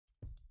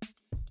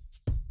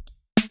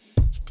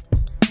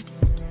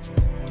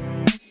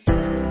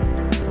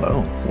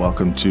Hello,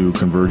 welcome to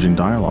Converging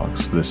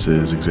Dialogues. This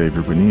is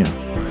Xavier Bonilla.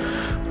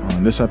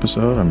 On this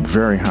episode, I'm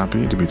very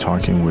happy to be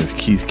talking with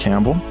Keith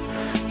Campbell.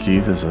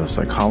 Keith is a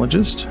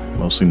psychologist,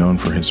 mostly known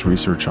for his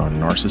research on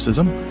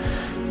narcissism.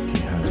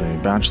 He has a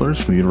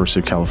bachelor's from the University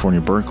of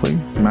California, Berkeley,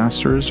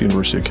 master's,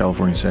 University of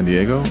California, San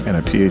Diego, and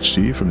a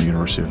PhD from the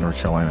University of North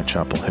Carolina,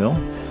 Chapel Hill.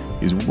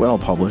 He's well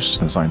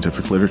published in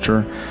scientific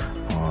literature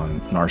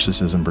on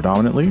narcissism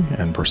predominantly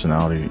and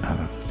personality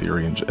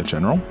theory in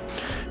general.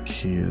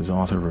 He is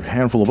author of a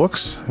handful of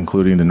books,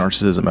 including The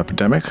Narcissism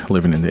Epidemic,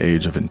 Living in the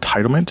Age of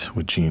Entitlement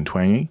with Jean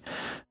Twenge,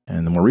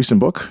 and the more recent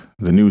book,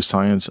 The New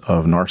Science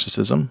of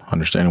Narcissism,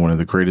 Understanding One of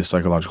the Greatest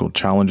Psychological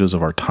Challenges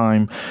of Our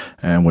Time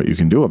and What You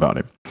Can Do About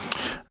It.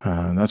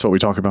 That's what we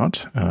talk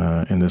about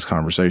in this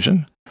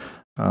conversation.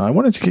 I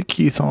wanted to get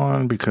Keith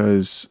on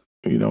because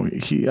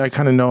I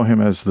kind of know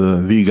him as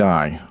the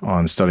guy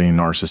on studying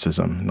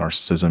narcissism.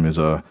 Narcissism is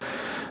a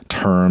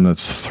term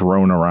that's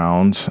thrown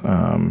around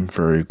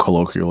very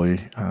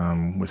colloquially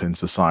within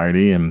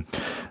society, and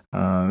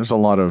there's a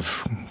lot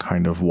of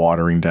kind of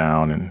watering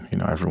down,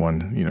 and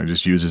everyone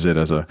just uses it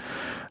as a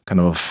kind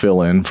of a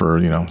fill-in for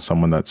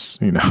someone that's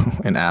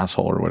an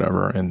asshole or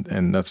whatever,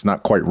 and that's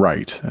not quite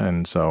right.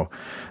 And so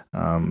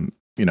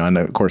and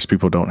of course,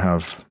 people don't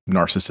have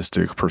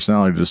narcissistic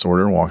personality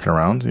disorder walking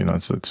around.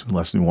 It's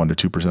less than 1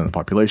 to 2% of the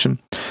population.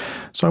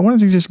 So I wanted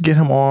to just get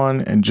him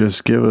on and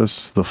just give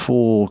us the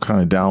full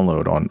kind of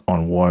download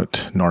on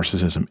what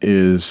narcissism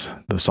is,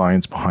 the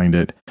science behind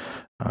it,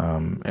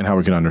 and how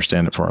we can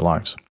understand it for our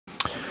lives.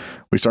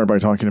 We started by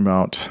talking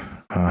about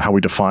how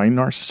we define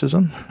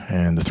narcissism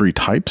and the 3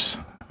 types,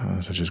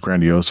 such as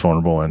grandiose,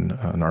 vulnerable, and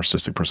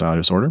narcissistic personality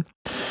disorder.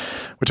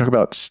 We talk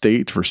about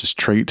state versus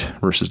trait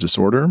versus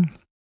disorder.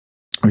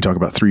 We talk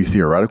about 3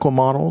 theoretical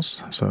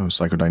models, so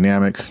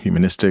psychodynamic,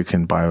 humanistic,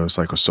 and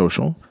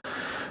biopsychosocial.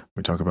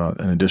 We talk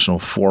about an additional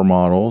 4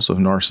 models of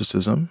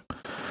narcissism.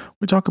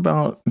 We talk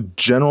about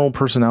general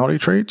personality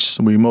traits.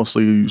 We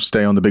mostly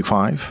stay on the big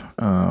 5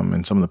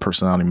 and some of the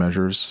personality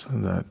measures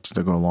that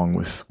go along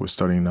with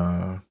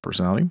studying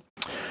personality.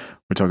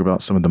 We talk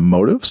about some of the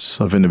motives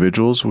of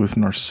individuals with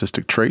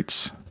narcissistic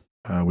traits.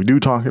 We do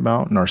talk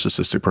about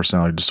narcissistic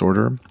personality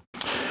disorder.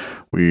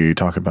 We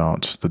talk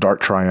about the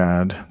dark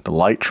triad, the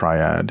light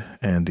triad,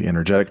 and the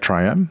energetic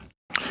triad.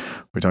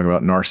 We talk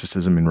about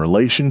narcissism in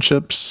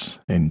relationships,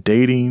 in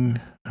dating,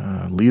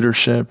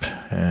 leadership,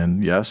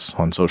 and yes,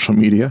 on social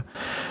media.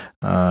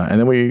 And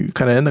then we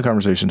kind of end the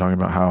conversation talking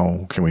about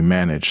how can we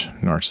manage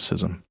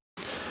narcissism.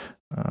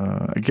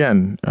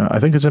 Again, I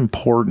think it's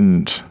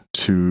important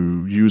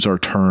to use our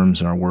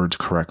terms and our words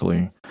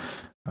correctly.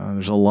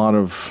 There's a lot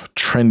of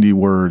trendy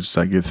words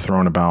that get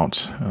thrown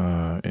about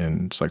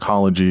in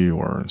psychology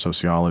or in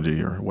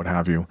sociology or what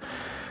have you.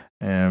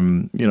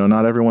 And,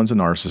 not everyone's a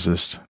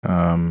narcissist.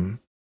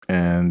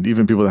 And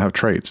even people that have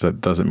traits,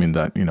 that doesn't mean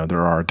that,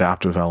 there are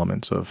adaptive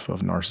elements of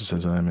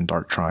narcissism and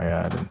dark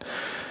triad. And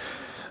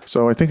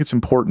so I think it's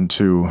important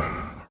to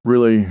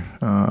really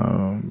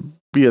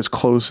be as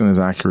close and as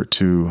accurate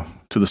to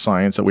the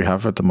science that we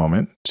have at the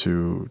moment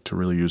to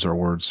really use our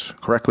words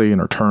correctly and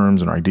our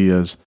terms and our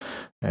ideas.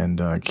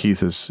 And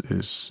Keith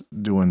is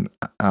doing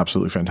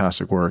absolutely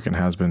fantastic work and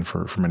has been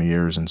for many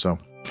years. And so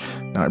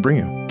now I bring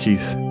you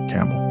Keith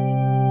Campbell.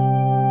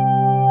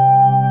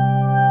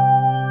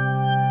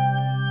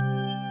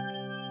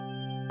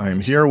 I am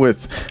here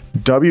with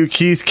W.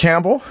 Keith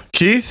Campbell.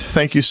 Keith,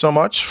 thank you so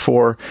much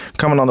for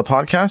coming on the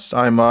podcast.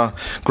 I'm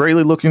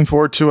greatly looking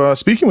forward to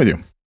speaking with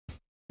you.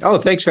 Oh,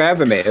 thanks for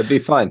having me. It'd be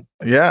fun.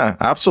 Yeah,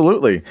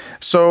 absolutely.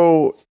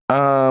 So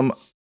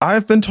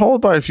I've been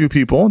told by a few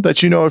people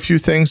that you know a few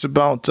things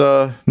about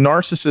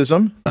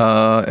narcissism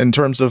in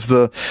terms of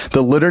the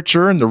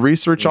literature and the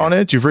research on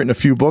it. You've written a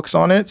few books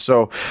on it,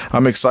 so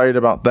I'm excited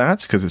about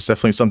that because it's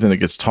definitely something that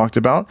gets talked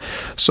about.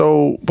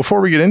 So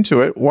before we get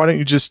into it, why don't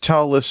you just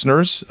tell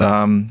listeners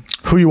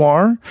who you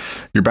are,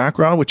 your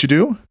background, what you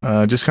do?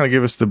 Just kind of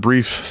give us the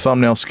brief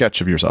thumbnail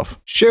sketch of yourself.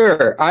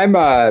 Sure.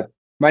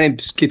 My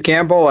name's Keith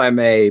Campbell. I'm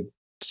a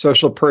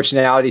social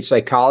personality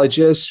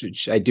psychologist,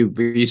 which I do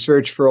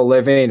research for a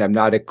living. I'm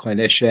not a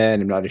clinician.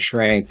 I'm not a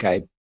shrink.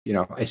 I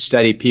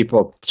study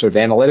people sort of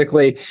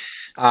analytically.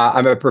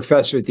 I'm a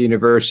professor at the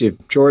University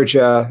of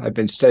Georgia. I've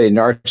been studying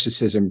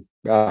narcissism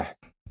a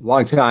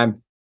long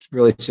time,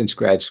 really since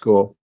grad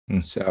school.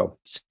 So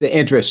it's the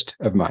interest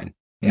of mine.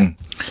 Yeah.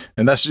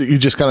 And that's, you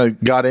just kind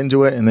of got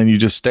into it and then you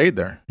just stayed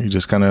there. You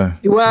just kind of...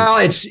 Well,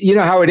 it's,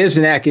 how it is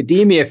in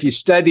academia. If you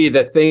study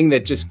the thing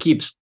that just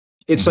keeps,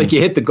 it's like you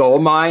hit the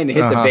gold mine, you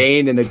hit the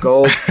vein in the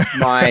gold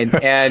mine.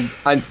 And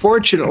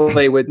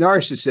unfortunately with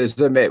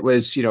narcissism, it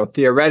was,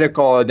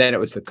 theoretical. And then it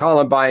was the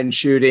Columbine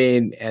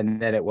shooting.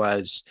 And then it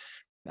was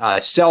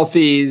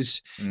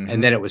selfies.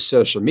 And then it was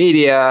social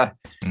media.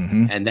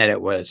 And then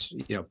it was,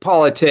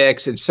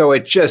 politics. And so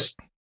it just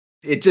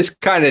it just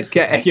kind of,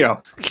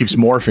 keeps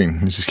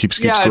morphing. It just keeps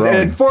growing. And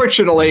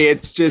unfortunately,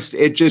 it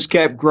just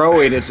kept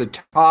growing as a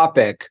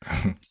topic,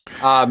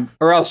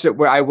 or else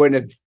I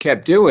wouldn't have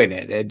kept doing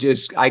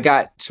it. I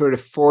got sort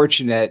of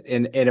fortunate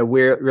in a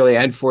weird, really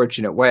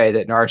unfortunate way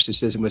that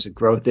narcissism was a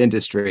growth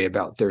industry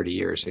about 30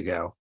 years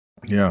ago.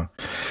 Yeah,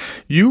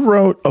 you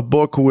wrote a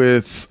book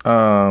with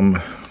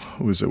who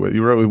was it with?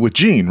 You wrote with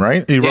Gene,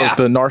 right? You wrote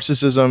the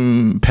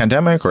Narcissism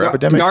Pandemic or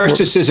Epidemic.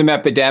 Narcissism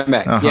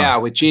Epidemic,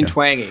 with Gene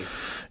Twenge.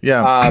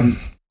 Yeah.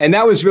 And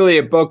that was really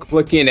a book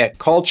looking at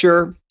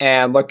culture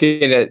and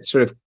looking at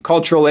sort of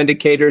cultural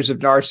indicators of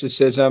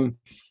narcissism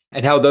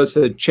and how those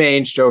have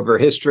changed over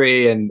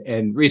history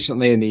and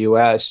recently in the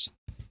U.S.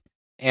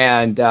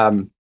 And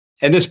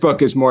this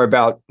book is more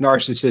about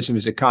narcissism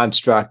as a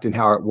construct and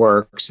how it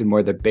works and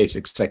more the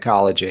basic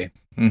psychology.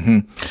 Mm-hmm.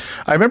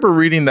 I remember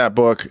reading that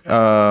book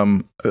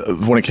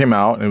when it came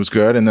out, and it was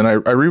good. And then I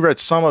reread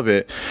some of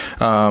it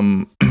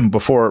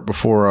before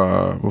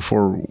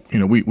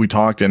we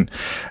talked,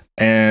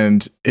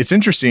 and it's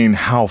interesting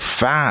how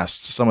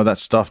fast some of that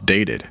stuff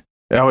dated.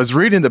 I was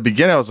reading the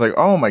beginning, I was like,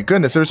 oh my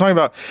goodness, they were talking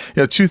about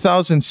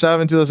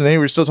 2007, 2008. We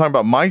were still talking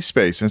about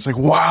MySpace, and it's like,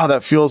 wow,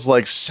 that feels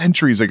like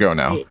centuries ago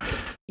now.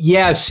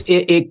 Yes,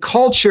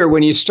 culture,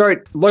 when you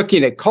start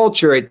looking at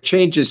culture, it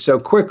changes so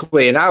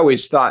quickly. And I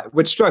always thought,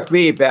 what struck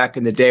me back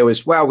in the day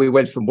was, wow, we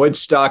went from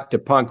Woodstock to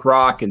punk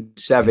rock in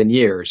 7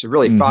 years, or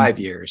really 5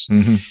 years.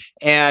 Mm-hmm.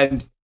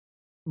 And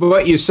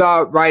what you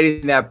saw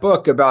writing that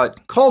book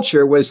about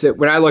culture was that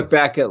when I look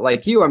back at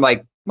like you, I'm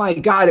like, my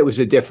God, it was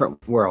a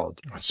different world.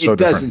 It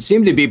doesn't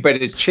seem to be, but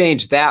it's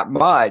changed that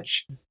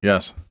much.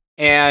 Yes.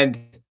 And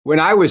when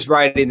I was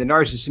writing the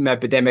narcissism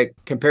epidemic,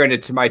 comparing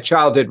it to my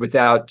childhood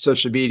without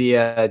social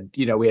media,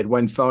 we had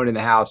one phone in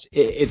the house.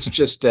 It's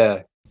just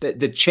the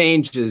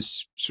change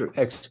is sort of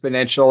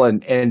exponential,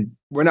 and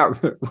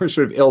we're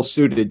sort of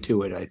ill-suited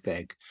to it, I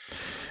think.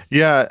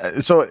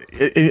 Yeah. So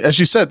as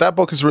you said, that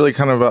book is really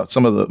kind of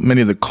about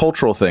many of the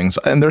cultural things.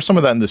 And there's some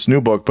of that in this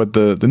new book, but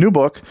the new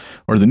book,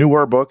 or the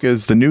newer book,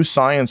 is The New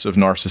Science of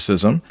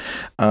Narcissism.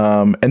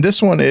 And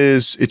this one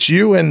it's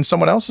you and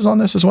someone else is on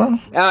this as well?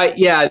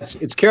 Yeah,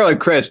 it's Carolyn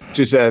Crisp,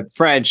 who's a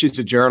friend. She's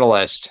a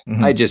journalist.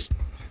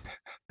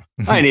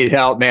 Mm-hmm. I need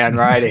help, man,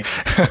 writing.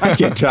 I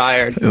get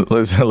tired.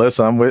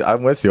 Listen,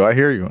 I'm with you. I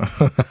hear you.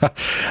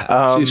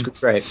 She's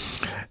great.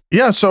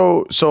 Yeah,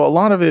 so a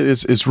lot of it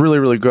is really,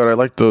 really good. I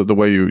like the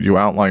way you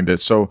outlined it.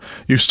 So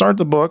you start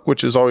the book,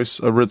 which is always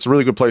it's a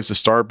really good place to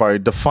start, by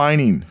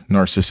defining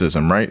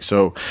narcissism, right?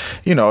 So,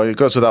 it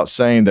goes without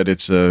saying that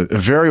it's a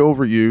very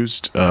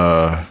overused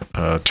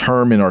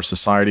term in our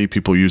society.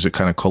 People use it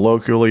kind of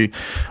colloquially,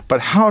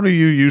 but how do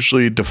you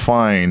usually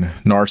define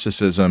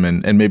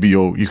narcissism? And maybe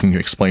you can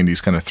explain these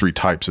kind of 3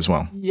 types as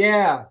well.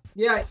 Yeah.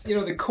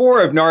 The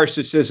core of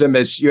narcissism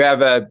is you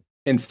have a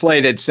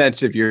inflated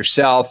sense of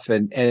yourself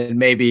and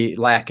maybe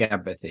lack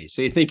empathy.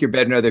 So you think you're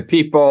better than other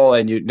people,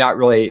 and you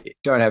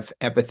don't have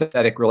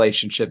empathetic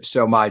relationships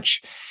so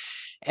much.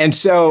 And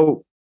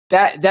so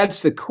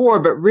that's the core,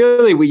 but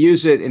really we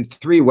use it in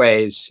 3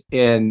 ways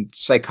in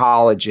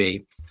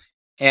psychology.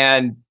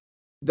 And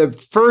the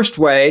first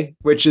way,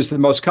 which is the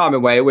most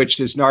common way, which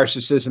is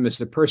narcissism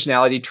is a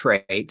personality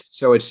trait.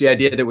 So it's the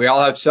idea that we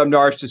all have some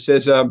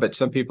narcissism, but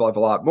some people have a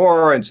lot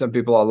more and some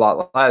people a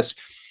lot less.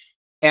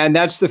 And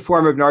that's the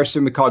form of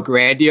narcissism we call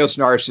grandiose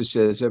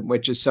narcissism,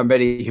 which is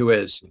somebody who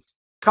is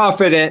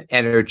confident,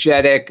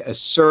 energetic,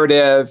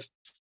 assertive,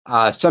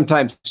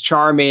 sometimes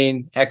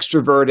charming,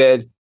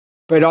 extroverted,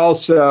 but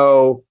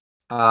also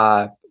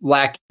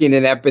lacking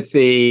in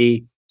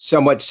empathy,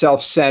 somewhat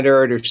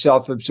self-centered or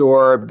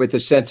self-absorbed with a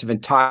sense of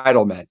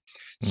entitlement.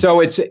 Mm-hmm.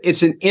 So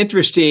it's an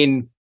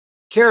interesting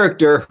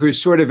character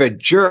who's sort of a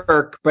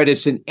jerk, but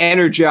it's an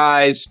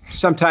energized,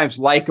 sometimes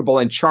likable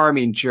and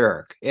charming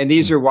jerk. And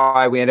these are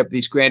why we end up,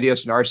 these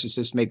grandiose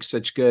narcissists make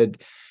such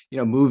good,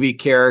 movie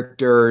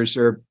characters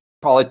or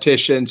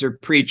politicians or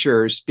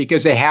preachers,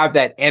 because they have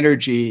that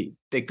energy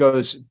that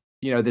goes,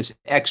 this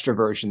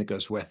extroversion that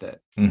goes with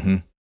it. Mm-hmm.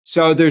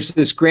 So there's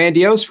this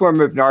grandiose form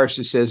of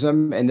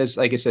narcissism, and this,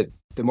 like I said,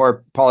 the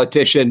more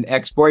politician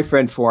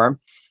ex-boyfriend form.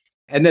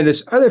 And then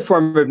this other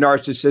form of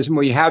narcissism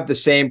where you have the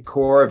same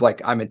core of like,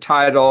 I'm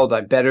entitled,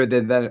 I'm better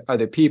than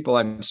other people,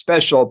 I'm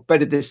special,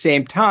 but at the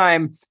same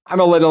time, I'm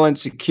a little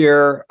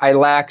insecure, I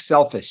lack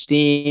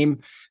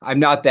self-esteem, I'm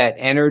not that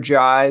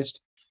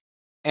energized.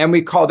 And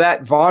we call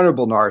that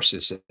vulnerable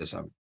narcissism.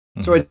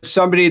 Mm-hmm. So it's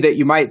somebody that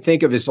you might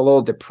think of as a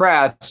little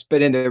depressed,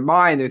 but in their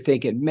mind, they're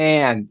thinking,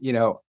 man,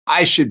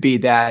 I should be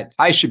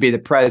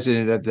the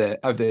president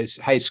of this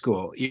high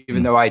school,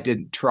 even though I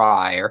didn't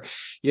try, or,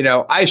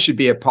 I should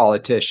be a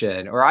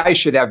politician, or I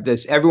should have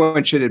this,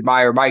 everyone should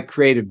admire my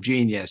creative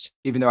genius,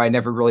 even though I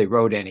never really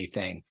wrote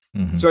anything.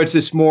 Mm-hmm. So it's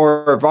this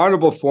more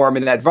vulnerable form,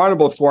 and that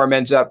vulnerable form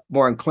ends up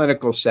more in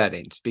clinical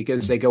settings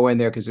because they go in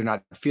there because they're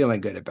not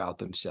feeling good about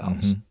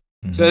themselves. Mm-hmm.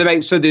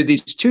 Mm-hmm. So there are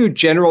these 2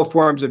 general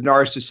forms of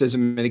narcissism.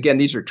 And again,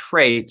 these are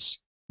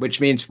traits, which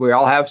means we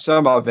all have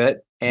some of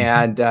it.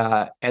 And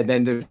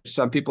then there's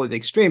some people at the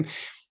extreme.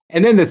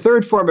 And then the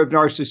third form of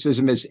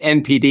narcissism is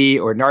NPD,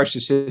 or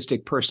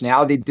narcissistic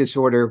personality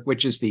disorder,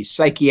 which is the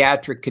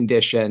psychiatric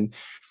condition.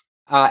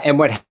 And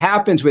what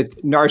happens with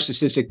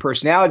narcissistic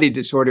personality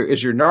disorder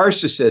is your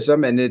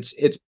narcissism, and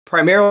it's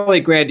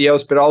primarily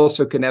grandiose, but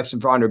also can have some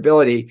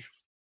vulnerability,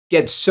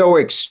 gets so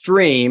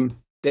extreme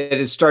that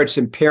it starts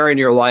impairing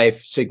your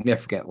life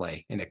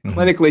significantly in a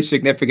clinically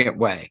significant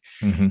way.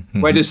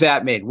 What does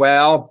that mean?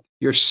 Well,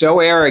 you're so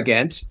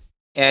arrogant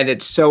and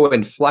it's so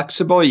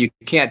inflexible, you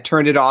can't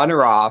turn it on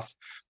or off,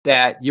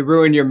 that you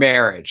ruin your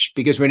marriage,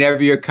 because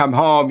whenever you come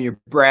home, you're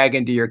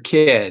bragging to your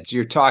kids,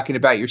 you're talking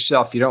about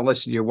yourself, you don't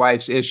listen to your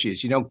wife's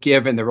issues, you don't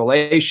give in the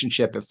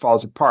relationship, it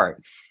falls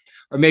apart.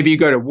 Or maybe you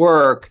go to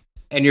work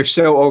and you're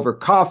so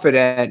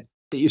overconfident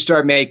that you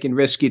start making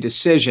risky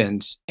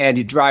decisions and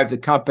you drive the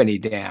company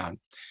down.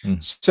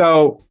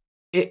 So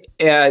the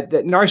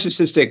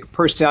narcissistic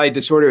personality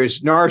disorder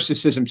is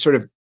narcissism sort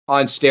of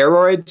on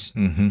steroids.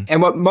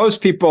 And what most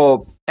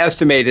people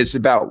estimate is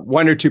about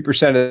 1 or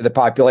 2% of the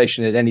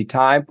population at any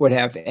time would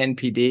have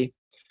NPD.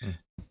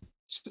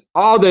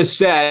 All this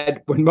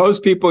said, when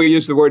most people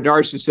use the word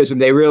narcissism,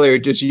 they really are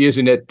just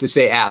using it to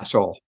say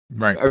asshole.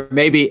 Right. Or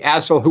maybe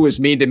asshole who was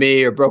mean to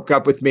me or broke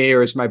up with me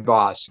or is my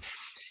boss.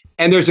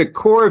 And there's a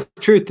core of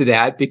truth to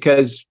that,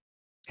 because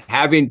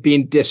having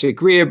been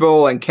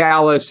disagreeable and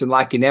callous and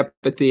lacking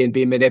empathy and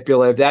being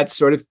manipulative, that's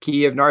sort of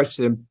key of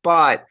narcissism.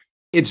 But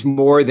it's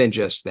more than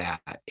just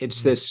that.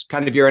 It's this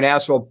kind of, you're an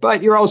asshole,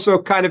 but you're also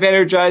kind of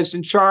energized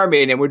and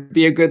charming and would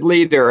be a good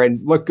leader and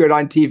look good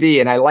on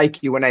TV. And I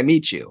like you when I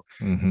meet you.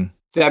 Does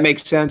that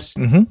make sense?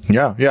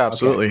 Yeah,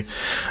 absolutely.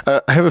 Okay.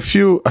 I have a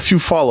few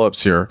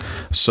follow-ups here.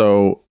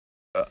 So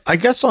I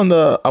guess I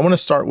want to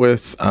start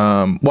with,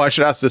 well, I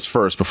should ask this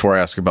first before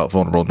I ask about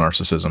vulnerable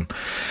narcissism.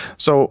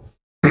 So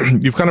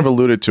you've kind of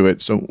alluded to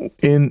it. So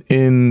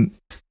in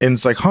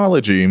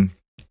psychology,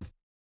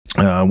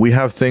 we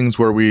have things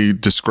where we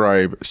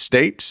describe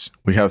states,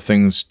 we have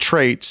things,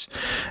 traits,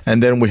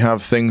 and then we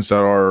have things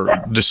that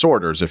are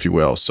disorders, if you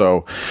will.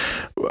 So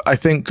I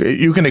think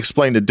you can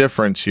explain the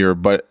difference here,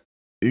 but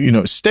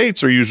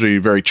states are usually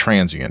very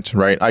transient,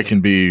 right? I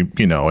can be,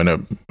 in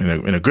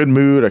a good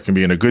mood, I can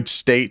be in a good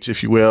state,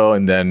 if you will,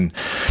 and then,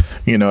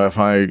 if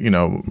I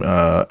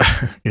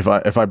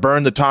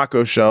burn the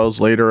taco shells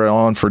later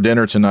on for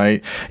dinner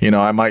tonight,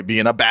 I might be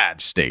in a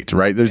bad state,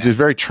 right? There's these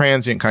very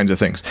transient kinds of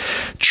things.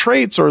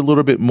 Traits are a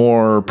little bit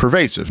more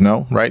pervasive,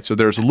 no? Right? So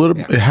there's a little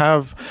bit,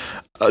 have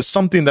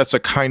something that's a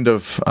kind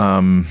of,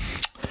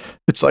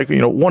 it's like,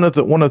 one of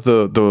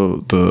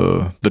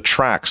the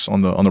tracks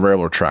on the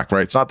railroad track,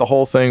 right? It's not the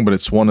whole thing, but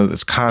it's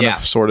it's kind of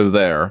sort of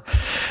there.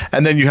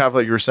 And then you have,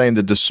 like you were saying,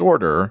 the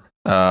disorder,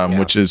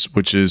 which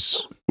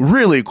is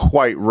really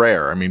quite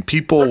rare. I mean,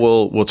 people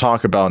will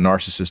talk about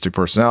narcissistic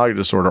personality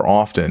disorder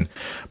often,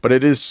 but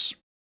it is,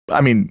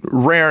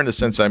 rare in the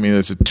sense,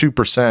 it's a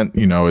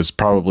 2%, is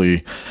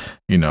probably,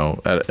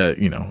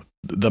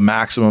 the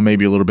maximum,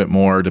 maybe a little bit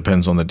more,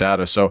 depends on the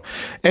data. So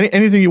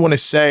anything you want to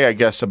say, I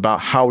guess, about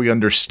how we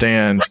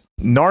understand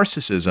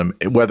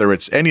narcissism, whether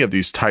it's any of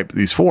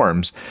these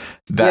forms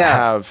that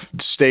have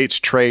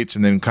states, traits,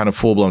 and then kind of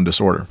full-blown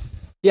disorder?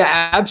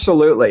 Yeah,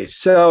 absolutely.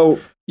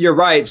 So you're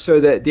right. So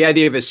the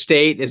idea of a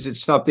state is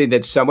it's something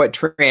that's somewhat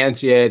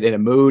transient, and a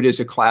mood is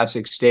a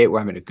classic state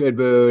where I'm in a good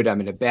mood, I'm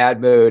in a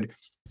bad mood.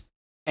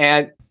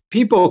 And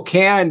people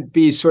can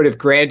be sort of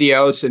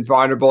grandiose and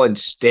vulnerable in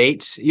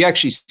states. You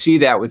actually see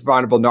that with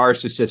vulnerable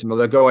narcissism.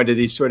 They'll go into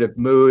these sort of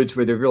moods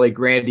where they're really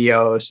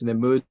grandiose and the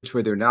moods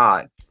where they're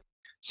not.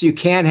 So you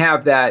can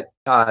have that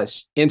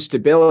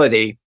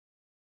instability.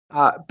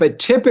 But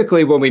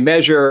typically when we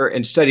measure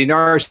and study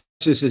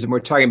narcissism, we're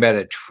talking about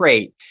a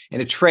trait.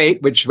 And a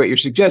trait, which what you're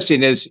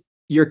suggesting is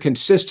you're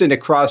consistent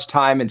across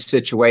time and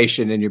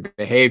situation in your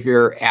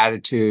behavior,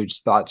 attitudes,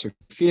 thoughts, or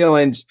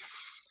feelings.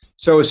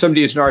 So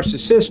somebody who's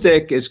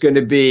narcissistic is going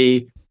to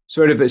be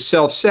sort of a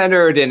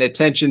self-centered and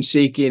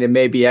attention-seeking and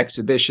maybe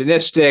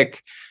exhibitionistic.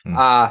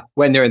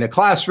 When they're in the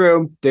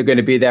classroom, they're going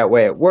to be that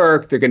way at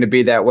work. They're going to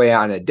be that way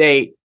on a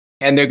date.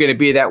 And they're going to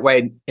be that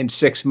way in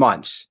 6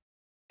 months.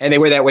 And they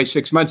were that way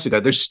 6 months ago.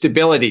 There's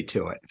stability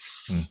to it.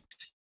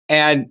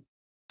 And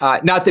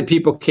not that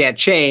people can't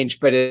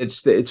change, but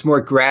it's more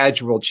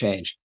gradual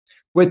change.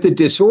 With the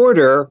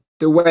disorder,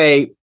 the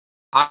way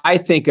I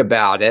think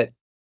about it,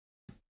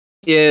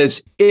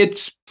 is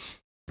it's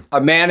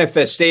a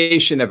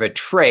manifestation of a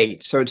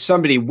trait. So it's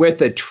somebody with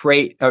a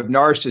trait of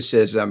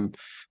narcissism,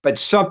 but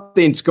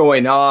something's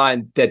going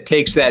on that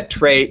takes that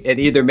trait and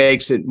either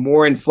makes it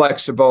more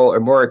inflexible or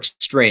more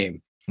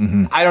extreme.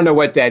 I don't know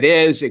what that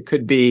is. It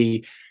could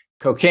be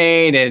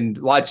cocaine and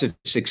lots of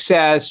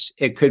success.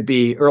 It could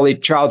be early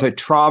childhood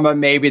trauma,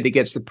 maybe, that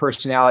gets the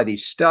personality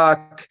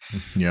stuck.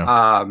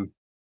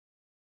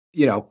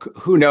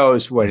 Who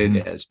knows what it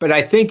is, but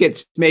I think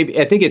it's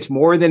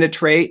more than a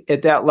trait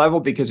at that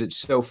level because it's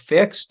so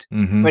fixed,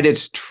 but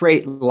it's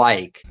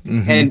trait-like.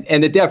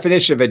 And the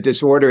definition of a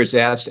disorder is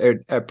a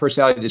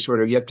personality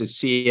disorder. You have to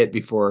see it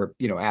before,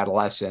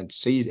 adolescence.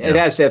 So it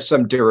has to have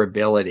some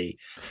durability.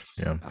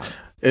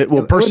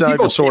 Well,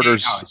 personality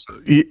disorders,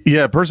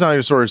 yeah, personality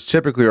disorders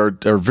typically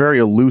are very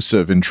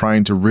elusive in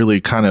trying to really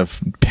kind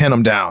of pin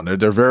them down.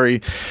 They're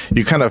very,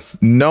 you kind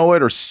of know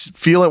it or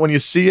feel it when you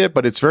see it,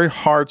 but it's very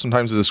hard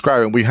sometimes to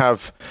describe it. We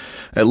have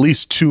at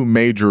least two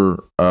major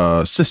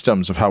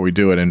systems of how we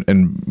do it,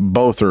 and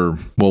both are,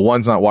 well,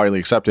 one's not widely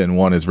accepted and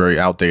one is very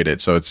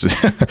outdated. So it's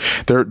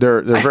they're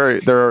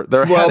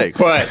a well headache.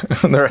 Put.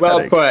 They're a well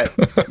headache.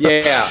 put.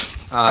 Yeah.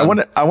 I want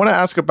to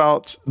ask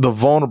about the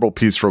vulnerable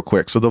piece real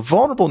quick. So the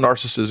vulnerable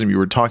narcissism you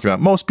were talking about,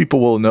 most people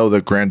will know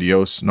the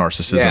grandiose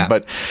narcissism,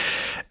 but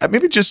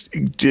maybe just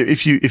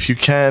if you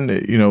can,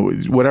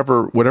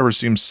 whatever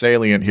seems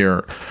salient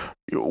here.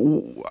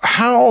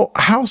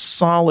 How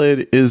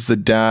solid is the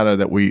data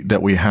that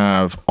we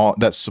have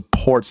that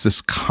supports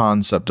this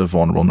concept of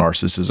vulnerable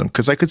narcissism?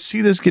 Because I could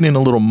see this getting a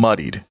little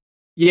muddied.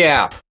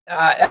 Yeah,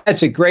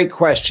 that's a great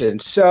question.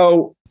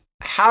 So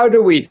how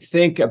do we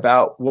think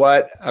about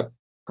what a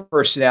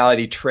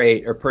personality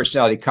trait or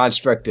personality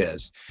construct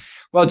is?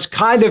 Well, it's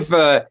kind of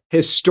a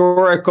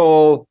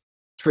historical,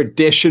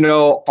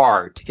 traditional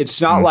art. It's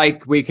not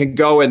like we can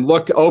go and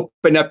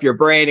open up your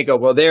brain and go,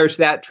 well, there's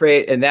that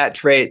trait and that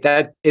trait.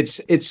 That it's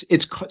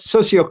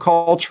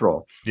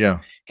sociocultural. Yeah.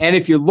 And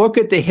if you look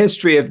at the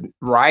history of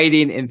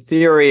writing and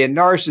theory and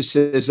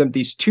narcissism,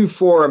 these two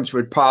forms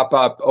would pop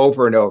up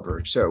over and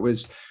over. So it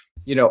was,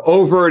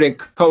 overt and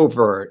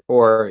covert,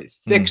 or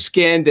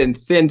thick-skinned and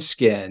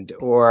thin-skinned,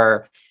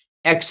 or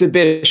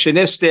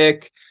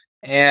exhibitionistic,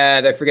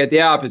 and I forget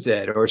the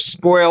opposite, or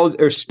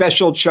spoiled or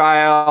special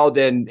child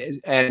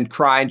and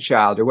crying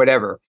child, or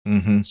whatever.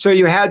 Mm-hmm. So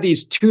you had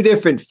these two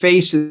different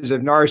faces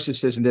of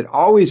narcissism that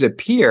always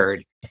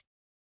appeared.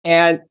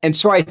 And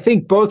so I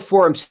think both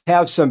forms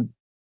have some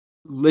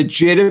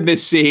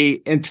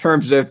legitimacy in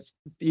terms of,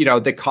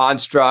 the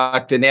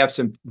construct, and they have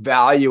some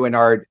value in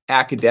our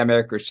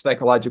academic or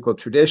psychological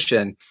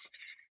tradition.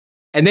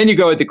 And then you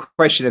go with the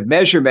question of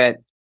measurement.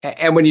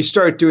 And when you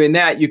start doing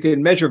that, you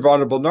can measure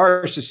vulnerable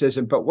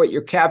narcissism, but what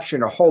you're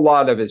capturing a whole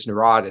lot of is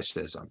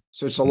neuroticism.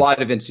 So it's a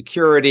lot of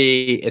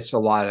insecurity, it's a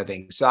lot of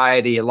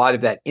anxiety, a lot of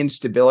that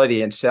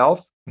instability in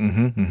self.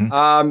 Mm-hmm,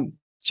 mm-hmm.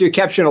 So you're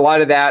capturing a lot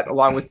of that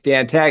along with the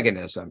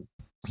antagonism.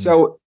 Mm-hmm.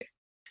 So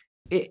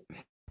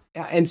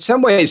in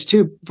some ways,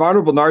 too,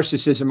 vulnerable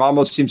narcissism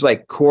almost seems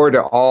like core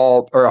to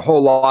all or a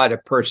whole lot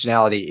of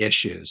personality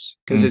issues,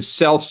 because it's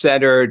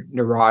self-centered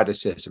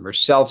neuroticism or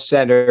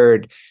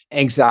self-centered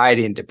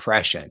anxiety and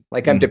depression.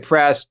 Like I'm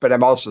depressed, but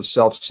I'm also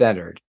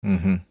self-centered.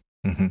 Mm-hmm.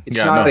 Mm-hmm. It's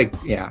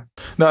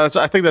No,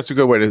 I think that's a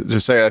good way to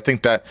say it. I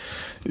think that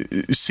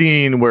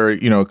seeing where,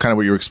 kind of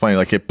what you were explaining,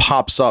 like it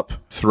pops up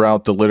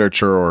throughout the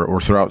literature or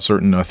throughout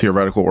certain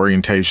theoretical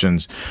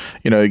orientations,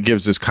 it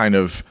gives this kind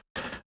of,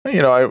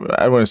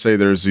 I want to say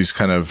there's these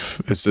kind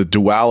of, it's a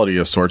duality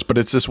of sorts, but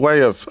it's this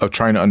way of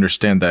trying to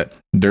understand that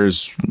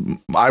there's,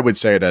 I would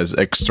say it as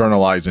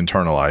externalized,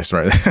 internalized,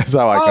 right? That's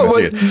how I kind of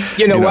see it.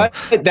 You know what?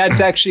 That's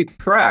actually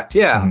correct.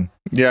 Yeah.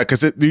 Mm-hmm. Yeah.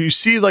 Because you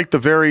see like the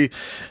very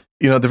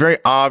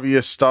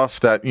obvious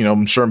stuff that,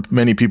 I'm sure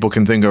many people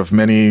can think of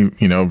many,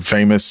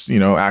 famous,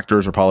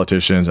 actors or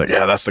politicians, like,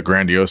 yeah, that's the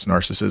grandiose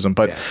narcissism.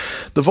 But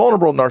the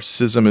vulnerable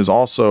narcissism is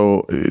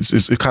also,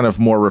 is kind of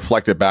more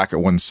reflected back at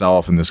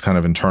oneself in this kind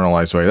of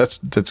internalized way.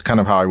 That's kind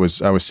of how I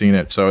was seeing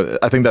it. So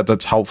I think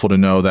that's helpful to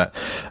know that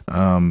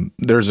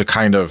there's a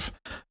kind of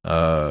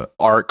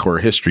arc or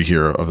history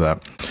here of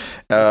that.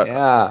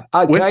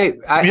 I'm going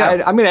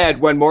to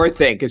add one more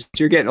thing, because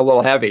you're getting a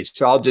little heavy,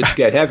 so I'll just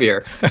get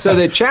heavier. So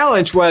the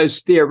challenge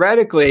was,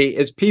 theoretically,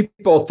 is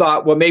people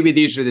thought, well, maybe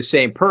these are the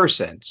same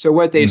person. So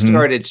what they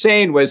started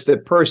saying was the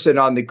person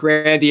on the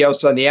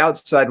grandiose on the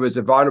outside was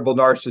a vulnerable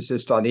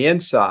narcissist on the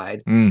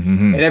inside.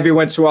 Mm-hmm. And every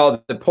once in a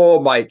while, the pole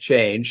might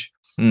change.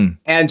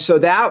 And so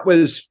that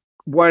was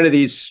one of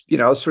these,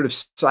 sort of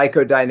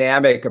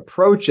psychodynamic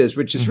approaches,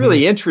 which is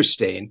really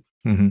interesting.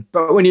 Mm-hmm.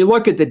 But when you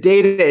look at the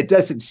data, it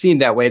doesn't seem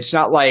that way. It's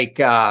not like,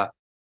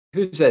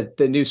 who's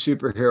the new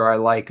superhero I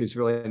like, who's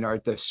really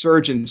the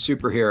surgeon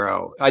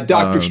superhero,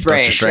 Dr.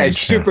 Strange.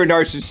 Super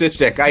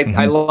narcissistic.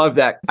 I love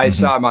that. I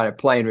saw him on a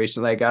plane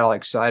recently. I got all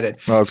excited.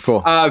 Oh, that's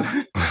cool.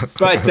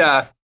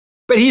 But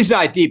he's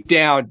not deep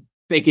down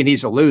thinking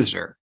he's a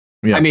loser.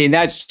 Yeah. I mean,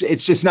 it's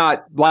just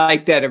not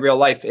like that in real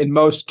life in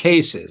most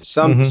cases.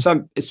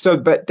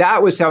 But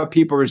that was how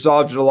people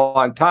resolved it a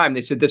long time.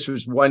 They said this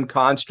was one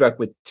construct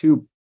with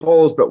two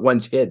poles, but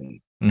one's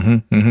hidden.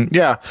 Mm-hmm, mm-hmm.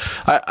 Yeah.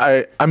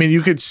 I mean,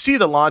 you could see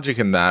the logic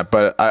in that,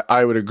 but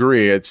I would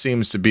agree. It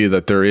seems to be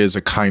that there is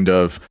a kind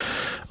of,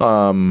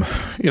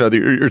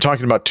 you're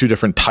talking about two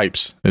different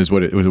types is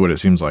what it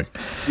seems like.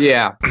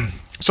 Yeah.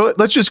 So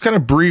let's just kind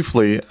of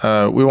briefly,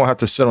 we won't have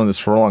to sit on this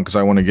for long because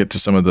I want to get to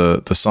some of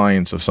the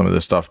science of some of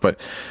this stuff. But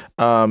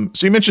so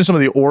you mentioned some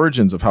of the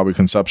origins of how we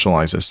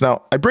conceptualize this.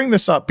 Now, I bring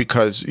this up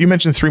because you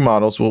mentioned three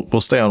models.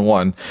 We'll stay on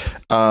one.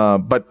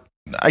 But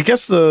I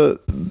guess the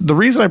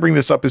reason I bring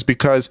this up is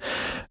because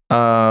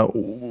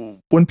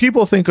when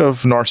people think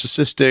of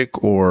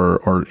narcissistic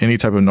or any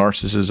type of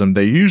narcissism,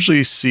 they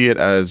usually see it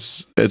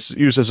as it's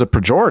used as a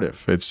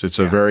pejorative. It's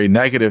a very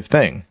negative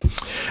thing,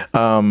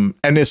 and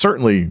it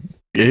certainly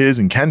is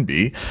and can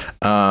be.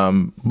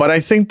 But I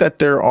think that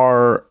there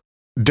are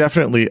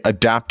definitely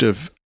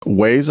adaptive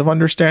ways of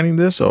understanding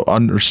this, so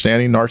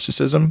understanding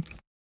narcissism.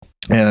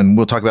 And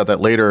we'll talk about that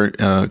later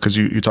because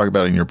you talk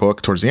about it in your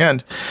book towards the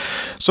end.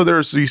 So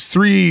there's these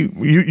three,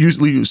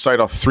 you cite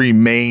off three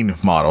main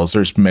models.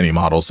 There's many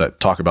models that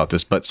talk about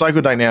this, but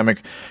psychodynamic,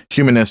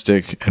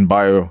 humanistic, and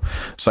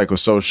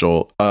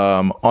biopsychosocial.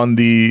 On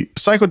the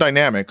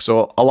psychodynamic,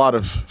 so a lot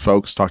of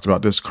folks talked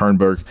about this.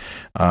 Kernberg,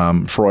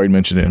 Freud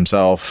mentioned it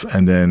himself,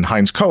 and then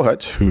Heinz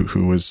Kohut,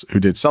 who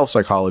did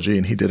self-psychology,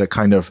 and he did a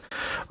kind of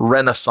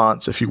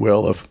renaissance, if you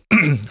will, of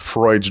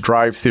Freud's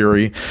drive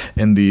theory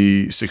in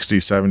the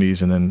 60s,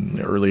 70s, and then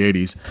the early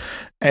 80s.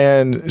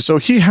 And so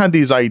he had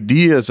these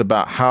ideas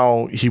about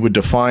how he would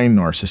define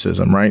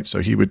narcissism, right? So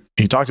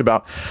he talked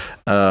about,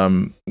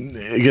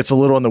 it gets a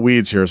little in the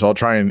weeds here, so I'll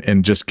try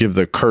and just give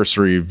the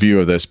cursory view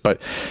of this, but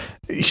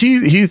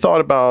he thought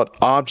about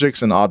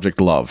objects and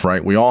object love,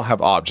 right? We all have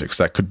objects.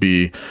 That could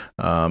be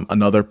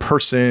another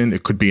person.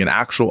 It could be an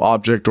actual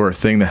object or a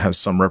thing that has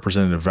some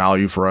representative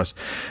value for us,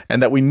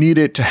 and that we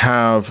needed to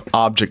have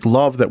object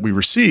love that we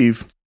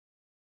receive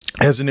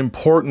as an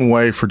important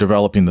way for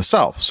developing the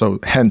self. So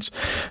hence,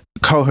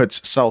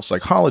 Kohut's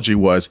self-psychology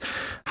was,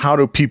 how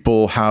do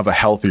people have a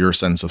healthier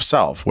sense of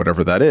self,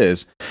 whatever that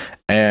is?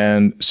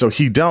 And so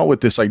he dealt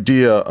with this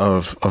idea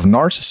of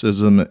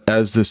narcissism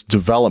as this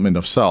development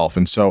of self.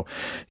 And so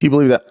he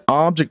believed that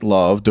object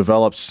love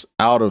develops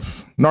out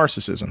of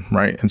narcissism,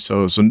 right? And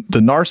so the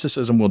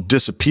narcissism will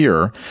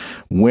disappear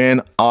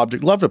when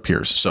object love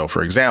appears. So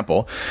for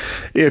example,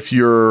 if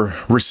you're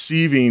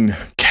receiving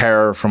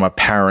care from a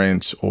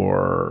parent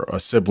or a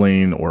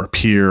sibling or a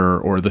peer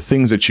or the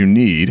things that you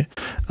need,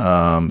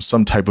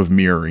 some type of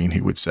mirroring,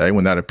 he would say,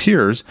 when that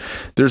appears,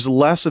 there's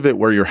less of it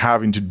where you're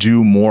having to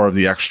do more of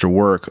the extra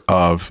work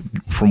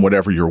from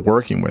whatever you're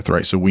working with,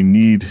 right? So we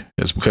need,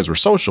 because we're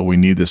social, we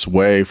need this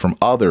way from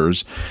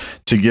others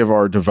to give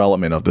our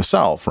development of the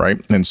self, right?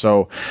 And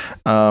so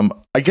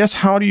I guess,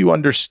 how do you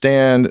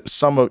understand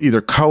some of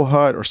either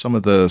Kohut or some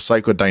of the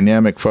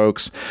psychodynamic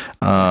folks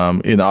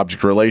in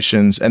object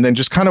relations, and then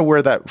just kind of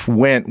where that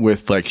went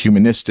with like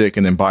humanistic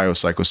and then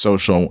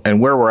biopsychosocial, and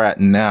where we're at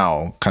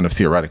now, kind of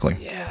theoretically?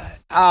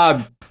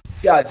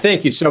 Yeah,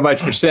 thank you so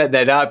much for setting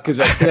that up, because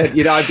I said,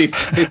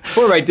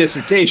 before my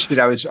dissertation,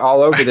 I was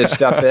all over this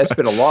stuff. That's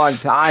been a long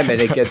time,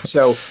 and it gets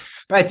so.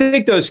 I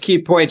think those key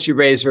points you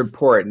raise are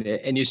important,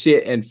 and you see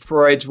it in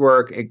Freud's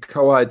work and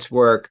Kohut's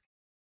work,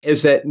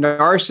 is that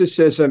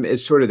narcissism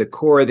is sort of the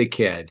core of the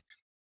kid,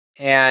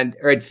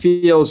 or it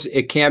feels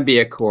it can be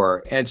a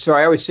core. And so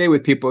I always say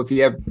with people, if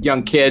you have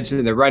young kids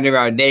and they're running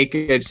around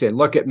naked saying,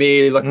 look at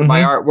me, look at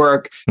my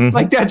artwork,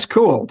 like, that's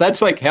cool.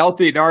 That's like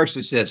healthy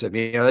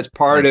narcissism. That's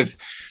part of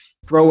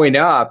growing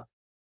up.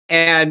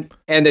 And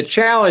the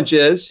challenge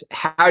is,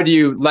 how do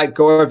you let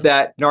go of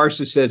that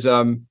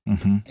narcissism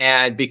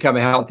and become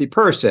a healthy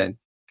person?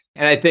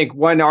 And I think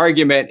one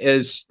argument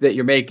that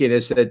you're making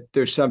is that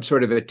there's some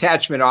sort of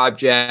attachment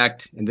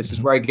object, and this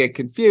is where I get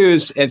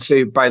confused. And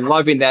so by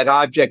loving that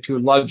object who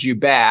loves you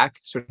back,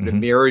 sort of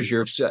mirrors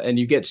yourself, and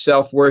you get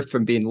self-worth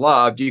from being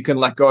loved, you can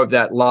let go of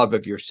that love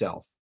of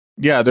yourself.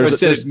 Yeah, it's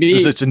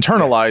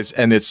internalized,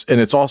 and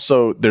it's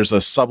also, there's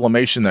a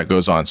sublimation that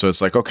goes on. So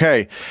it's like,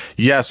 okay,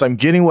 yes, I'm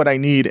getting what I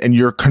need, and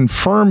you're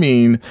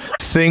confirming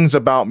things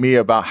about me,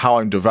 about how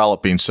I'm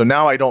developing. So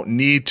now I don't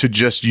need to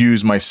just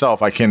use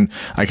myself. I can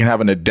have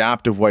an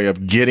adaptive way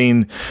of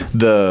getting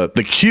the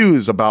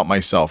cues about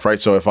myself, right?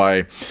 So if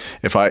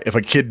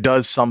a kid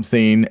does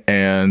something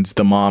and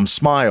the mom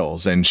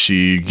smiles and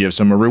she gives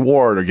him a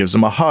reward or gives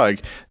him a hug,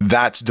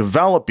 that's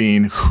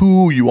developing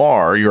who you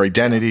are, your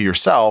identity,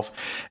 yourself.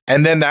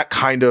 And then that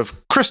kind of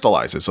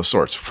crystallizes of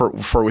sorts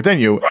for within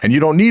you, and you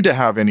don't need to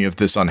have any of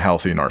this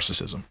unhealthy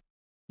narcissism.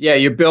 Yeah,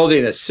 you're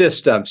building a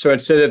system. So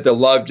instead of the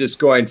love just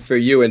going for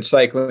you and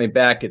cycling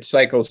back, it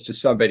cycles to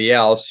somebody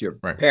else, your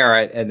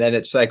parent, and then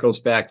it cycles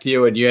back to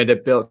you, and you end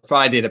up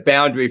finding a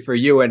boundary for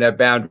you and a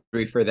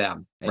boundary for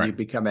them, and you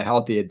become a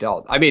healthy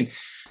adult. I mean,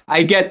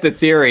 I get the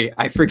theory.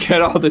 I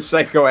forget all the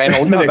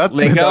psychoanalytic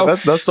lingo.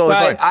 That's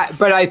totally fine.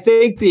 But I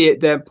think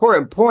the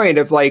important point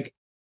of, like,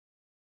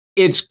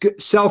 it's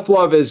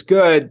self-love is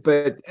good,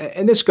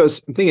 and this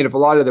goes, I'm thinking of a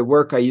lot of the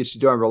work I used to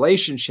do on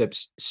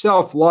relationships.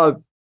 Self-love,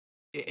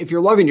 if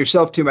you're loving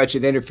yourself too much,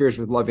 it interferes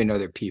with loving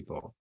other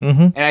people.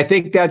 And I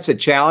think that's a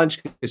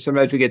challenge, because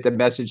sometimes we get the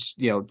message,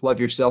 love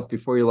yourself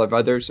before you love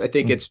others. I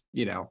think it's,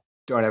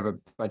 don't have a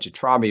bunch of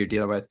trauma you're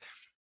dealing with.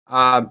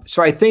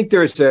 So I think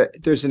there's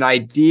an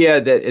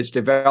idea that as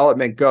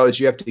development goes,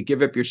 you have to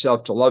give up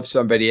yourself to love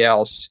somebody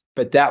else,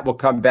 but that will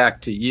come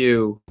back to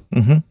you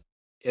in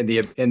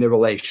the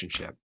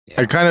relationship.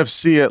 I kind of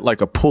see it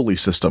like a pulley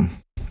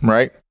system,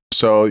 right?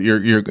 So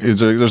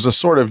there's a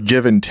sort of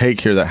give and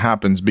take here that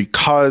happens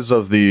because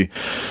of the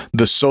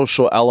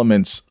social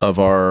elements of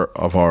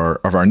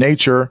our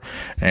nature,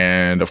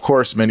 and of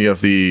course many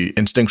of the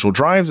instinctual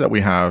drives that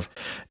we have.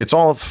 It's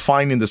all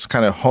finding this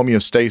kind of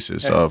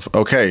homeostasis of,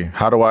 okay,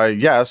 how do I?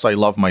 Yes, I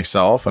love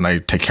myself and I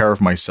take care of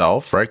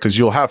myself, right? Because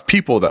you'll have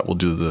people that will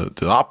do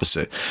the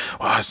opposite.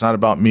 Well, it's not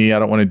about me. I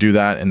don't want to do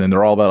that, and then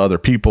they're all about other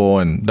people,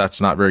 and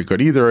that's not very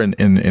good either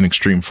in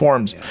extreme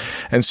forms. Yeah.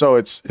 And so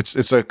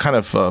it's a kind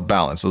of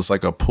balance. It's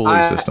like a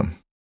pulley system.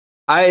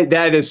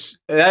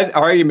 That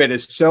argument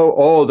is so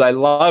old. I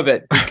love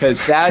it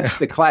because that's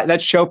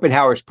that's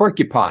Schopenhauer's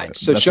porcupines.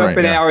 So that's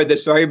Schopenhauer, right,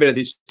 this argument of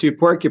these two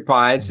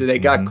porcupines, and they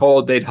got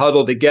cold, they'd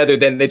huddle together,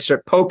 then they'd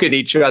start poking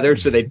each other,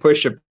 so they'd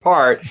push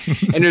apart.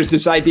 And there's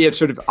this idea of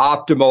sort of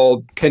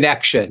optimal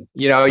connection.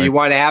 Right. You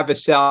want to have a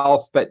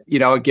self, but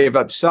give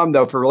up some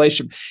though for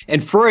relationship.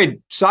 And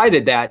Freud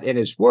cited that in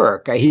his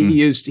work.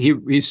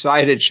 He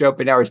cited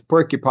Schopenhauer's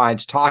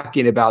porcupines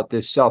talking about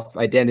this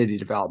self-identity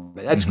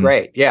development. That's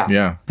great.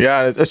 Yeah.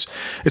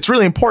 It's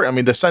really important. I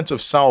mean, the sense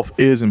of self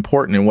is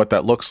important in what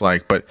that looks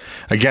like. But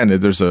again,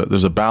 there's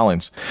a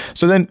balance.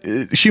 So then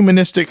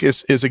humanistic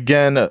is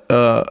again,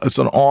 it's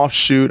an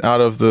offshoot out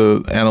of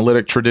the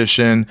analytic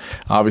tradition.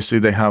 Obviously,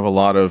 they have a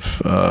lot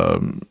of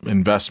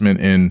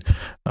investment in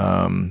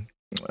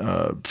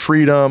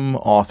freedom,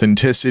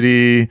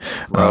 authenticity,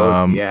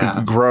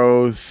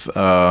 growth,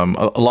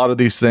 a lot of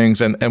these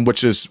things, and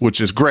which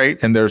is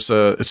great. And it's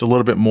a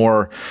little bit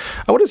more,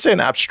 I wouldn't say an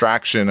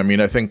abstraction. I mean,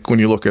 I think when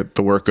you look at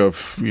the work of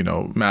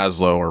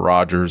Maslow or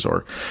Rogers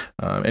or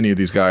any of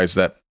these guys,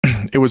 that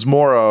it was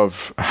more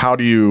of how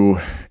do you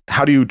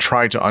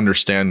try to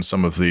understand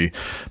some of the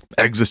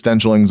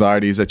existential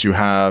anxieties that you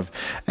have,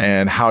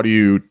 and how do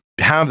you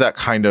have that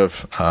kind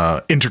of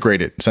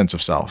integrated sense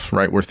of self,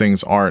 right? Where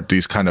things aren't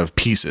these kind of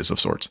pieces of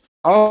sorts.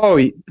 Oh,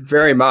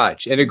 very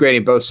much.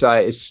 Integrating both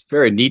sides. It's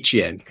very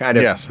Nietzschean kind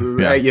of, yes,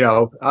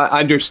 yeah.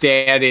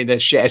 Understanding the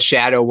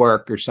shadow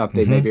work or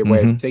something, maybe a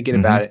way of thinking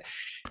about it.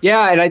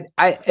 Yeah. And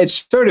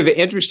it's sort of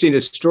interesting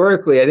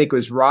historically. I think it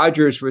was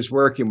Rogers was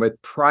working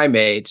with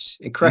primates,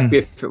 and correct me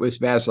if it was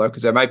Maslow,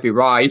 because I might be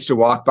wrong. I used to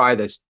walk by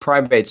this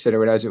primate center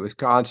when I was in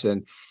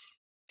Wisconsin,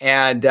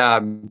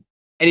 and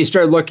he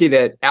started looking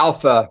at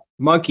alpha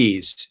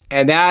monkeys,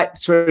 and that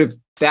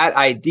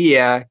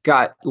idea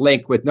got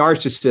linked with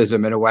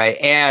narcissism in a way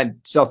and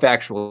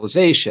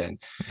self-actualization.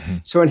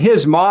 So in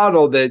his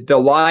model, the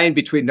line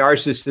between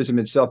narcissism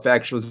and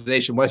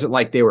self-actualization wasn't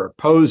like they were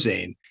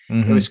opposing.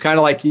 It was kind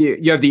of like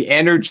you have the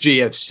energy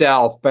of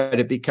self, but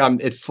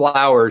it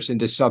flowers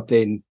into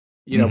something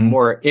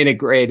more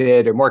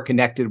integrated or more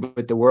connected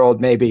with the world,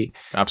 maybe.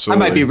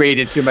 Absolutely. I might be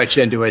reading too much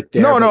into it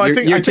there. No,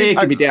 you're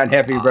taking me down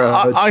heavy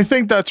roads. I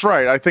think that's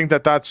right. I think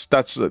that's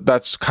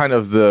kind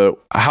of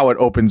how it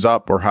opens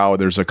up, or how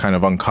there's a kind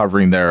of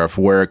uncovering there of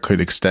where it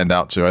could extend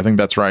out to. I think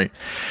that's right.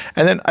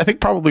 And then I think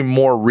probably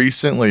more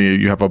recently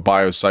you have a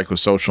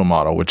biopsychosocial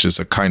model, which is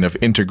a kind of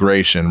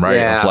integration, right?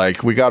 Yeah. Of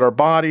like, we got our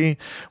body,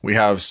 we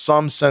have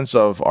some sense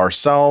of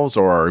ourselves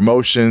or our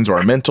emotions or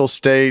our mental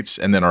states,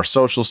 and then our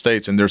social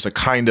states, and there's a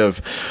kind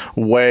of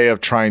way of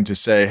trying to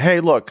say, hey,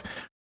 look,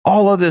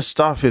 all of this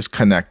stuff is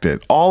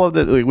connected. All of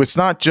it's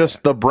not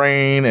just the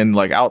brain and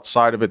like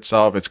outside of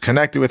itself. It's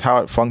connected with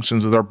how it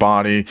functions with our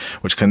body,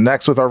 which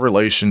connects with our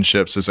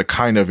relationships. Is a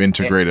kind of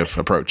integrative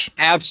approach.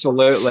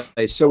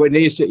 Absolutely. So it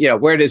needs to,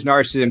 where does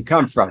narcissism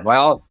come from?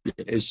 Well,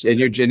 it's in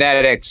your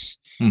genetics.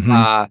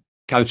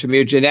 Comes from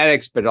your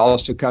genetics, but it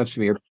also comes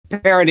from your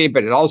parenting,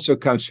 but it also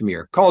comes from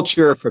your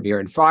culture, from your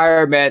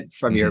environment,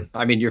 from your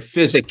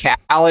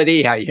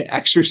physicality, how you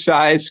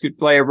exercise could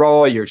play a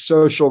role, your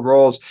social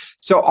roles.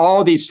 So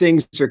all these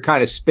things are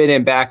kind of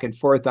spinning back and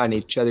forth on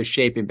each other,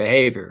 shaping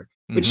behavior,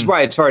 which is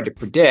why it's hard to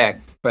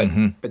predict,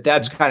 but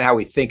that's kind of how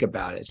we think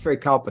about it. It's very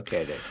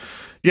complicated.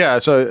 Yeah,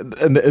 so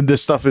and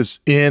this stuff is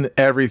in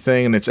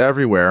everything and it's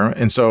everywhere.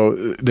 And so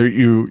there,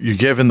 you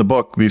give in the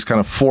book these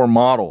kind of 4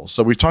 models.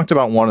 So we've talked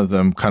about one of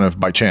them kind of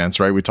by chance,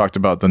 right? We talked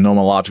about the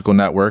nomological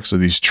network, so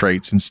these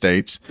traits and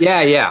states.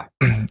 Yeah.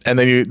 And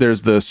then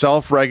there's the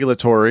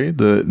self-regulatory, and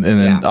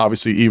then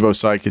obviously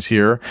evopsych is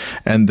here,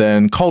 and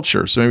then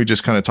culture. So maybe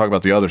just kind of talk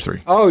about the other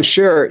 3. Oh,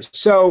 sure.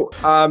 So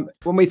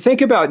when we think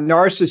about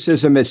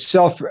narcissism as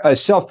a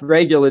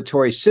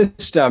self-regulatory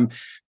system,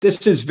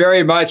 this is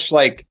very much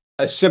like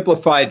a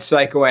simplified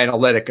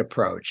psychoanalytic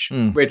approach,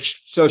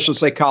 which social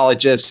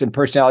psychologists and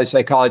personality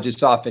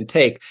psychologists often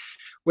take,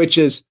 which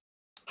is,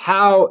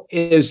 how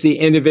is the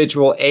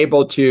individual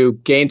able to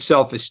gain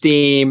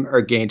self-esteem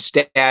or gain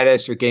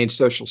status or gain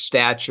social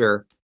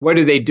stature? What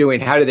are they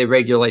doing? How do they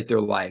regulate their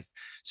life?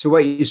 So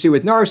what you see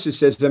with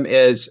narcissism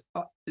is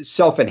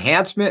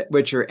self-enhancement,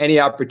 which are any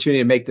opportunity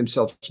to make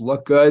themselves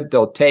look good,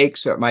 they'll take.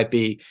 So it might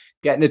be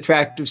get an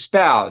attractive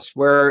spouse,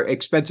 wear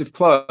expensive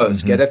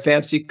clothes, get a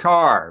fancy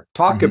car,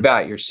 talk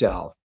about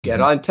yourself,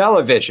 get on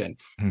television.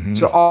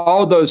 So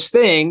all those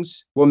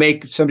things will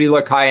make somebody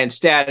look high in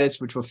status,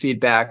 which will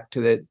feed back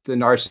to the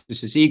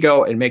narcissist's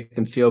ego and make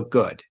them feel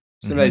good.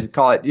 Sometimes we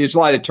call it, there's a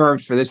lot of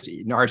terms for this,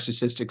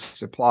 narcissistic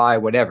supply,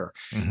 whatever.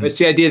 But it's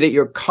the idea that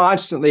you're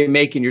constantly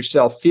making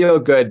yourself feel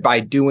good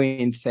by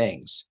doing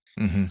things.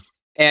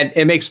 And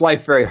it makes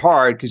life very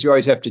hard because you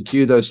always have to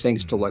do those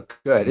things to look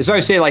good. As I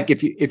always say, like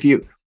if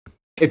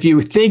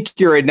you think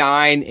you're a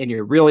 9 and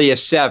you're really a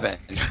 7,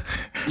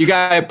 you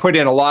got to put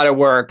in a lot of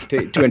work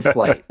to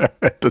inflate.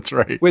 That's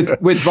right.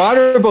 With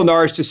vulnerable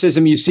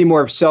narcissism, you see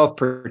more of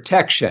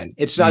self-protection.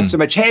 It's not so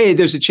much, hey,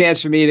 there's a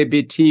chance for me to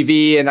be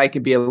TV and I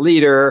can be a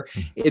leader.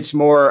 It's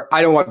more,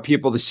 I don't want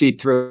people to see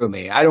through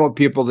me. I don't want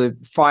people to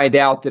find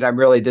out that I'm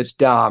really this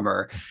dumb,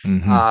 or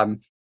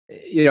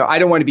I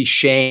don't want to be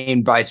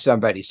shamed by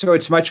somebody. So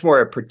it's much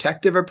more a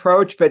protective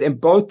approach. But in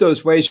both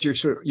those ways,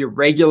 you're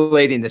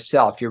regulating the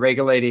self. You're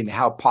regulating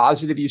how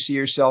positive you see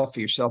yourself,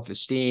 your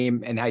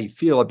self-esteem, and how you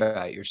feel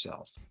about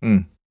yourself.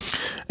 And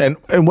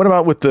what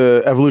about with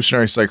the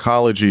evolutionary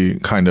psychology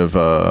kind of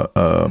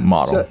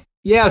model?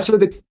 So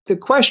the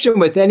question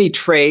with any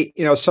trait,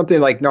 something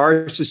like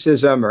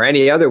narcissism or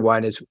any other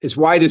one is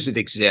why does it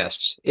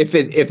exist? If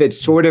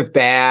it's sort of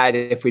bad,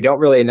 if we don't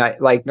really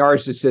like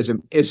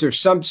narcissism, is there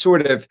some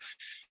sort of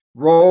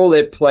role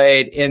it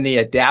played in the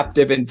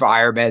adaptive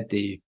environment,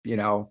 the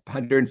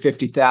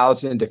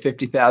 150,000 to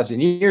 50,000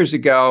 years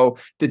ago,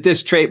 that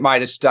this trait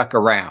might have stuck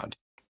around?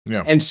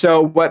 Yeah. And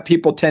so what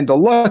people tend to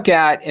look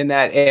at in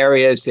that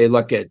area is they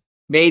look at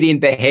mating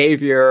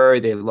behavior,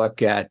 they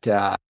look at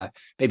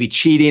maybe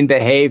cheating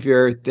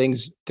behavior,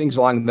 things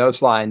along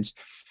those lines.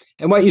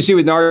 And what you see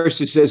with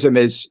narcissism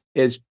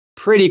is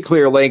pretty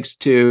clear links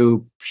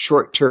to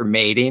short-term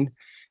mating,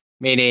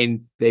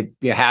 meaning they'd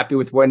be happy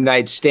with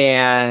one-night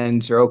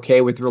stands or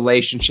okay with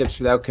relationships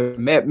without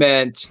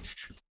commitment,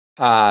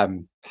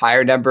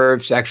 higher number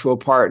of sexual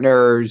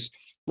partners,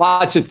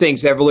 lots of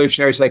things.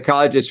 Evolutionary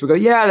psychologists will go,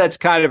 yeah, that's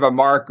kind of a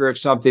marker of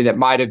something that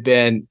might have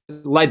been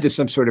led to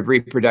some sort of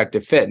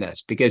reproductive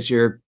fitness, because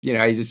you're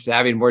just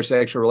having more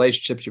sexual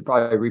relationships. You're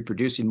probably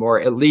reproducing more,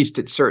 at least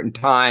at certain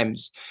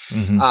times.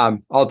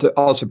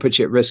 Also puts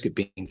you at risk of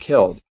being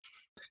killed.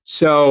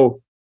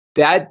 So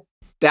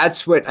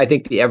that's what I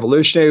think the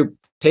evolutionary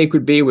take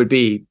would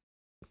be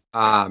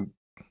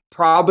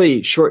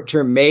probably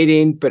short-term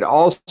mating, but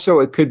also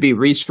it could be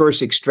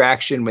resource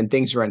extraction when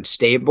things are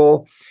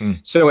unstable.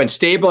 So in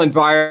stable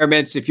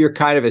environments, if you're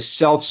kind of a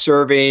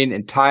self-serving,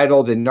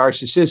 entitled, and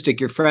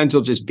narcissistic, your friends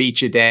will just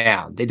beat you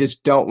down. They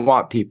just don't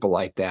want people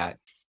like that.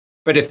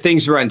 But if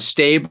things are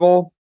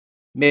unstable,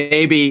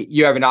 maybe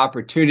you have an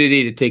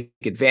opportunity to take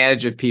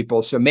advantage of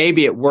people. So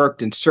maybe it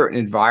worked in certain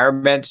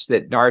environments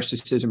that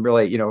narcissism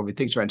really, when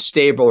things are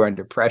unstable or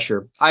under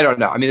pressure. I don't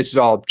know. I mean, this is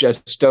all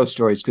just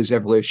stories because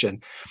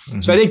evolution.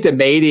 So I think the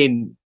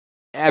mating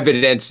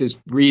evidence is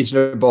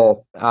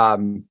reasonable.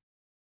 And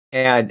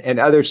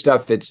other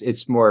stuff,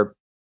 it's more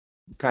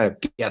kind of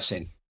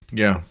guessing.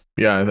 Yeah.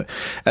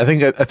 I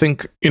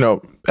think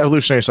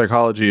evolutionary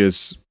psychology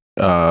is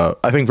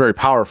I think very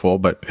powerful,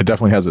 but it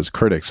definitely has its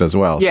critics as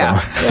well.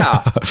 Yeah.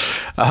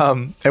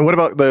 And what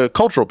about the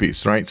cultural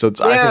piece, right? So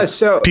I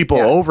think people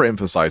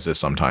overemphasize this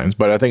sometimes,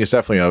 but I think it's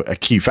definitely a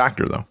key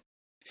factor, though.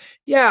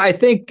 Yeah, I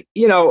think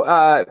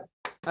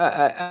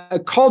a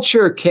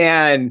culture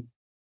can,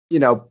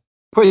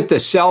 put the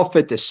self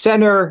at the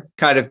center,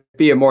 kind of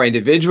be a more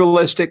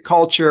individualistic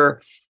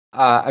culture.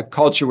 A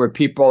culture where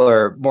people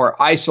are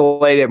more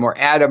isolated, more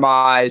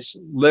atomized,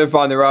 live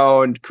on their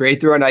own,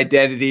 create their own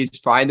identities,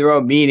 find their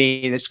own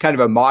meaning. It's kind of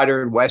a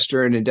modern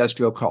Western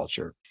industrial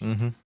culture.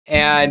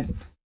 And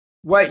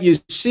what you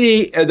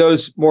see are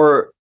those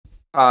more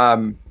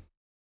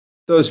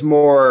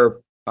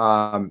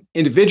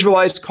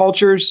individualized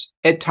cultures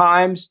at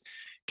times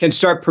can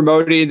start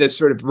promoting this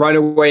sort of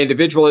runaway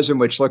individualism,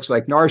 which looks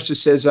like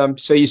narcissism.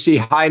 So you see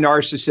high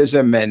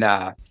narcissism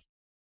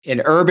in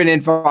urban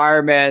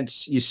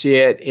environments. You see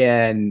it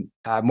in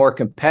more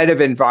competitive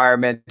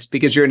environments,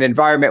 because you're in an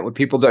environment where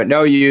people don't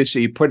know you. So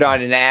you put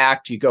on an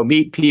act, you go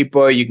meet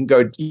people, you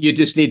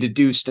just need to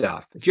do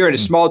stuff. If you're in a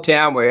small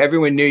town where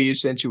everyone knew you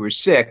since you were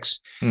 6,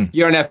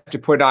 you don't have to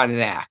put on an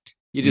act.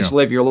 You just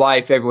live your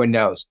life. Everyone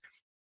knows.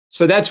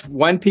 So that's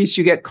one piece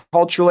you get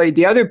culturally.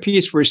 The other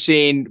piece we're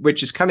seeing,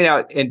 which is coming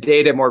out in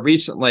data more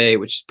recently,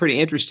 which is pretty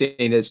interesting,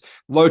 is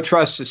low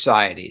trust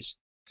societies.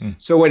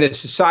 So when a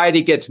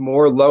society gets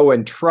more low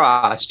in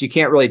trust, you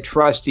can't really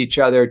trust each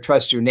other,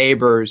 trust your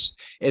neighbors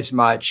as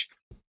much.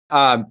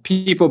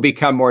 People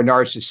become more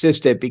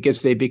narcissistic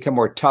because they become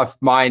more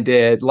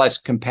tough-minded, less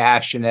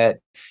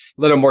compassionate,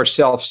 a little more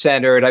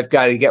self-centered. I've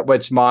got to get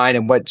what's mine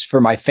and what's for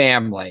my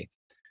family.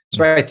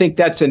 So I think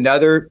that's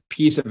another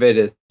piece of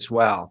it as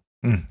well.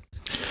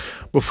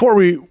 Before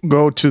we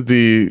go to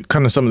the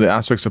kind of some of the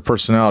aspects of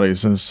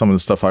personalities and some of the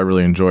stuff I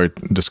really enjoyed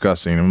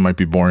discussing, it might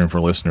be boring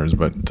for listeners,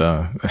 but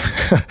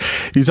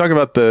you talk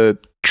about the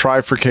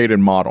trifurcated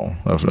model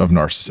of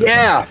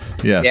narcissism.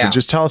 Yeah. So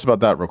just tell us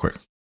about that real quick.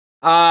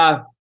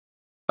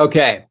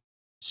 Okay.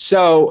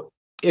 So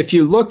if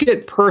you look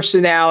at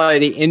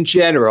personality in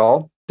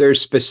general, there's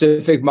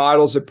specific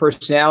models of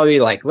personality.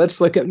 Like, let's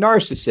look at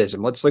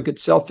narcissism. Let's look at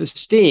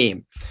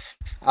self-esteem.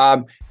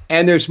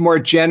 and there's more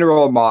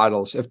general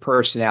models of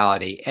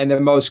personality. And the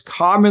most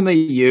commonly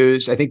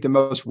used, I think the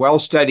most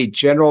well-studied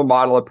general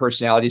model of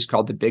personality is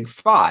called the Big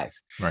Five.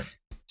 Right.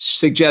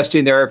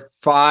 Suggesting there are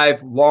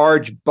 5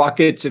 large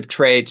buckets of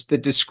traits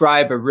that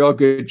describe a real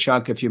good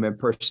chunk of human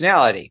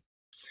personality.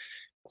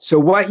 So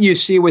what you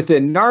see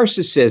within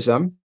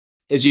narcissism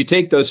is you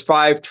take those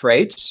 5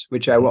 traits,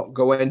 which I won't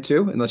go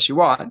into unless you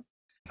want,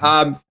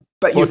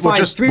 but you find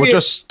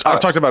I've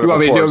talked about it before. You want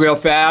me to do it real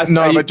fast?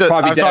 No, I've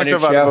talked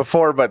about it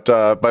before, but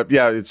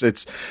yeah,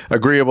 it's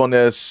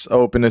agreeableness,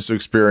 openness to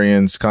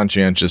experience,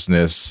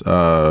 conscientiousness,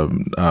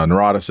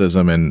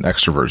 neuroticism, and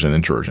extroversion,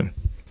 introversion.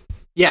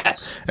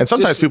 Yes. And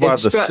sometimes people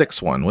have the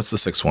 6th one. What's the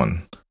 6th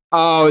one?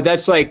 Oh,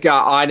 that's like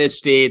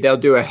honesty. They'll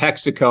do a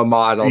hexaco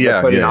model. Yeah,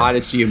 put in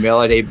honesty,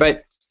 humility,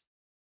 but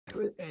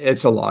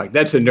that's a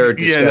nerd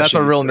discussion. Yeah, that's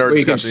a real nerd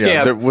discussion.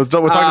 Yeah. We're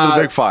talking about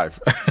the Big Five.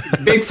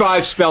 Big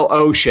Five spell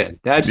ocean.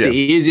 That's the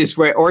easiest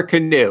way, or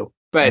canoe,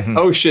 but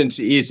ocean's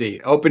easy.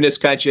 Openness,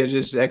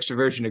 conscientiousness,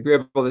 extroversion,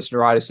 agreeableness,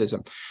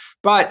 neuroticism.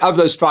 But of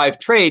those 5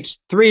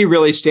 traits, 3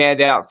 really stand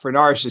out for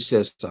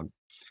narcissism.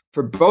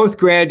 For both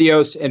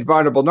grandiose and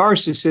vulnerable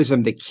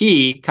narcissism, the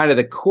key, kind of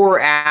the core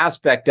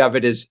aspect of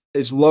it is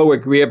low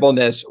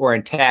agreeableness or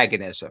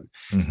antagonism.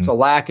 It's a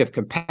lack of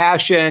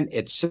compassion,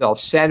 it's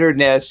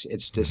self-centeredness,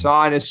 it's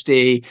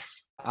dishonesty,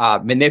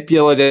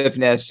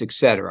 manipulativeness,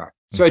 etc.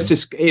 So it's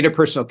this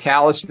interpersonal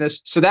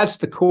callousness. So that's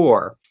the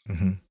core.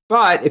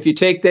 But if you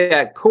take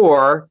that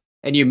core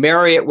and you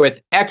marry it with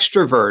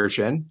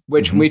extroversion,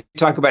 which when we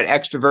talk about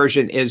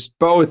extroversion is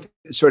both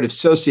sort of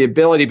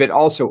sociability, but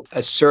also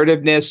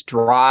assertiveness,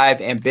 drive,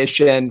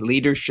 ambition,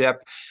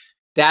 leadership,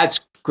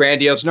 that's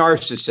grandiose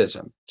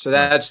narcissism. So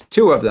that's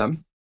 2 of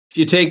them. If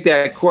you take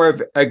that core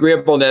of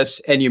agreeableness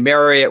and you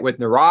marry it with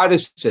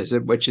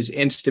neuroticism, which is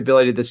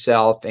instability of the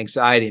self,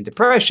 anxiety, and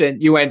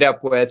depression, you end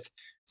up with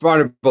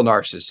vulnerable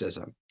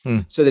narcissism.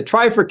 So the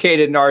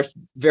trifurcated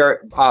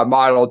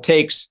model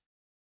takes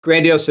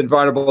grandiose and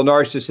vulnerable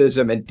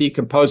narcissism and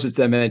decomposes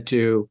them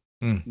into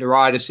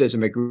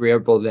neuroticism,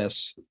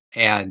 agreeableness,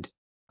 and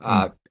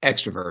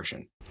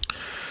extroversion.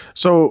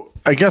 So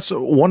I guess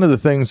one of the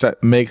things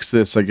that makes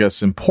this, I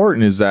guess,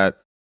 important is that,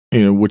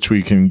 which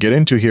we can get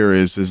into here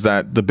is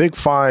that the Big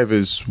Five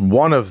is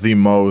one of the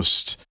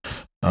most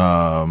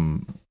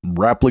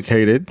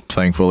replicated,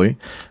 thankfully,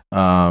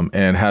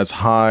 and has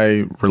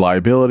high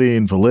reliability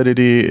and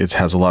validity. It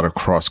has a lot of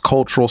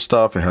cross-cultural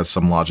stuff. It has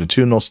some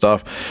longitudinal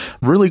stuff.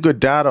 Really good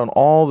data on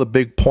all the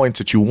big points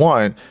that you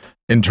want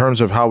in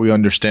terms of how we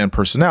understand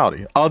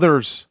personality.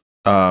 Other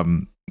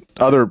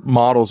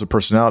models of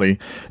personality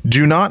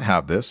do not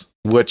have this,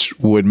 which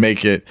would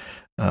make it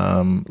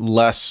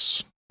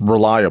less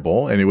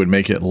reliable, and it would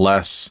make it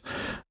less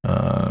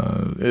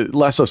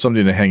of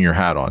something to hang your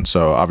hat on.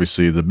 So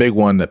obviously the big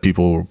one that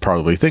people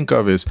probably think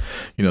of is,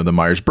 the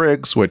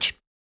Myers-Briggs, which,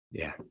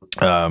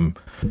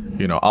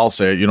 I'll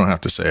say it, you don't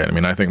have to say it. I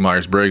mean, I think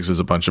Myers-Briggs is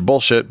a bunch of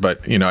bullshit,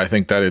 but, I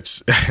think that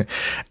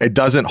it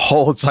doesn't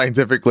hold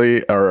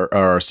scientifically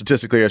or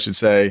statistically, I should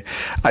say.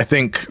 I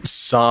think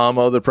some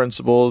of the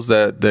principles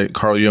that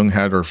Carl Jung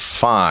had are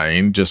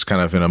fine, just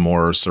kind of in a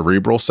more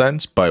cerebral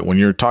sense. But when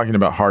you're talking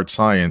about hard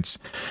science,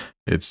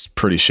 it's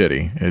pretty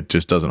shitty. It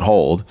just doesn't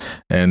hold.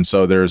 And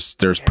so there's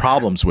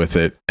problems with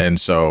it. And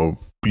so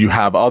you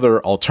have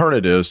other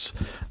alternatives,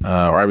 or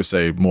I would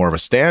say more of a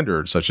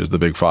standard, such as the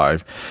Big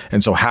Five.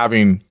 And so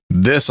having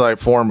this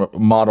form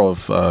model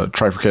of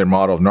trifurcated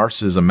model of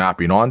narcissism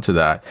mapping onto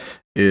that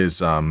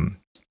is, I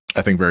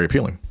think, very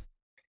appealing.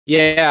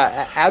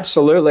 Yeah,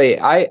 absolutely.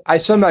 I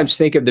sometimes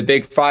think of the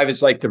Big Five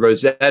as like the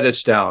Rosetta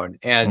Stone.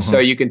 And so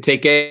you can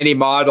take any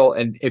model,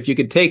 and if you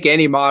can take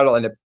any model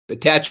and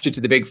attach it to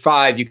the Big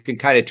Five, you can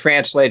kind of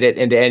translate it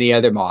into any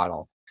other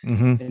model.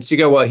 And so you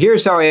go, well,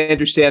 here's how I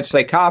understand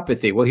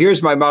psychopathy. Well,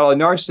 here's my model of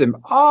narcissism.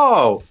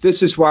 Oh,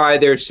 this is why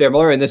they're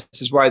similar, and this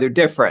is why they're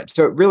different.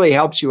 So it really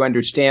helps you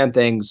understand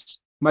things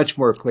much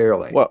more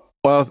clearly. Well,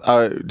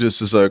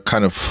 just as a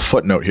kind of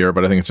footnote here,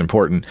 but I think it's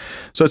important.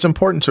 So it's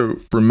important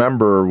to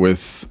remember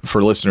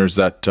for listeners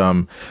that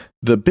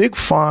the Big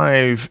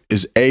Five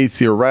is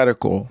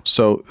theoretical.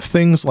 So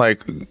things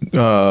like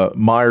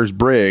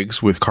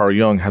Myers-Briggs with Carl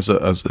Jung has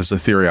a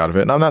theory out of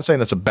it. And I'm not saying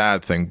that's a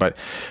bad thing, but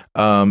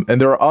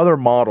and there are other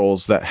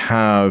models that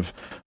have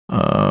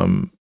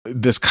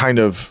this kind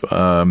of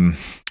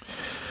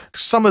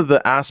some of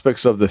the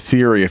aspects of the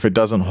theory, if it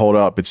doesn't hold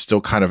up, it's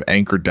still kind of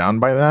anchored down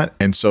by that.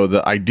 And so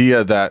the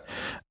idea that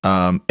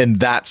in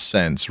that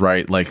sense,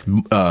 right, like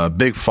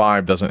Big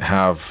Five doesn't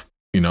have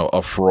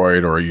a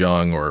Freud or a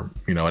Jung or,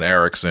 an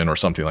Erickson or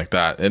something like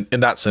that. And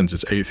in that sense,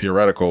 it's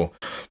theoretical,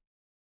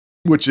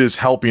 which is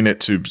helping it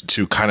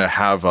to kind of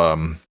have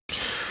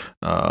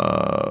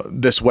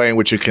this way in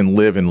which it can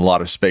live in a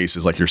lot of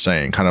spaces, like you're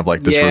saying, kind of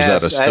like this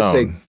Rosetta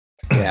Stone.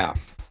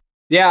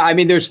 Yeah, I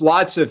mean, there's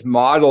lots of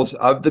models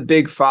of the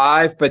Big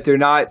Five, but they're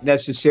not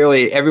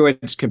necessarily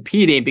everyone's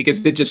competing,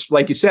 because it just,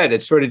 like you said,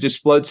 it sort of just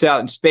floats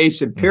out in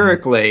space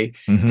empirically.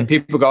 And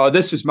people go, oh,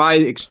 this is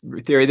my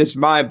theory, this is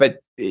mine, but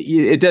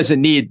it doesn't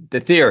need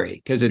the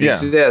theory because it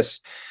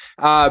exists.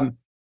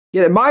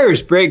 Yeah,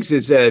 Myers-Briggs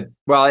is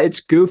it's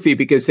goofy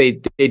because they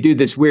do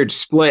this weird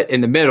split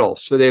in the middle.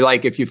 So they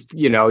like, if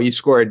you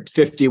scored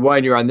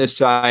 51, you're on this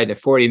side, and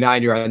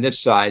 49, you're on this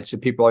side. So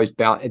people always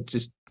bounce. It's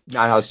just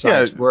not how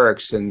science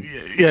works. And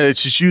yeah,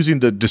 it's just using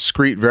the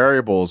discrete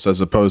variables as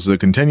opposed to the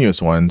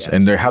continuous ones.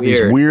 And they have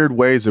these weird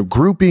ways of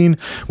grouping,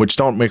 which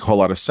don't make a whole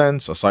lot of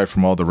sense aside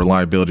from all the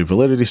reliability,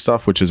 validity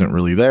stuff, which isn't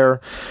really there,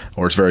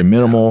 or it's very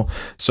minimal.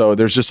 So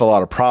there's just a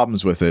lot of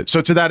problems with it.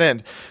 So to that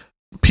end,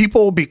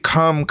 people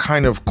become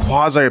kind of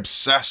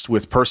quasi-obsessed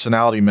with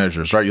personality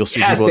measures, right? You'll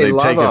see people, they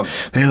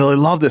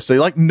love this. They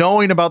like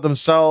knowing about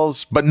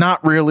themselves, but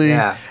not really.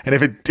 Yeah. And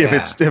if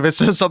it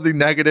says something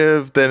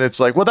negative, then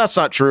it's like, well, that's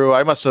not true.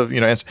 I must have,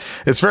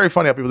 it's very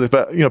funny how people do this,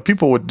 but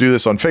people would do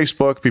this on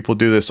Facebook. People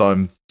do this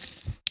on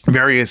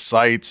various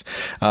sites.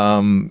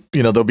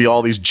 There'll be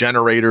all these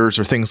generators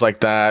or things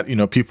like that.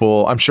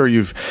 People, I'm sure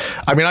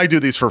I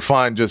do these for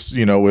fun, just,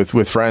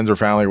 with friends or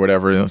family or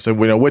whatever. So,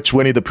 which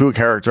Winnie the Pooh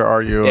character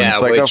are you? Yeah, and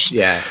it's like,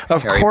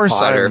 of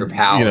course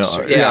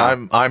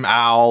I'm, I'm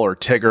Owl or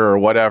Tigger or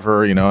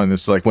whatever, and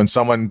it's like when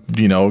someone,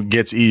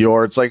 gets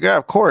Eeyore, it's like, yeah,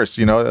 of course,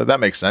 that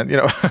makes sense,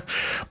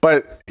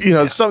 but,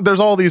 so there's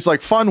all these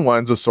like fun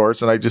ones of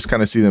sorts, and I just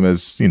kind of see them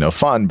as,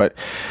 fun. But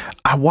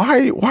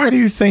why do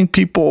you think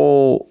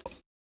people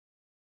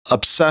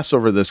obsess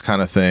over this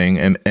kind of thing?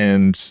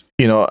 And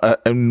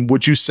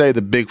would you say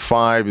the big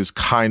five is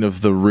kind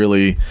of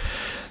the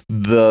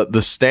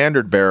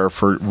standard bearer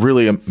for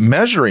really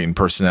measuring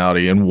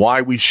personality, and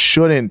why we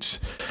shouldn't,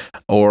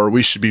 or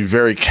we should be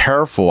very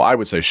careful? I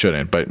would say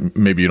shouldn't, but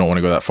maybe you don't want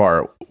to go that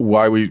far.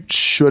 Why we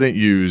shouldn't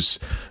use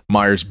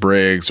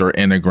Myers-Briggs or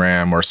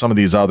Enneagram or some of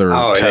these other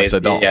tests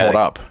that don't hold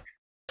up.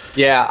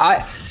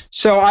 Yeah.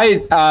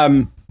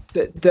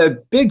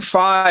 The big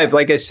five,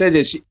 like I said,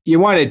 is you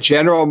want a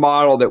general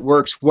model that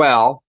works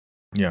well.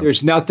 Yeah.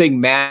 There's nothing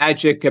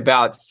magic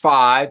about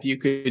five. You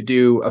could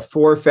do a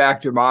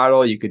 4-factor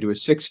model. You could do a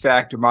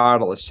 6-factor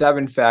model, a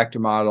 7-factor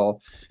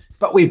model.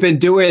 But we've been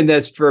doing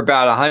this for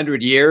about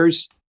 100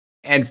 years,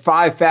 and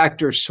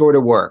 5-factor sort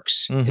of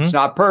works. Mm-hmm. It's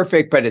not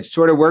perfect, but it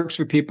sort of works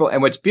for people.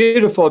 And what's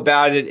beautiful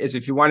about it is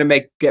if you want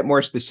to get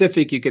more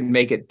specific, you can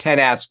make it 10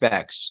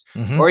 aspects,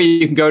 mm-hmm. or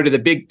you can go to the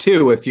big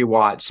 2 if you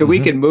want. So mm-hmm. we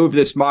can move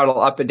this model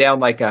up and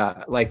down like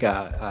a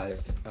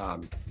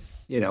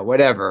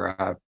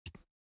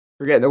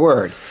forgetting the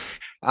word,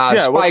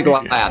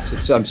 spyglass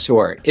of some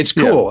sort. It's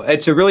cool. Yeah.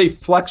 It's a really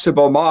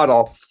flexible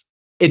model.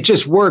 It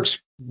just works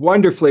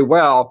wonderfully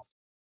well.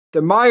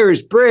 The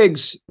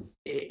Myers-Briggs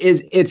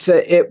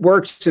it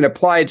works in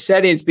applied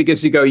settings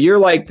because you go, you're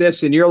like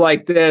this and you're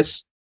like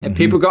this. And mm-hmm.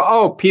 people go,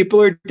 oh,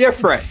 people are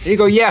different. And you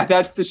go, yeah,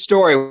 that's the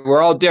story. We're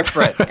all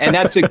different. And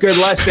that's a good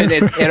lesson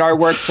in our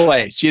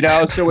workplace,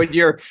 So when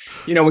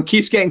when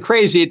Keith's getting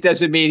crazy, it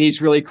doesn't mean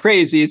he's really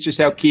crazy. It's just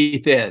how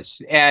Keith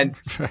is. And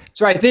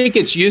so I think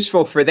it's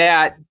useful for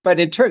that. But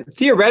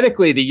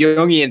theoretically, the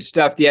Jungian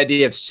stuff, the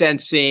idea of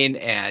sensing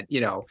and,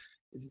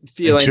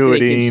 feeling,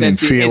 intuiting and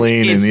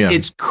feeling,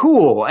 it's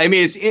cool. I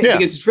mean,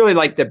 because it's really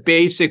like the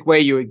basic way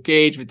you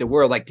engage with the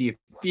world. Like, do you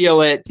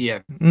feel it? Do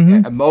you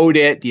mm-hmm. emote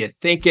it? Do you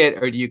think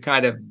it? Or do you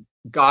kind of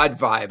God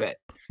vibe it?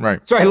 Right.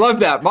 So I love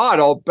that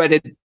model,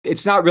 but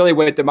it's not really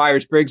what the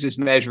Myers-Briggs is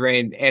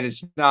measuring. And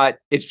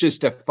it's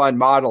just a fun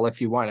model if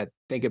you want to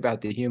think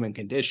about the human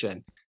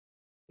condition.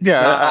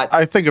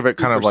 I think of it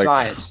kind of like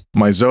science.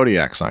 My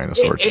zodiac sign of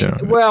sorts.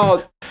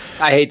 I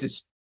hate to.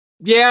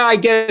 Yeah, I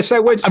guess I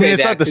would say that. I mean,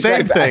 it's not the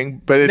same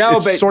thing, but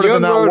it's sort of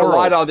in that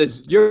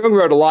world. Jung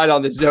wrote a lot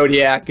on the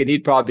zodiac, and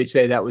he'd probably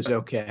say that was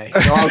okay.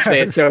 So I'll say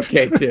it's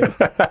okay, too.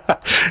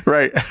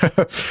 Right.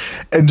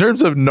 In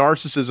terms of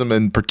narcissism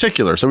in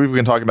particular, so we've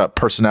been talking about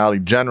personality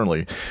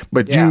generally,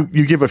 but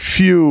you give a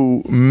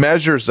few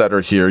measures that are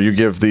here. You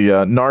give the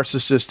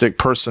Narcissistic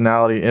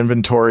Personality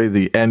Inventory,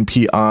 the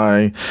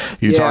NPI.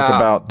 You talk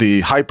about the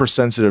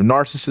Hypersensitive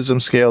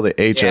Narcissism Scale, the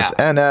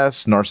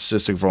HSNS,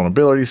 Narcissistic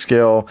Vulnerability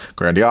Scale,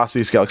 Grandiosity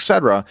Scale,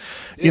 etc.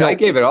 I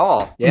gave it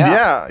all.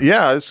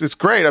 It's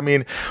great. I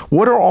mean,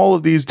 what are all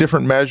of these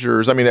different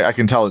measures? I mean, I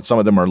can tell that some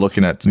of them are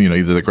looking at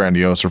either the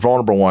grandiose or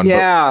vulnerable one.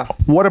 But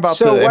what about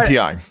the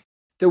NPI?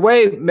 The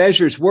way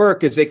measures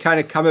work is they kind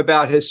of come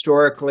about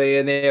historically,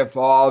 and they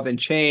evolve and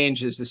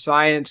change as the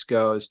science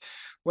goes.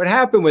 What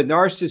happened with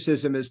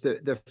narcissism is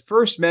the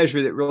first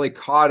measure that really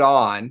caught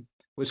on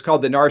was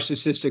called the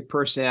Narcissistic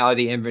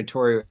Personality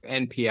Inventory, or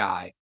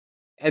NPI.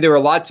 And there were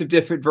lots of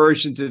different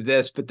versions of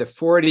this, but the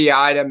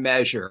 40-item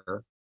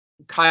measure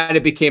kind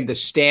of became the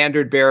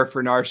standard bearer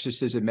for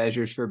narcissism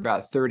measures for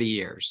about 30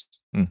 years.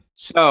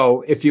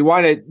 So if you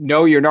want to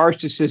know your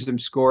narcissism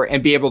score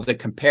and be able to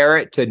compare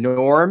it to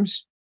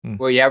norms,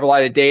 where you have a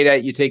lot of data,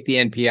 you take the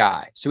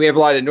NPI. So we have a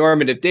lot of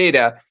normative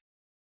data,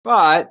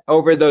 but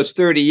over those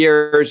 30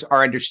 years,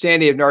 our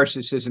understanding of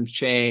narcissism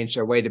changed.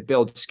 Our way to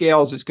build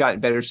scales has gotten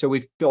better. So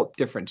we've built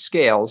different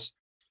scales.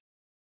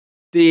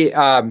 The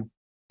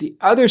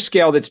other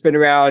scale that's been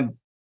around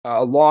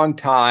a long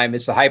time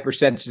is the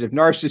Hypersensitive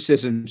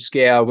Narcissism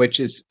Scale, which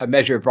is a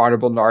measure of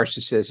vulnerable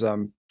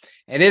narcissism.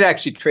 And it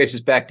actually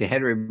traces back to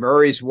Henry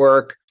Murray's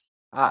work.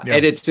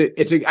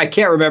 And I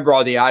can't remember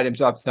all the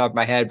items off the top of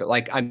my head, but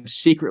like I'm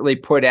secretly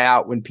put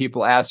out when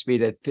people ask me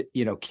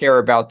to, care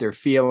about their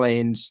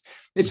feelings.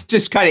 It's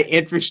just kind of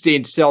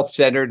interesting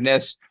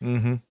self-centeredness.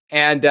 Mm-hmm.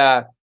 And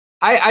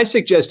I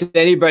suggest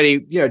anybody,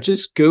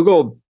 just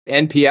Google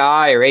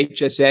NPI or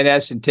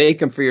HSNS and take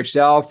them for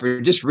yourself,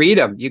 or just read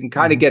them. You can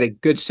kind of get a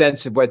good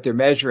sense of what they're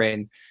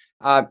measuring.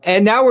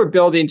 And now we're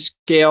building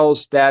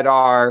scales that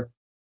are,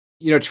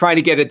 trying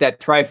to get at that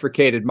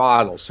trifurcated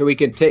model. So we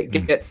can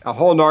get a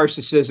whole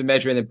narcissism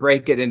measure and then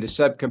break it into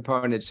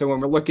subcomponents. So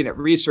when we're looking at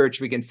research,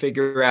 we can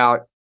figure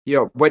out,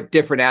 what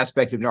different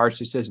aspect of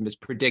narcissism is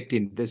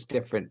predicting this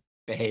different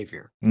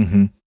behavior.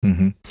 Mm-hmm.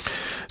 Mm-hmm.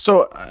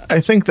 So I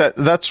think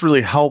that's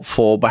really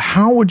helpful, but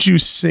how would you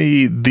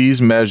see these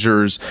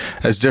measures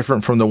as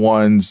different from the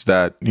ones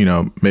that,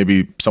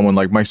 maybe someone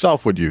like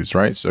myself would use,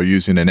 right? So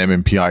using an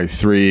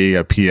MMPI-3,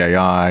 a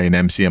PAI, an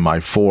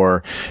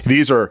MCMI-4,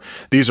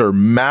 these are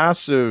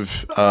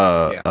massive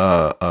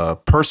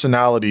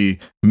personality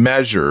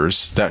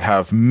measures that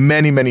have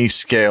many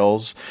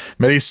scales,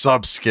 many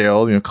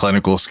subscale,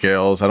 clinical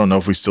scales. I don't know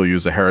if we still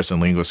use the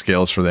Harrison-Lingo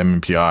scales for the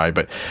MMPI,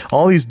 but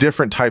all these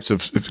different types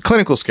of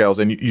clinical scales,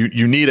 and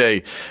you need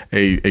a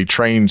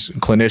trained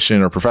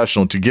clinician or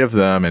professional to give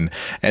them,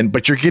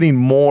 but you're getting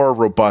more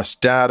robust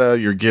data.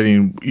 You're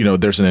getting,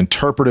 there's an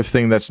interpretive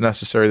thing that's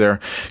necessary there.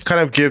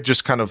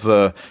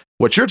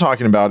 What you're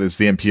talking about is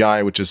the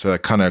MPI, which is a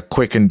kind of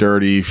quick and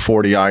dirty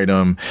 40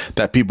 item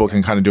that people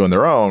can kind of do on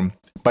their own.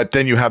 But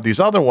then you have these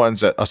other ones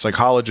that a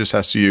psychologist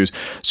has to use.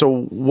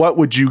 So what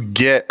would you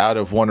get out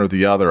of one or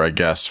the other, I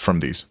guess,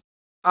 from these?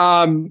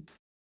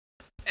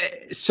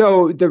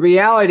 So the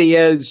reality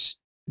is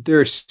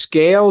there's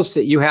scales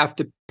that you have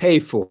to pay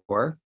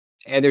for,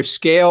 and there's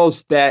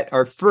scales that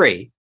are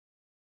free.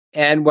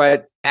 And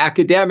what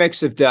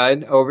academics have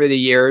done over the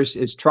years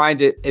is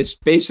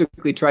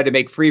basically try to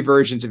make free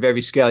versions of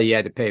every scale you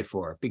had to pay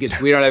for, because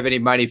we don't have any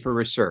money for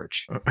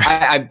research.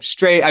 I'm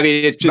straight. I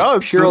mean, it's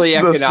just purely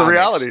economics. That's the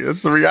reality.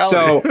 It's the reality.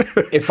 So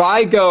if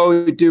I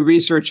go do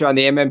research on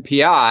the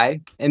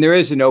MMPI, and there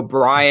is an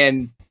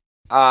O'Brien,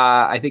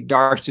 I think,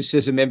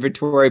 narcissism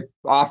inventory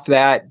off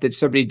that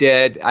somebody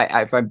did,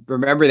 if I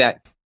remember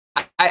that,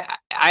 I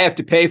have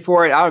to pay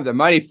for it. I don't have the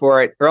money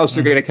for it, or else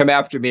they're going to come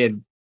after me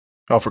and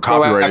for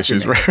copyright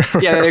issues, right?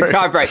 Yeah, they're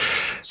copyright.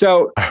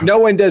 So no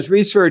one does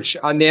research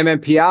on the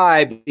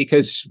MMPI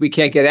because we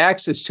can't get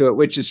access to it,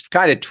 which is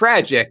kind of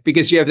tragic,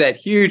 because you have that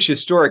huge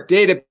historic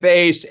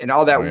database and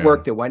all that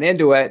work that went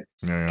into it.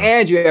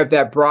 And you have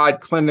that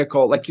broad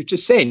clinical, like you're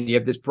just saying, you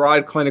have this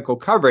broad clinical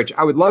coverage.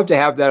 I would love to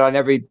have that on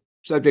every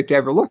subject I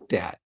ever looked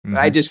at, but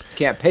I just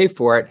can't pay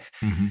for it.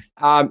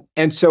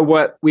 And so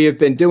what we have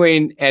been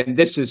doing, and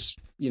this is,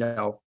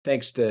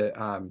 thanks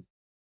to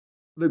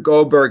Luke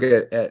Goldberg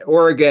at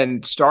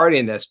Oregon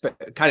starting this,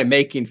 but kind of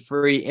making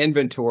free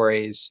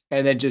inventories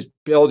and then just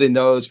building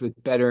those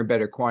with better and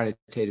better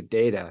quantitative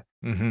data.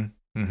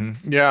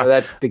 Yeah, so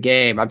that's the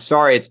game. I'm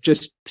sorry, it's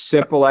just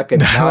simple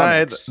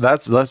economics.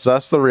 That's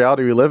the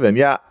reality we live in.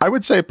 Yeah, I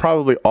would say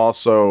probably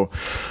also,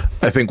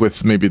 I think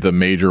with maybe the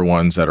major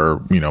ones that are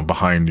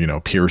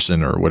behind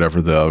Pearson or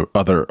whatever the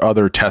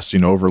other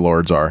testing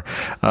overlords are.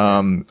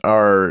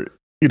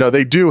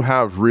 They do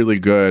have really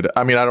good,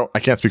 I mean, I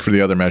can't speak for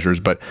the other measures,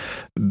 but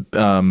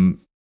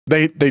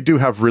they do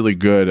have really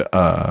good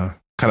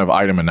kind of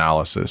item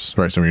analysis,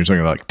 right? So when you're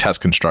talking like test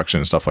construction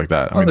and stuff like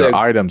that, I mean, their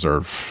items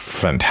are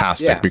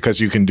fantastic because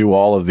you can do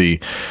all of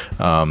the,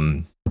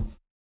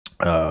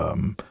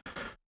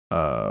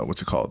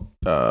 what's it called?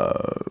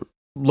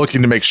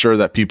 Looking to make sure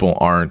that people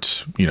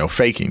aren't,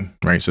 faking,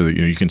 right? So that,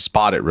 you can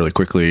spot it really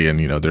quickly. And,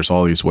 there's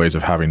all these ways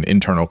of having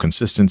internal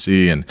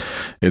consistency. And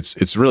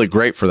it's really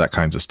great for that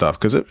kinds of stuff.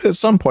 Because at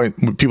some point,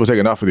 when people take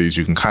enough of these,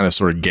 you can kind of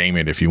sort of game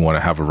it if you want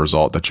to have a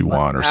result that you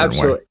want or certain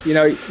way.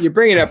 You're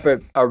bringing up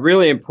a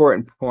really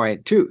important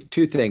point.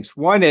 Two things.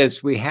 One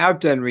is we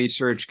have done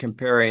research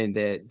comparing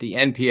the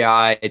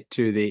NPI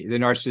to the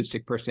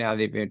narcissistic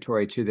personality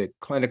inventory to the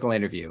clinical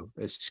interview,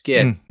 the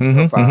SCID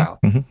profile.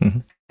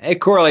 They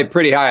correlate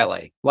pretty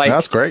highly. Like,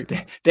 that's great.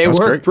 They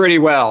work pretty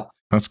well.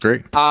 That's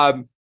great.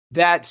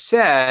 That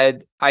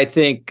said, I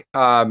think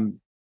a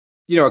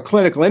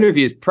clinical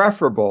interview is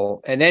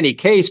preferable in any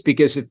case,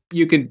 because if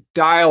you can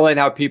dial in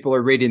how people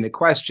are reading the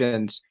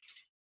questions.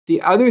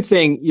 The other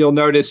thing you'll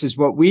notice is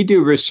when we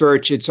do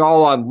research, it's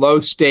all on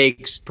low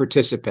stakes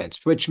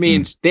participants, which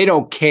means they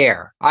don't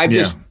care. I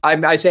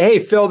say, hey,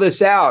 fill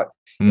this out.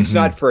 It's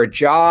not for a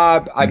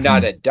job. I'm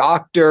not a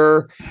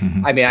doctor.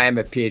 I mean, I am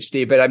a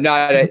PhD, but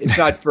it's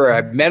not for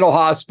a mental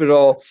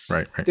hospital.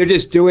 Right. They're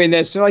just doing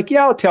this. They're like,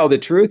 yeah, I'll tell the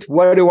truth.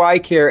 What do I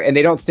care? And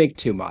they don't think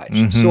too much.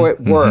 So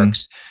it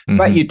works.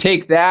 But you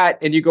take that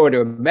and you go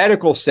into a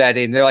medical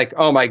setting. They're like,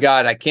 oh my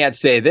God, I can't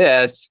say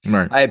this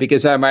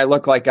because I might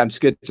look like I'm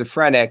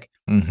schizophrenic.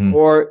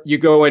 Or you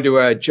go into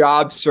a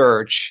job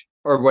search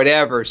or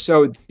whatever.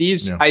 So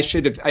I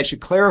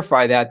should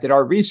clarify that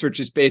our research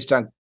is based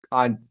on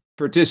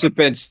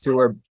participants who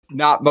are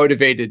not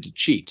motivated to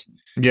cheat.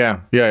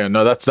 No,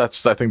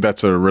 that's I think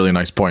that's a really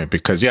nice point,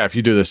 because if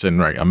you do this in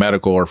a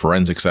medical or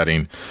forensic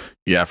setting,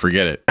 yeah,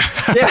 forget it.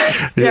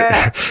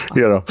 Yeah.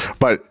 You know,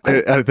 but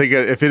I think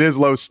if it is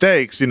low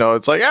stakes, you know,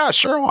 it's like, yeah,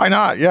 sure, why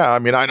not? Yeah, I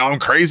mean, I know I'm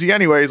crazy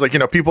anyways. Like, you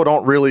know, people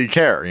don't really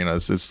care. You know,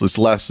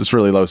 it's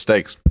really low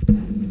stakes.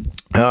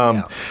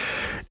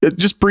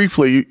 Just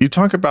briefly, you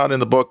talk about in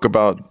the book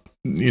about,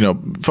 you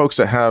know, folks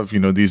that have, you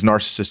know, these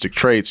narcissistic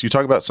traits. You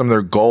talk about some of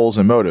their goals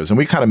and motives, and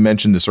we kind of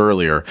mentioned this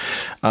earlier.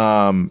 You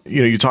know,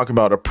 you talk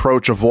about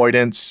approach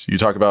avoidance. You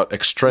talk about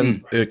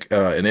extrinsic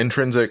and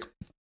intrinsic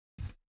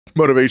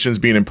motivations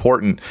being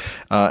important,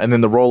 and then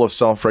the role of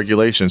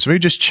self-regulation. So maybe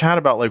just chat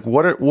about, like,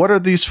 what are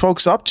these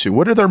folks up to?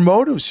 What are their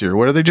motives here?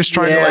 What are they just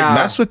trying to, like,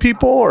 mess with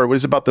people, or what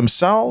is it about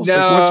themselves? No.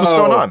 Like, what's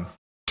going on?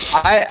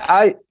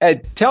 I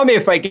tell me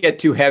if I get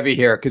too heavy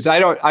here, because I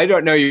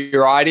don't know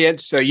your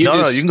audience. So you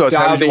you can go as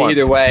heavy as you want.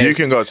 Either way. You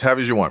can go as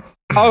heavy as you want.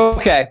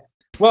 Okay.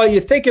 Well, you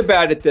think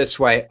about it this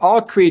way: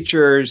 all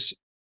creatures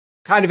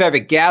kind of have a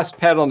gas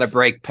pedal and a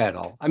brake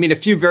pedal. I mean, a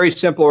few very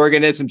simple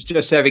organisms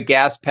just have a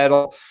gas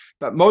pedal,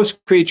 but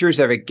most creatures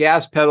have a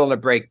gas pedal and a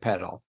brake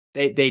pedal.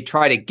 They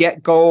try to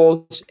get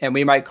goals, and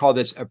we might call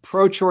this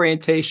approach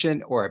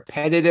orientation or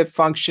appetitive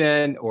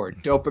function or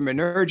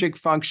dopaminergic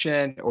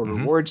function or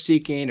reward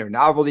seeking or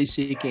novelty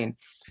seeking.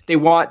 They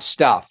want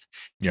stuff.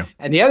 Yeah.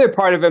 And the other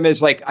part of them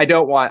is like,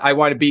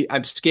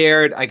 I'm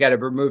scared. I got to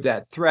remove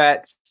that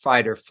threat,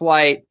 fight or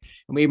flight.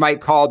 And we might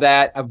call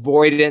that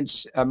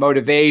avoidance,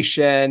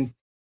 motivation.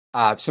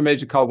 Somebody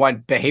would call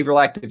one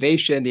behavioral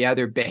activation, the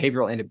other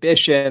behavioral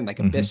inhibition, like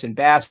a Biss and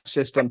Bass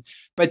system.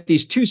 But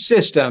these two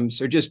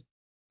systems are just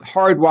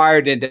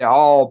hardwired into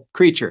all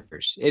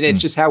creatures. And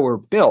it's just how we're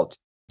built.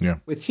 Yeah.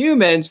 With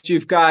humans,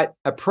 you've got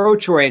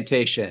approach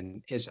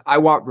orientation. Is I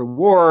want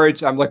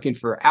rewards. I'm looking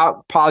for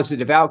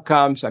positive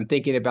outcomes. I'm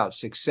thinking about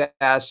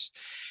success.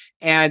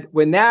 And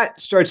when that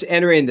starts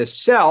entering the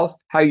self,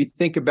 how you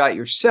think about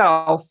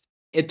yourself,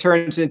 it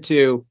turns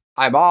into,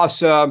 I'm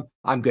awesome.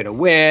 I'm going to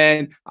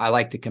win. I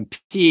like to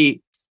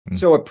compete.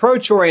 So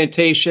approach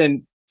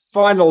orientation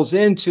funnels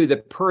into the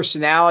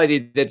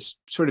personality that's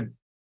sort of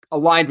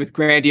aligned with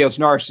grandiose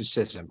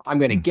narcissism. I'm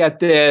going to get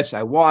this.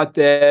 I want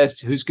this.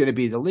 Who's going to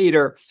be the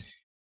leader?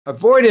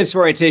 Avoidance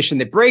orientation,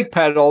 the brake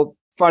pedal,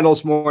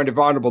 funnels more into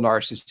vulnerable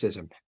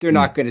narcissism. They're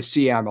not going to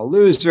see I'm a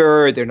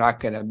loser. They're not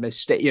going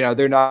to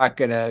they're not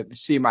going to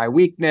see my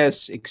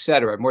weakness,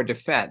 etc. More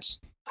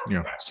defense.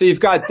 Yeah. So you've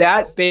got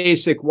that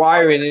basic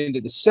wiring into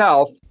the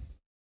self.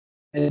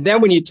 And then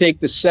when you take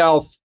the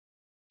self,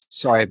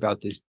 sorry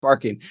about this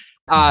barking.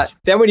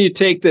 Then when you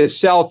take the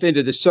self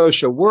into the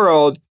social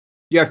world,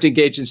 you have to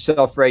engage in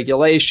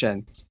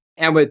self-regulation.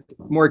 And with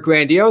more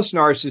grandiose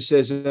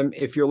narcissism,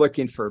 if you're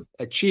looking for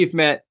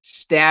achievement,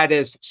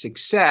 status,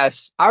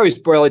 success, I always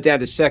boil it down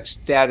to sex,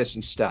 status,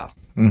 and stuff.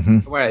 I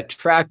want an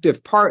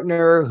attractive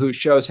partner who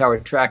shows how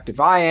attractive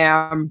I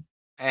am.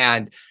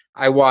 And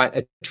I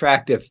want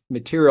attractive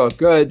material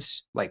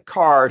goods like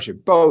cars or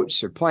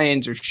boats or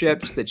planes or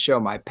ships that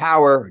show my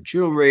power or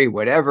jewelry,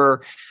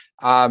 whatever.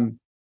 And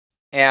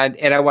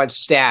I want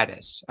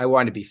status. I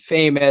want to be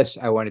famous.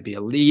 I want to be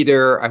a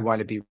leader. I want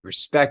to be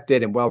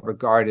respected and well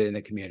regarded in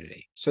the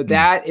community. So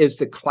that is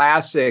the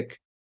classic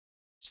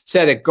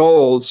set of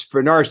goals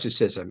for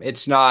narcissism.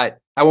 It's not,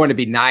 I want to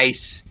be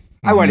nice.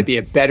 I want to be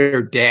a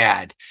better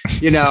dad.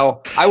 You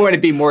know, I want to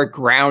be more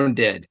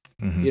grounded.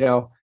 You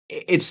know,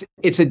 it's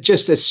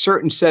just a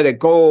certain set of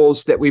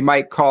goals that we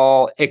might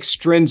call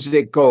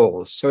extrinsic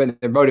goals. So in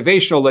the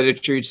motivational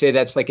literature, you'd say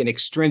that's like an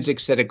extrinsic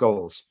set of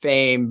goals: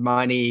 fame,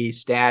 money,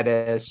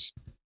 status,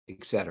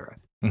 etc.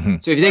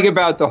 So if you think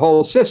about the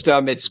whole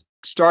system, it's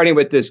starting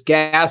with this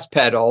gas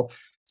pedal,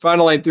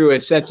 funneling through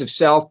a sense of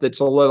self that's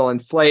a little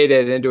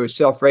inflated into a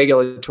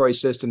self-regulatory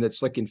system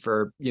that's looking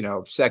for, you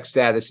know, sex,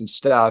 status, and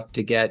stuff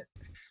to get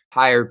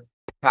higher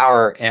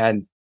power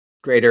and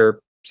greater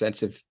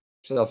sense of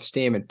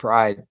self-esteem and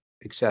pride,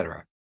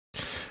 etc.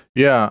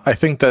 Yeah, I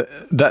think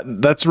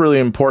that's really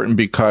important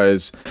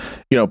because,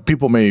 you know,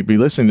 people may be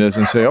listening to this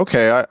and say,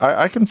 okay,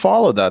 I can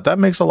follow that. That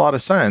makes a lot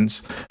of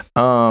sense.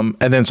 And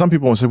then some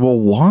people will say, well,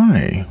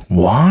 why?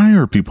 Why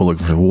are people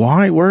looking for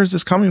why? Where is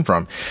this coming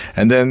from?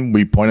 And then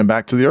we point them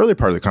back to the early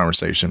part of the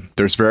conversation.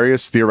 There's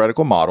various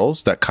theoretical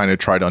models that kind of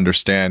try to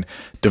understand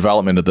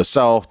development of the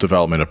self,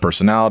 development of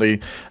personality.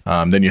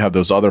 Then you have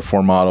those other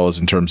four models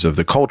in terms of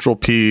the cultural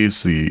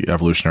piece, the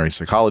evolutionary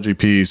psychology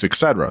piece,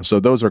 etc. So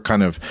those are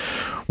kind of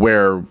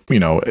where, you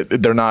know,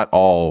 they're not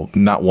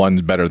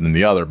one's better than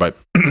the other, but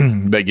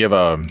they give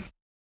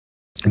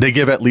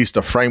at least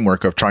a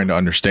framework of trying to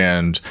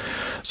understand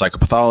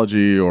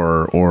psychopathology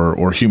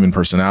or human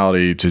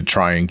personality to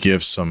try and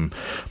give some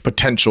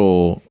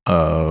potential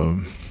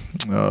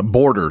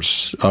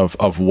borders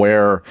of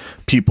where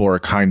people are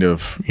kind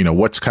of, you know,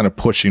 what's kind of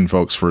pushing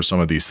folks for some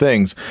of these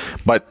things.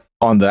 But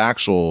on the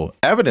actual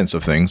evidence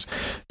of things,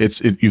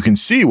 you can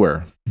see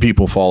where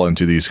people fall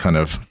into these kind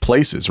of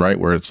places, right?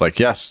 Where it's like,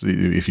 yes,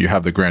 if you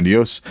have the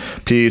grandiose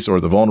piece or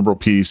the vulnerable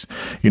piece,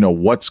 you know,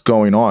 what's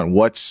going on?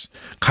 What's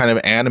kind of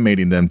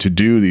animating them to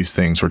do these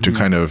things or to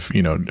kind of,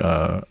 you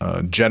know,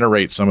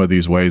 generate some of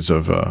these ways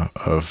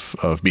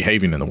of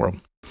behaving in the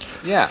world?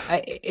 Yeah,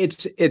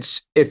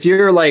 it's if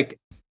you're like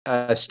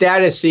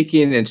status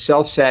seeking and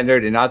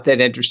self-centered and not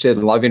that interested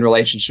in loving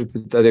relationships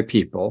with other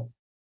people.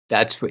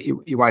 That's what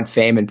you want: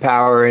 fame and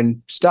power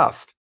and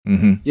stuff.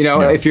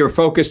 If you're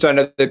focused on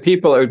other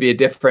people, it would be a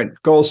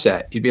different goal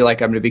set. You'd be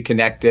like, I'm going to be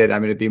connected.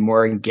 I'm going to be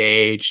more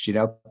engaged.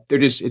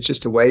 It's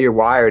just the way you're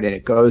wired, and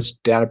it goes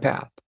down a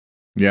path.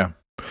 Yeah.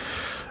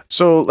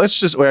 So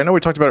I know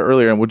we talked about it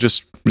earlier, and we'll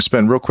just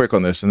spend real quick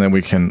on this, and then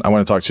I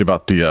want to talk to you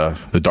about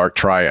the dark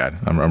triad.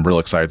 I'm real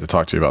excited to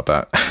talk to you about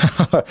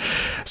that.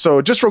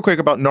 So just real quick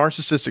about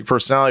narcissistic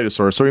personality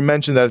disorder. So we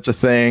mentioned that it's a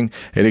thing,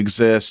 it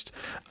exists.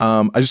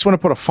 I just want to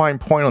put a fine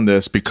point on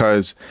this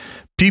because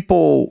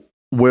people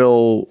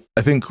will,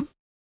 I think,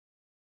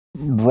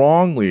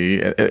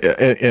 wrongly,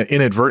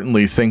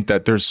 inadvertently think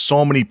that there's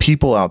so many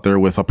people out there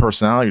with a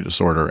personality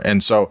disorder.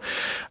 And so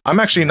I'm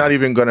actually not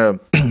even going to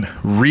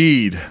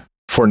read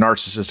for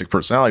narcissistic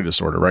personality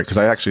disorder, right? Because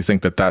I actually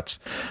think that that's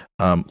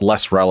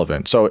less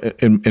relevant. So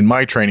in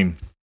my training,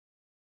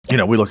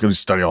 we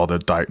study all the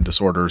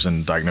disorders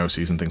and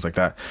diagnoses and things like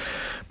that.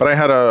 But I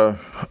had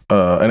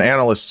an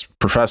analyst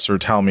professor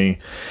tell me,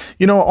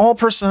 all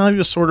personality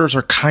disorders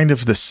are kind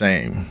of the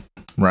same,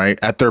 right?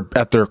 At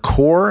their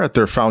core, at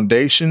their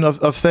foundation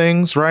of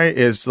things, right?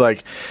 Is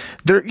like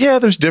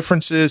there's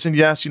differences, and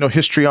yes,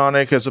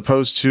 histrionic as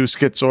opposed to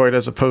schizoid,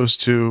 as opposed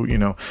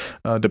to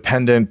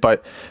dependent,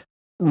 but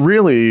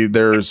really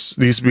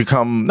these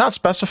become not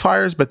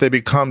specifiers, but they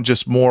become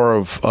just more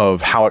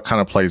of how it kind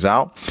of plays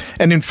out.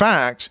 And in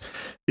fact,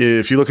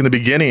 if you look in the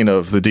beginning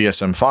of the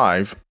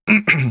DSM-5,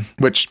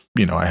 which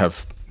I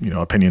have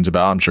opinions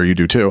about, I'm sure you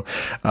do too,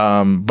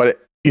 but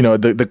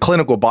the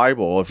clinical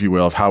Bible, if you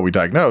will, of how we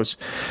diagnose,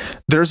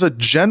 there's a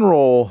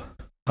general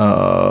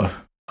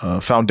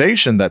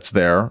foundation that's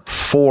there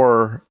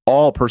for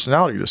all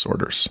personality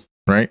disorders.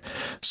 Right.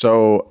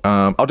 So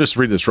I'll just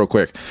read this real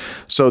quick.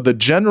 So the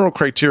general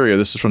criteria,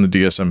 this is from the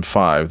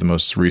DSM-5, the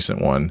most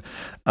recent one.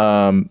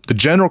 The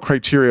general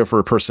criteria for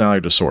a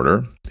personality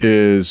disorder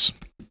is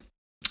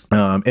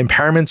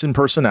impairments in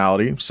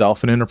personality,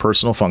 self and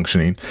interpersonal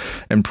functioning,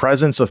 and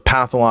presence of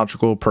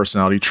pathological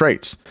personality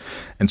traits.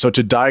 And so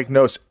to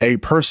diagnose a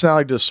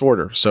personality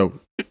disorder, so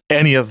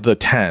any of the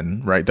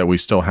 10, right, that we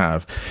still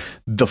have,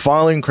 the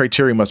following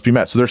criteria must be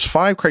met. So there's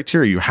 5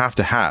 criteria you have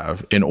to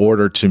have in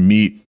order to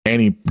meet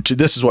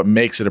this is what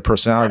makes it a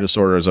personality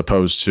disorder as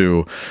opposed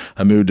to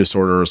a mood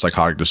disorder or a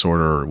psychotic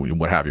disorder or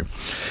what have you.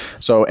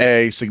 So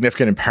A,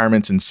 significant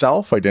impairments in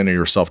self, identity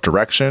or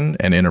self-direction,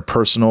 and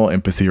interpersonal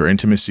empathy or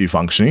intimacy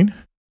functioning.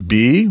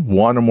 B,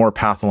 one or more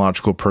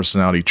pathological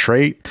personality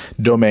trait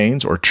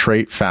domains or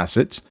trait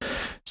facets.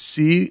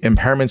 C,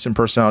 impairments in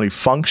personality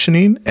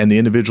functioning and the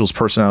individual's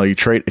personality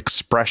trait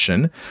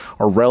expression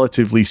are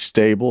relatively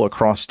stable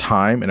across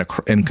time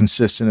and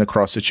consistent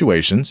across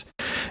situations.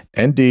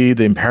 And D,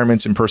 the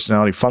impairments in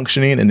personality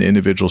functioning and the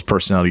individual's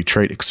personality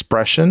trait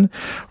expression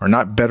are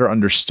not better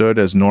understood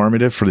as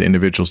normative for the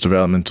individual's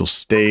developmental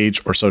stage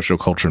or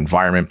sociocultural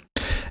environment.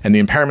 And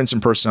the impairments in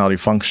personality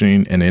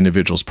functioning and the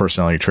individual's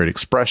personality trait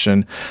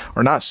expression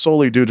are not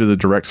solely due to the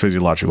direct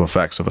physiological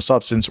effects of a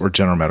substance or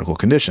general medical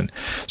condition.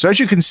 So as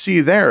you can see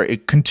there,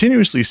 it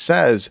continuously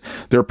says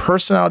their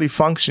personality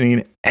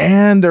functioning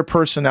and their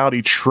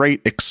personality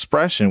trait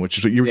expression, which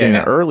is what you were getting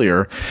at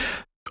earlier,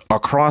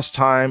 across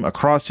time,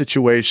 across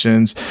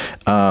situations,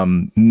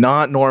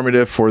 not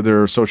normative for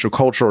their social,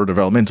 cultural, or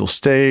developmental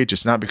stage.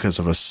 It's not because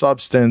of a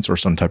substance or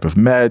some type of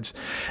meds,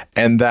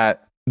 and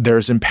that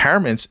there's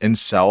impairments in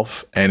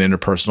self and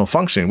interpersonal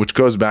functioning, which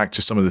goes back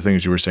to some of the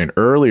things you were saying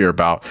earlier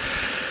about,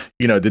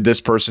 did this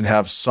person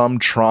have some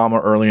trauma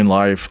early in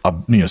life,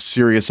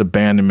 serious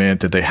abandonment?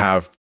 Did they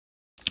have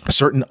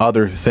certain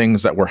other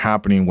things that were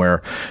happening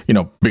where,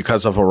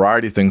 because of a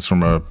variety of things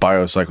from a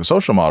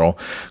biopsychosocial model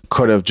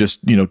could have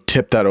just,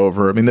 tipped that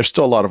over? I mean, there's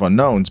still a lot of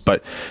unknowns,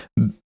 but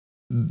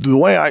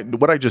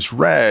what I just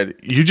read,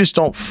 you just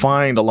don't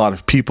find a lot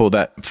of people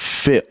that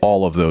fit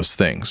all of those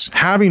things.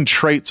 Having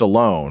traits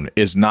alone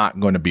is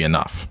not going to be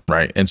enough,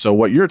 right? And so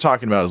what you're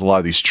talking about is a lot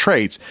of these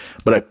traits,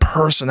 but a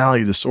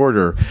personality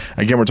disorder,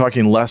 again, we're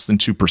talking less than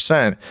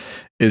 2%,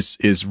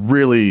 is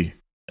really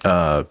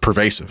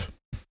pervasive.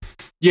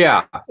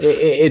 Yeah,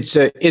 it's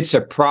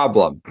a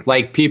problem.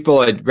 Like,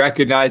 people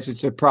recognize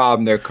it's a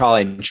problem. They're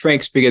calling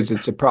shrinks because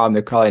it's a problem.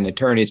 They're calling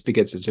attorneys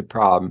because it's a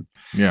problem.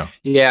 Yeah.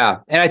 Yeah.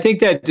 And I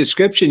think that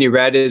description you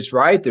read is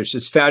right. There's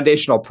this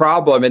foundational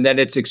problem, and then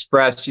it's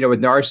expressed,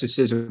 with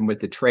narcissism,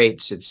 with the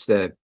traits. It's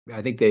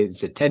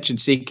attention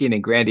seeking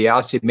and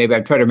grandiosity. Maybe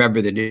I'm trying to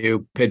remember the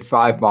new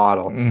PID-5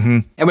 model. Mm-hmm.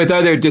 And with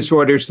other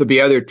disorders, there'll be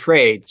other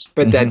traits,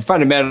 but that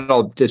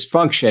fundamental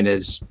dysfunction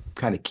is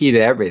kind of key to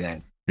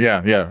everything.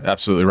 Yeah,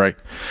 absolutely right.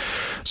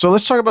 So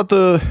let's talk about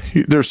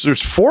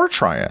there's 4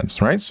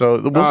 triads, right? So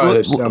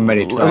there's so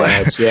many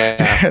triads.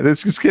 Yeah,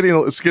 it's getting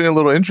a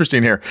little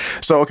interesting here.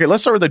 So okay,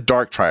 let's start with the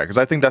dark triad, because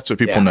I think that's what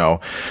people know.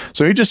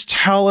 So you just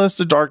tell us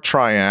the dark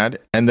triad,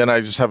 and then I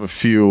just have a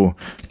few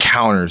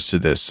counters to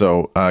this.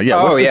 So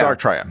what's the dark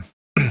triad?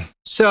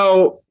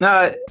 So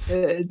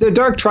the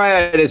dark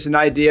triad is an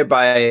idea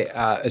by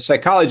a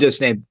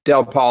psychologist named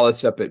Del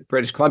Paulus up at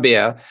British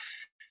Columbia.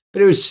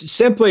 But it was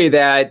simply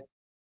that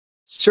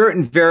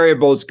certain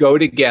variables go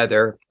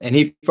together, and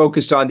he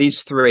focused on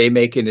these three,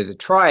 making it a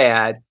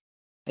triad.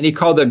 And he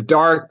called them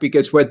dark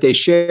because what they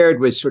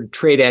shared was sort of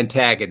trait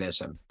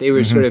antagonism. They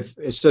were sort of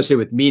associated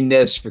with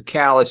meanness or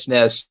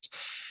callousness.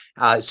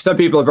 Some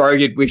people have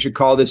argued we should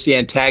call this the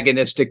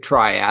antagonistic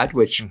triad,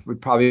 which would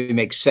probably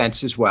make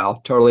sense as well.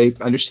 Totally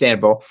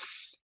understandable.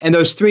 And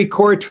those three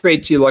core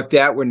traits he looked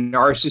at were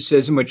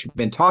narcissism, which we've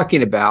been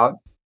talking about,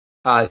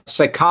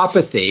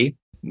 psychopathy,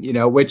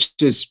 which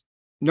is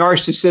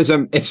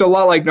narcissism. It's a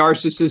lot like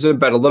narcissism,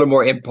 but a little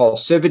more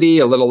impulsivity,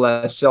 a little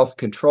less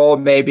self-control,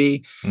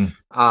 maybe,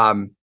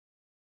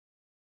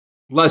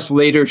 less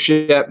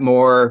leadership,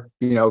 more,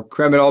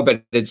 criminal,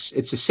 but it's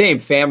the same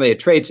family of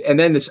traits. And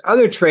then this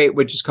other trait,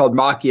 which is called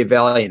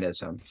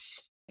Machiavellianism.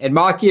 And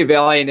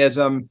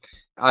Machiavellianism,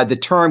 the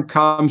term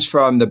comes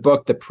from the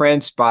book The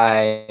Prince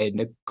by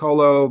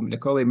Niccolo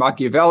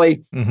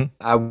Machiavelli,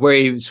 where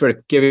he was sort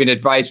of giving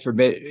advice for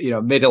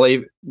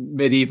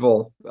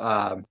medieval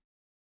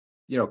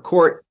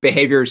court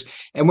behaviors.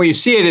 And where you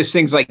see it is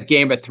things like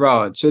Game of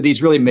Thrones. So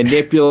these really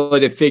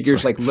manipulative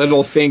figures like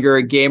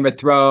Littlefinger, Game of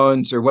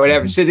Thrones, or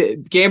whatever. So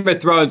Game of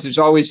Thrones, there's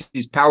always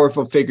these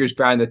powerful figures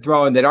behind the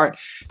throne they're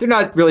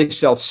not really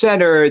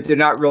self-centered. They're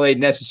not really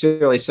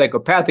necessarily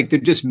psychopathic. They're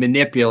just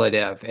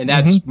manipulative. And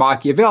that's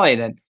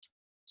Machiavellian. And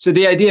so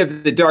the idea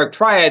of the dark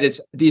triad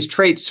is these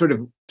traits sort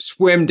of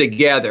swim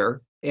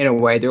together in a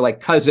way. They're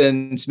like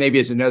cousins, maybe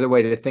is another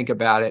way to think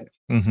about it,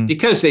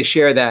 because they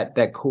share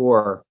that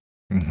core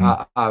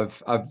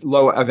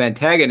of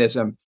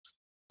antagonism.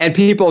 And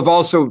people have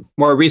also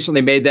more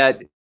recently made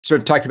that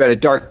sort of talked about a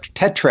dark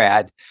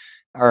tetrad,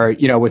 or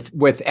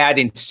with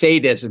adding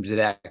sadism to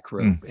that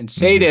group. And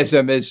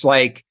sadism is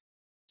like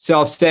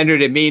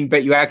self-centered and mean,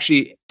 but you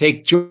actually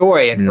take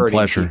joy in hurting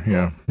pleasure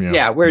people.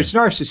 Whereas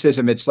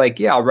narcissism, it's like,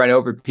 I'll run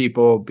over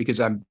people because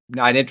I'm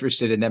not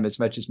interested in them as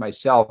much as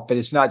myself, but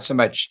it's not so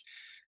much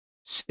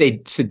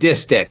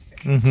sadistic,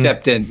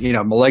 except in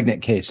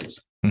malignant cases.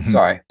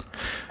 Sorry.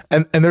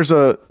 And there's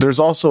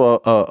also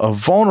a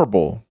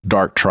vulnerable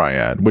dark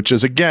triad, which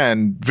is,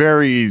 again,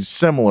 very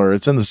similar.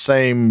 It's in the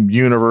same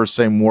universe,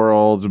 same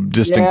world,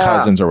 distant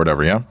cousins or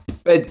whatever, yeah?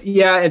 But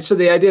and so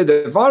the idea of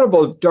the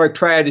vulnerable dark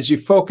triad is you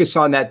focus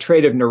on that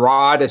trait of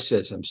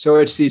neuroticism. So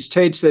it's these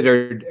traits that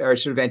are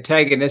sort of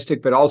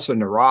antagonistic, but also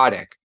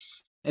neurotic.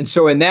 And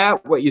so in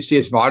that, what you see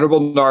is vulnerable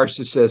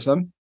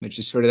narcissism, which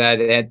is sort of that,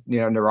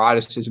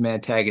 neuroticism,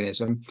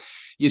 antagonism.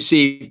 You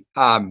see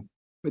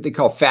what they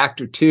call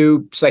factor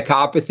 2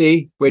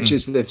 psychopathy, which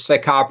is the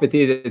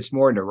psychopathy that's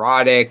more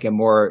neurotic and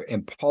more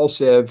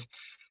impulsive,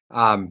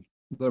 a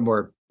little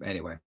more,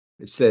 anyway,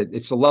 it's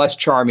a less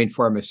charming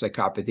form of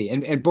psychopathy,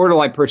 and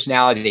borderline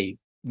personality,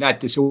 not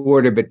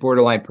disorder, but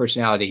borderline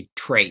personality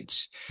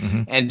traits.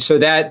 And so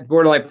that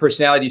borderline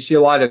personality, you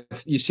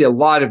see a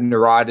lot of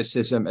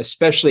neuroticism,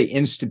 especially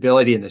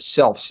instability in the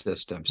self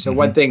system. So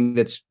one thing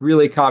that's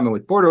really common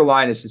with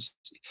borderline is this,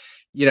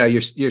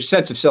 your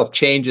sense of self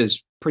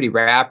changes pretty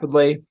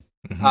rapidly.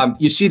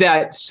 You see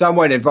that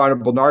somewhat in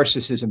vulnerable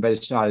narcissism, but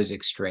it's not as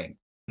extreme.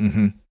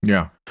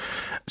 Yeah.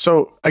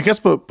 So I guess,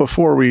 but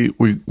before we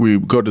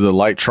go to the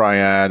light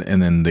triad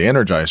and then the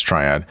energized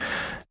triad,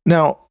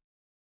 now,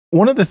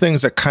 one of the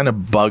things that kind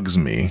of bugs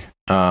me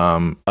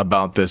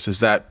about this is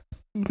that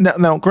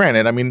now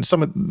granted, I mean,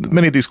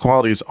 many of these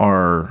qualities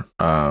are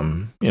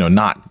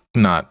not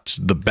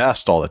the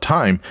best all the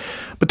time,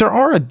 but there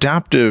are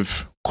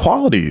adaptive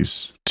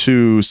qualities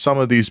to some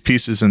of these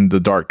pieces in the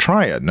dark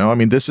triad. No, I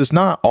mean, this is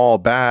not all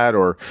bad,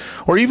 or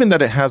even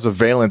that it has a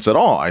valence at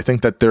all. I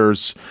think that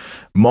there's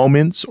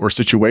moments or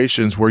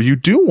situations where you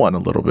do want a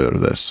little bit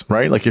of this,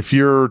 right? Like if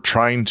you're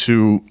trying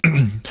to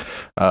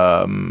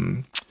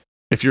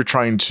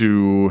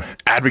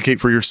advocate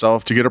for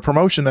yourself to get a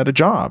promotion at a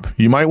job,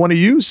 you might want to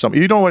use some.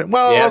 You don't want,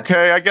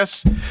 okay, I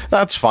guess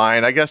that's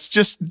fine. I guess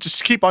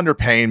just keep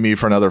underpaying me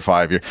for another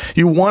 5 years.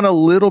 You want a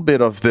little bit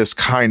of this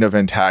kind of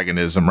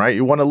antagonism, right?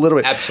 You want a little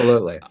bit.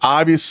 Absolutely.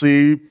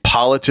 Obviously,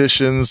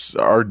 politicians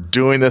are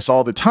doing this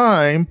all the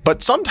time,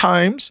 but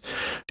sometimes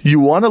you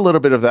want a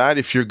little bit of that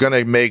if you're going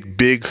to make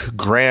big,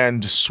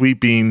 grand,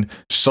 sweeping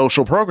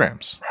social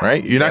programs,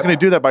 right? You're not going to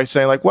do that by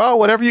saying like, well,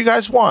 whatever you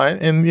guys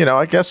want, and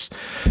I guess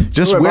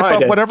just whip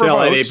up whatever tell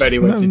votes. Anybody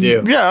what to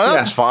do. Yeah,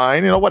 that's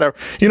fine. Whatever.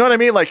 You know what I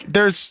mean? Like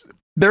there is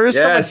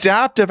some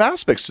adaptive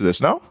aspects to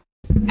this. No.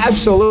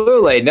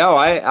 Absolutely. No.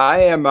 I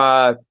am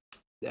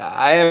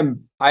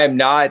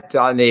not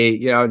on the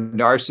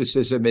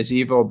narcissism is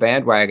evil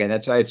bandwagon.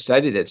 That's why I've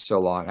studied it so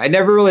long. I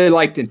never really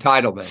liked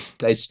entitlement.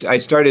 I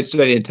started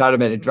studying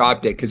entitlement and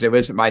dropped it because it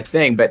wasn't my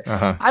thing. But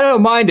I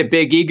don't mind a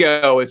big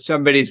ego if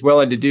somebody's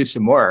willing to do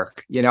some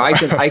work.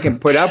 I can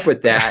put up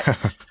with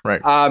that.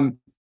 Right.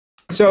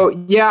 So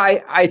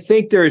I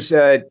think there's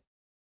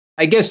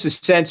I guess the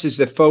sense is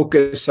the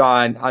focus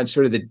on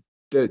sort of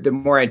the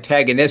more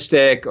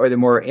antagonistic or the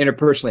more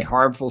interpersonally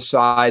harmful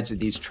sides of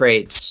these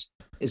traits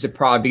is a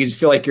problem, because you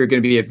feel like you're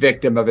going to be a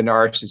victim of a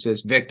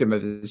narcissist, victim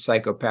of the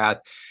psychopath.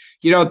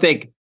 You don't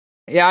think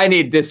yeah, I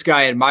need this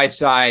guy on my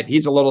side.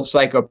 He's a little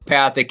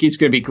psychopathic. He's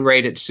going to be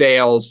great at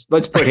sales.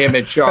 Let's put him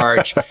in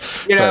charge.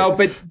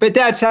 Right. But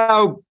that's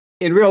how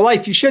in real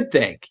life you should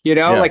think.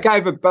 Like I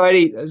have a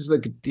buddy.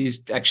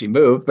 He's actually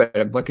moved, but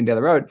I'm looking down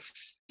the road.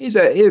 He's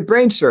a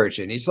brain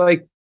surgeon. He's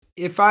like,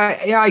 if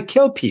I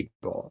kill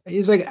people.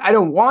 He's like, I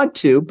don't want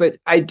to, but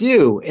I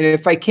do. And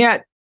if I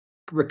can't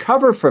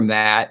recover from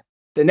that,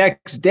 the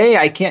next day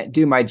I can't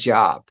do my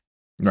job.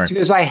 Right.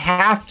 Because I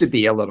have to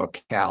be a little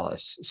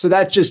callous. So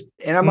that's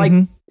and I'm like,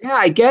 yeah,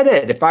 I get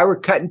it. If I were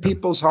cutting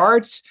people's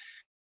hearts,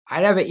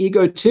 I'd have an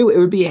ego too. It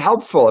would be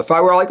helpful. If I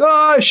were like,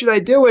 oh, should I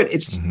do it?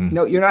 It's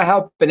no, you're not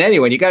helping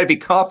anyone. You got to be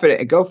confident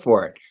and go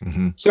for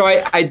it. So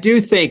I do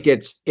think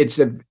it's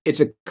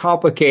a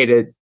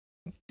complicated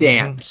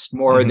dance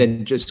more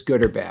than just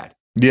good or bad.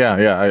 Yeah,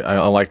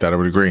 I like that. I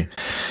would agree.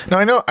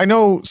 Now I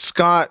know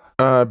Scott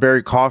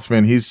Barry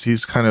Kaufman.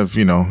 He's kind of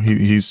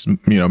he's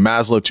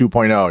Maslow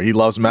 2.0. He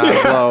loves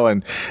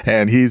Maslow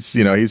and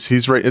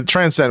he's right.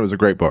 Transcend was a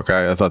great book.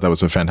 I thought that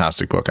was a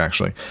fantastic book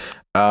actually.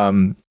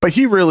 But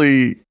he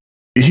really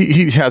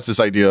he has this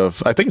idea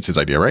of, I think it's his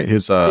idea, right?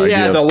 His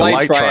idea the of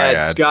light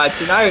triad.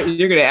 Scott. And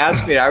you're going to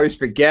ask me, and I always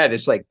forget.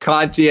 It's like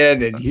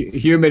Kantian and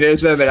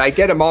humanism, and I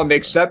get them all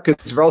mixed up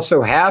because we're all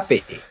so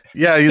happy.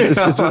 Yeah,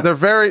 they're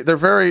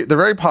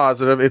very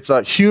positive. It's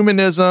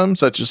humanism,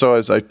 so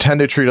as I tend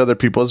to treat other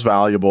people as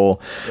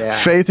valuable. Yeah.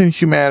 Faith in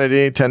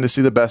humanity, tend to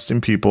see the best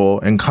in people,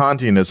 and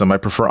Kantianism, I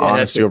prefer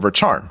honesty over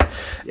charm.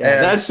 Yeah,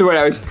 and that's the way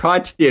I was.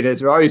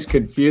 Kantianism always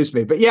confused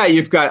me, but yeah,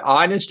 you've got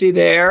honesty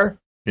there.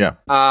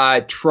 Yeah,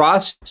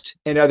 trust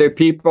in other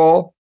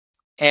people,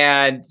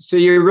 and so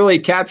you're really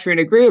capturing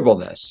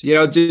agreeableness.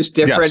 Just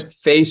different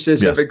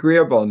faces of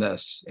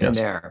agreeableness in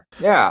there.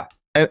 Yeah,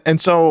 and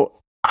so.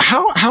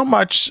 How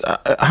much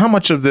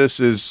of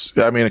this is,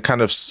 I mean,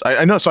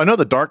 I know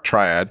the dark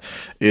triad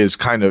is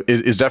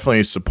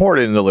definitely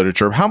supported in the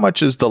literature. How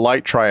much is the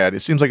light triad? It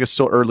seems like it's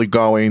still early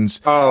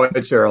goings. Oh,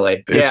 it's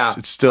early.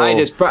 It's still. I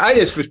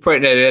just was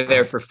putting it in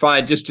there for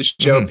fun, just to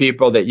show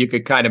people that you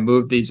could kind of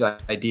move these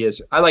ideas.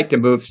 I like to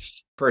move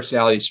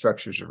personality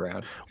structures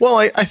around. Well,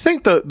 I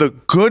think the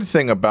good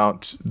thing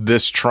about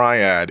this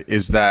triad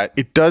is that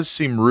it does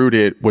seem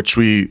rooted,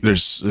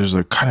 there's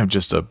a kind of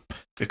just a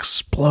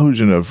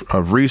explosion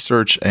of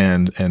research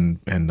and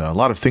a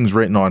lot of things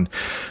written on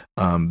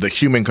the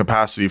human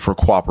capacity for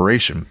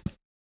cooperation.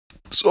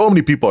 So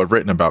many people have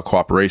written about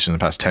cooperation in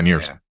the past 10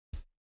 years. Yeah.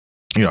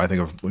 I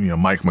think of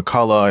Mike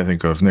McCullough, I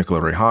think of Nicola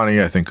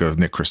Rehani, I think of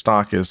Nick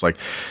Christakis. Like,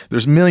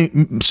 there's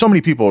so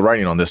many people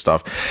writing on this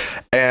stuff,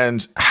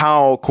 and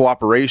how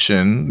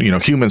cooperation,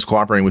 humans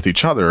cooperating with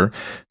each other,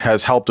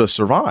 has helped us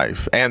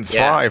survive and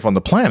thrive on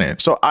the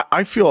planet. So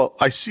I feel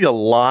I see a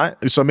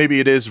lot. So maybe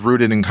it is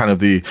rooted in kind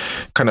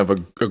of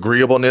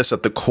agreeableness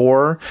at the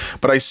core,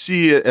 but I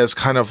see it as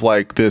kind of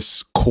like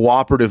this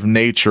cooperative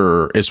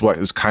nature is what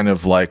is kind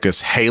of like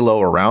this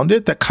halo around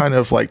it that kind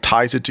of like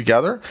ties it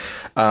together.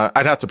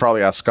 I'd have to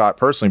probably ask Scott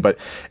personally, but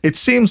it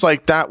seems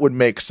like that would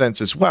make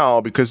sense as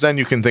well, because then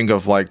you can think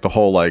of like the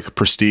whole like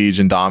prestige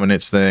and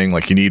dominance thing,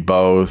 like you need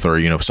both,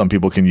 or some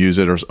people can use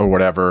it or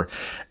whatever.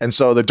 And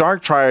so the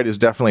dark triad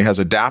definitely has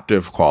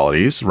adaptive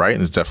qualities, right?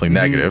 And it's definitely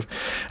negative.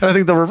 And I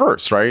think the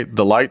reverse, right?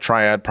 The light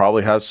triad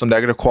probably has some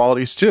negative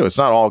qualities too. It's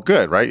not all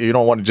good, right? You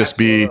don't want to just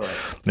be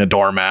a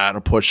doormat,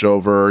 a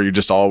pushover. You're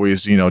just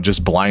always,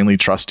 just blindly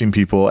trusting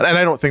people. And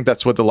I don't think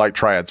that's what the light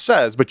triad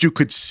says, but you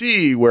could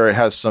see where it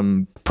has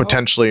some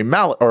potentially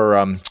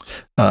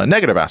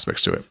negative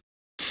aspects to it.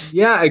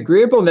 Yeah,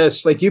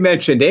 agreeableness, like you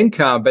mentioned,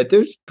 income, but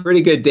there's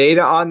pretty good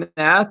data on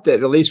that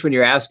at least when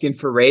you're asking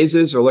for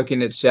raises or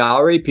looking at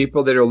salary,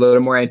 people that are a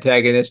little more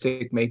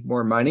antagonistic make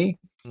more money.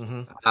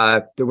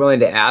 They're willing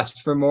to ask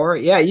for more.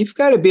 Yeah, you've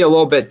got to be a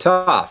little bit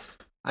tough.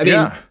 I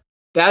mean,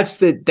 that's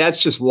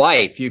just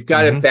life. You've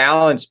got to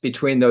balance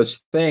between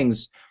those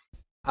things.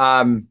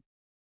 I'm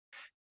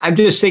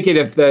just thinking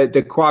of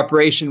the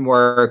cooperation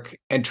work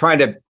and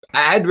I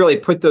had really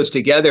put those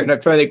together, and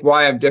I'm trying to think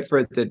why I'm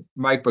different than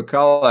Mike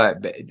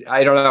McCullough.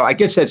 I don't know. I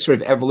guess that's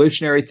sort of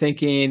evolutionary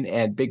thinking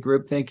and big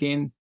group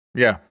thinking.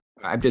 Yeah.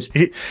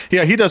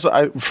 He does.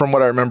 From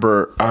what I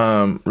remember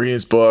reading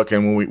his book,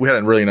 and when we had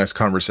a really nice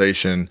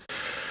conversation.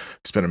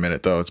 It's been a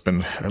minute though. It's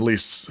been at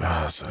least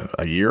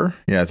a year.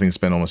 Yeah, I think it's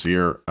been almost a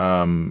year.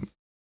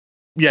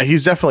 Yeah,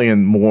 he's definitely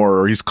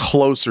he's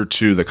closer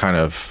to the kind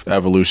of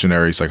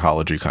evolutionary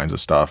psychology kinds of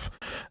stuff.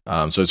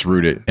 So it's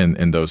rooted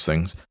in those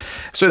things.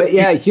 So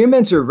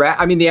humans are,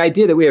 the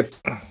idea that we have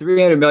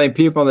 300 million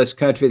people in this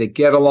country that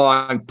get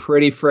along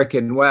pretty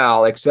freaking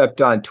well,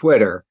 except on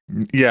Twitter.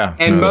 Yeah.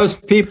 And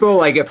most people,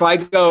 like if I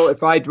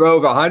drove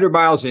 100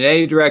 miles in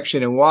any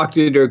direction and walked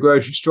into a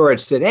grocery store and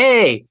said,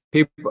 hey,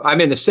 people,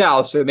 I'm in the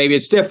South, so maybe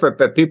it's different,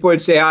 but people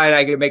would say hi and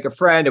I could make a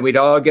friend and we'd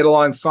all get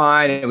along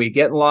fine and we'd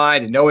get in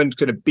line and no one's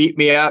going to beat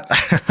me up.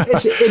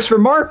 It's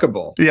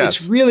remarkable. Yes.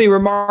 It's really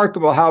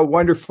remarkable how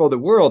wonderful the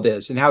world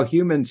is and how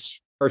humans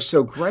are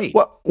so great.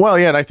 Well,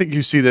 yeah, and I think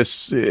you see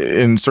this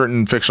in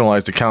certain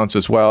fictionalized accounts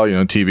as well,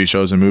 TV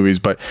shows and movies.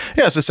 But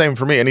yeah, it's the same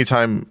for me.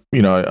 Anytime,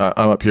 I'm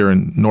up here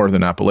in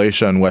Northern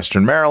Appalachia and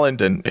Western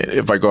Maryland, and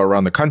if I go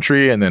around the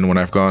country, and then when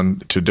I've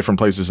gone to different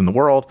places in the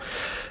world,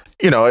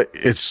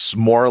 it's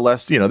more or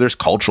less, there's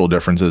cultural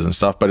differences and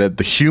stuff, but at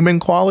the human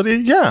quality,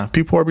 yeah,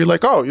 people will be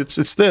like, oh,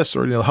 it's this,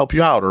 or help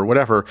you out or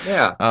whatever.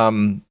 Yeah.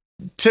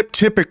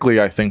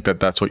 Typically, I think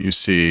that's what you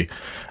see.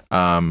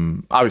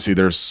 Obviously,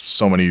 there's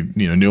so many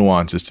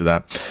nuances to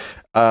that.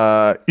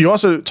 You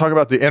also talk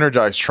about the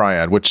energized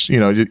triad, which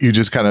you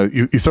just kind of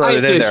you throw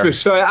it in there.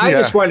 So I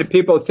just wanted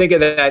people to think of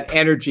that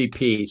energy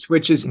piece,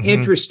 which is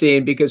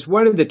interesting because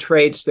one of the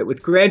traits that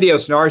with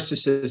grandiose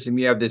narcissism,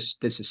 you have this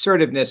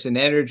assertiveness and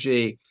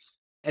energy.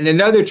 And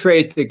another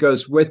trait that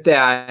goes with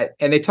that,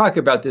 and they talk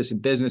about this in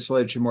business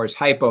literature more, is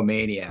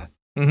hypomania.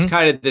 It's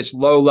kind of this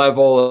low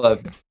level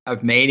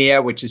of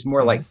mania, which is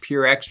more like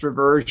pure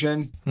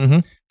extroversion.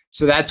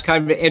 So that's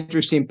kind of an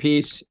interesting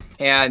piece.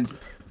 And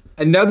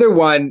another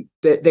one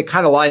that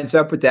kind of lines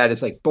up with that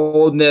is like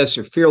boldness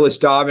or fearless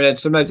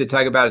dominance. Sometimes they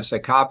talk about it as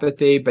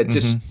psychopathy, but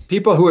just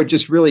people who are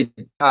just really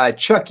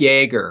Chuck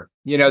Yeager,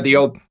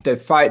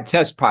 the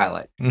test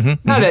pilot.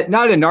 Not a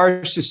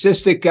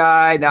narcissistic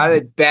guy, not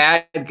a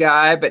bad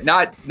guy, but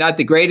not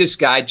the greatest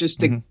guy,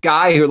 just a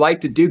guy who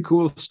liked to do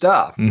cool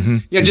stuff.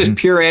 Just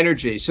pure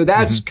energy. So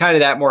that's kind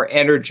of that more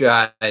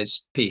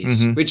energized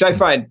piece, which I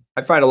find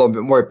a little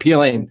bit more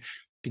appealing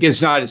because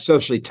it's not as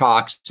socially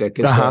toxic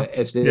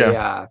as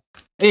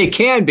it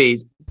can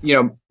be.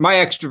 My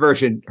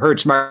extroversion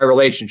hurts my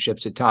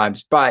relationships at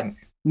times, but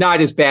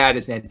not as bad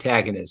as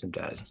antagonism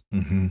does.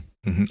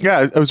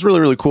 Yeah, it was really,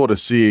 really cool to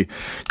see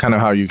kind of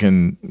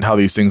how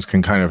these things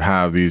can kind of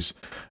have these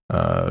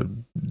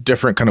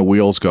different kind of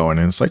wheels going.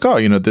 And it's like, oh,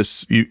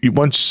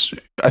 once,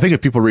 I think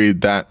if people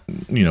read that,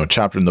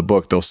 chapter in the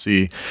book, they'll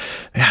see,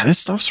 yeah, this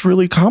stuff's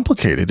really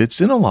complicated.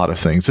 It's in a lot of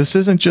things. This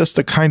isn't just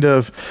a kind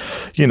of,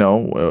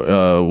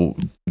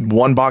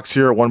 one box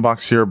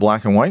here,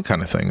 black and white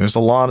kind of thing. There's a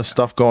lot of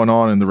stuff going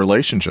on in the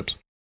relationships.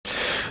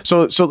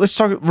 So let's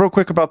talk real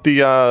quick about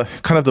the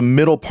kind of the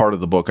middle part of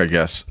the book, I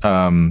guess.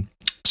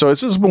 So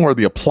this is more of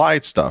the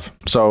applied stuff.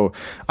 So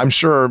I'm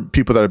sure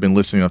people that have been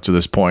listening up to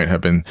this point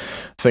have been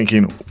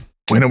thinking,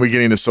 when are we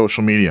getting to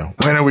social media?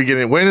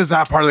 When is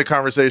that part of the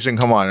conversation?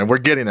 Come on. And we're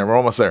getting there. We're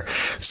almost there.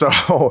 So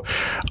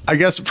I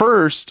guess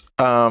first,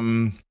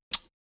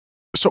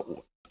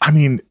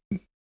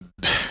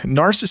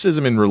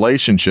 narcissism in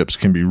relationships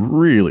can be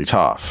really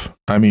tough.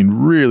 I mean,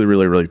 really,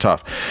 really, really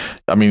tough.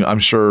 I mean, I'm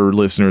sure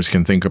listeners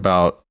can think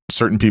about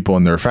certain people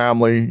in their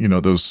family,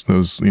 those,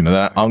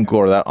 that uncle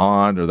or that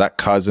aunt or that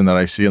cousin that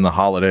I see in the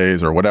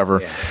holidays or whatever.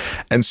 Yeah.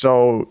 And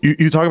so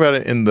you talk about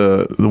it in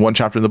the one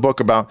chapter in the book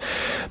about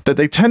that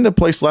they tend to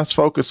place less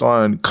focus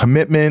on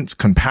commitment,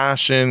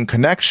 compassion,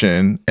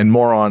 connection, and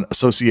more on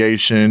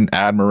association,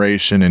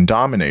 admiration, and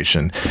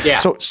domination. Yeah.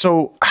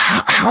 So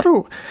how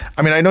do,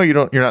 I mean, I know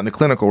you're not in the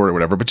clinical or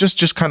whatever, but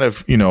just kind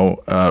of,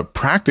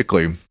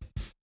 practically,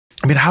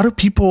 I mean, how do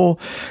people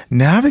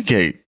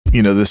navigate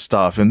this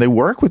stuff, and they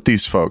work with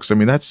these folks? I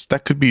mean,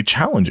 that could be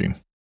challenging.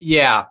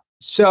 Yeah.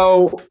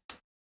 So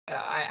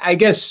I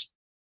guess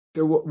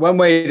one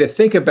way to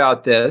think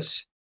about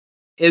this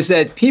is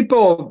that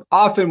people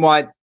often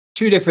want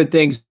two different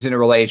things in a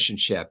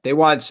relationship. They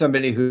want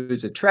somebody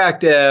who's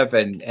attractive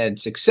and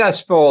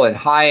successful and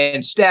high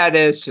in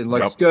status and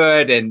looks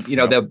good. And,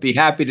 they'll be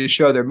happy to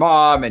show their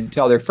mom and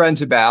tell their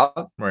friends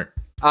about. Right.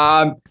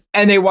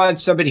 And they want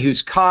somebody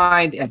who's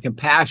kind and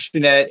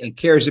compassionate and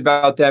cares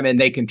about them and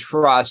they can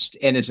trust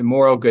and is a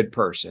moral good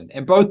person.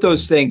 And both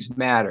those things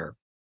matter.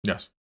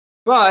 Yes.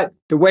 But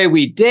the way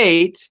we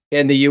date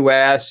in the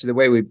US, the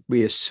way we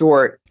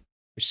sort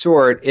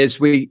is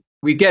we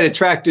get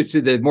attracted to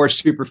the more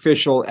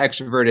superficial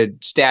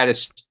extroverted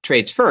status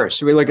traits first.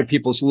 So we look at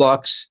people's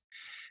looks.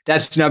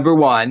 That's number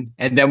one.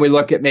 And then we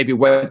look at maybe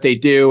what they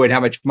do and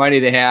how much money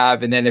they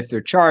have. And then if they're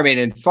charming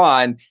and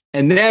fun.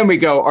 And then we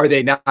go, are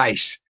they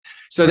nice?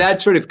 So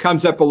that sort of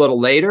comes up a little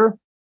later.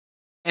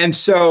 And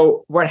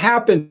so what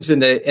happens in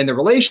the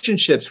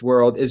relationships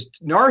world is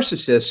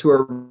narcissists who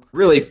are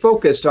really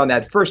focused on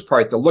that first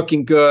part, the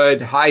looking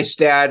good, high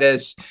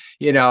status,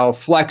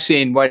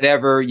 flexing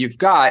whatever you've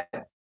got,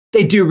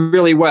 they do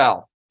really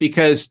well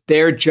because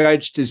they're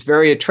judged as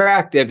very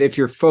attractive if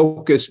you're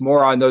focused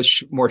more on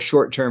those more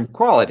short-term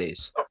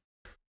qualities.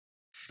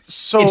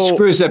 So it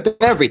screws up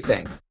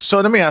everything. So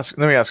let me ask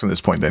on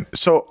this point then.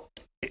 So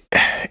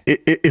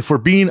if we're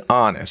being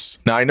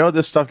honest, now I know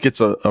this stuff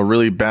gets a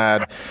really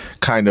bad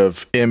kind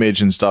of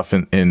image and stuff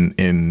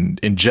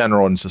in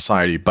general in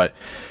society, but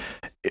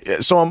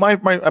so I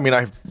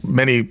have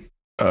many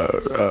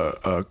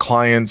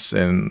clients,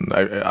 and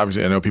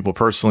obviously I know people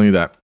personally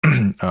that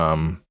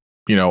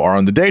are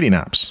on the dating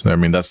apps. I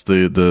mean, that's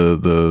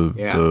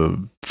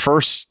the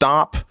first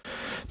stop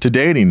to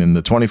dating in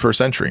the 21st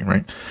century,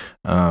 right?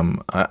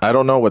 I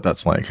don't know what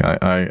that's like.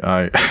 Last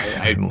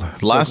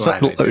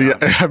time,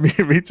 yeah,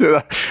 me too.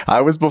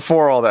 I was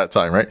before all that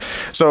time, right?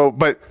 So,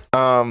 but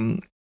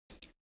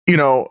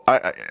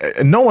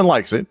no one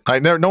likes it.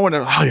 No one,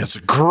 oh, it's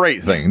a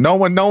great thing. No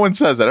one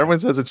says that. Everyone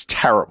says it's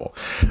terrible.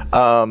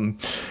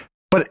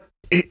 But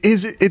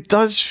it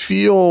does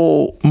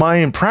feel, my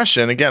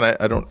impression, again,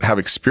 I don't have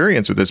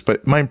experience with this,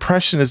 but my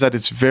impression is that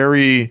it's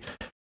very,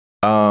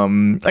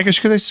 I guess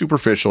you could say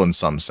superficial in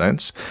some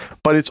sense,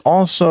 but it's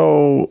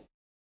also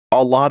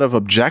a lot of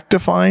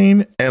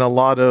objectifying and a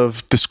lot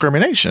of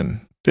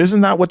discrimination.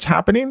 Isn't that what's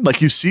happening?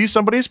 Like, you see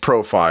somebody's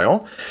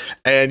profile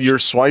and you're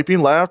swiping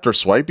left or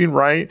swiping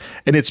right,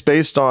 and it's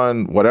based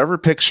on whatever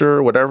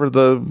picture, whatever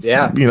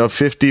the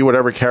 50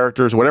 whatever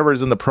characters, whatever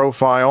is in the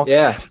profile.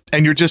 Yeah.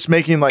 And you're just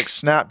making like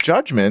snap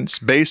judgments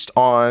based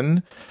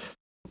on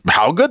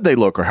how good they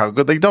look or how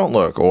good they don't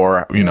look,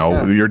 or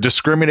you're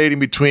discriminating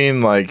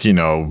between, like,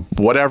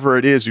 whatever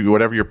it is,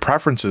 whatever your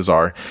preferences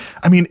are.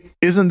 I mean,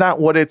 isn't that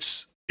what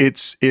it's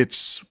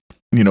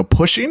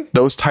pushing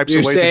those types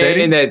of ways of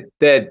dating?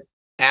 that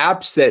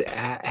apps that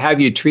have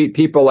you treat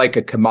people like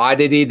a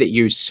commodity that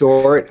you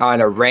sort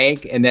on a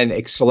rank and then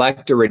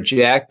select or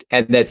reject,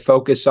 and that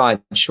focus on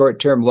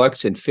short-term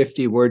looks and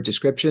 50-word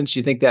descriptions,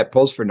 you think that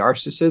pulls for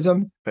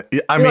narcissism?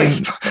 I mean,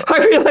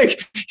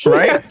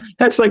 right?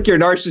 That's like your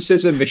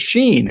narcissism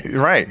machine.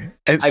 Right.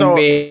 And so,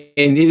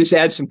 you just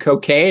add some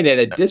cocaine and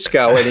a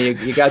disco and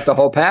you got the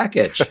whole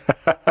package.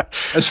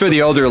 That's for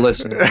the older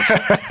listeners.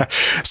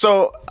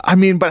 So, I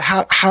mean, but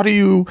how do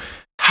you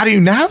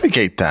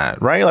navigate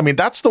that, right? I mean,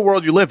 that's the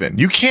world you live in.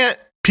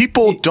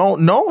 People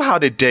don't know how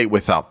to date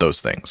without those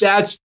things.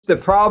 That's the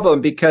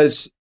problem,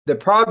 because the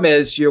problem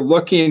is you're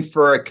looking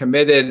for a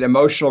committed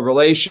emotional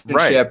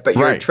relationship, but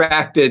you're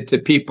attracted to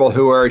people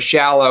who are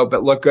shallow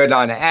but look good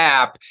on an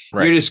app.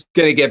 Right. You're just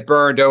going to get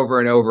burned over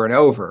and over and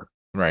over.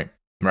 Right.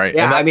 Right.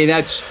 Yeah.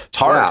 It's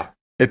hard.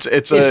 Yeah.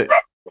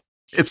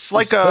 It's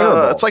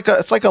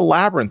like a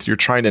labyrinth you're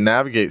trying to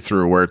navigate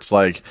through, where it's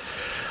like,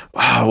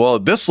 oh, well,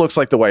 this looks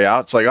like the way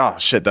out. It's like, oh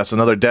shit, that's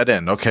another dead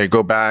end. Okay,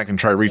 go back and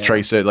try to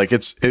retrace it. Like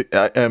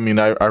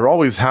I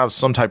always have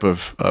some type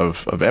of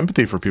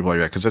empathy for people like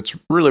that, because it's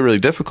really, really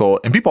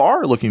difficult, and people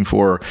are looking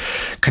for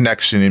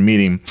connection and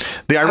meeting.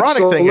 The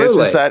ironic thing is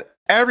that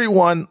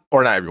everyone,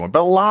 or not everyone,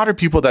 but a lot of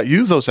people that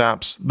use those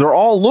apps, they're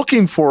all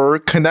looking for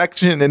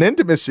connection and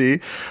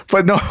intimacy,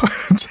 but no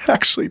one's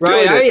actually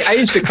doing it. I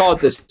used to call it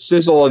the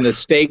sizzle and the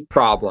steak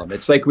problem.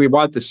 It's like we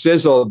want the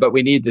sizzle, but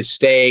we need the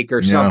steak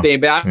or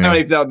something. But I don't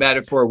even know if that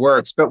metaphor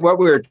works. But what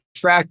we're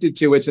attracted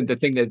to isn't the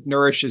thing that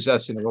nourishes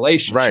us in a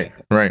relationship.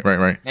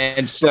 Right.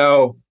 And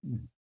so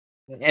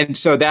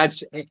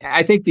that's,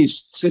 I think the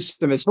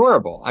system is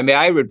horrible. I mean,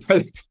 it'd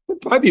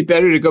probably be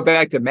better to go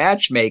back to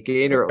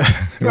matchmaking, or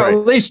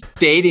at least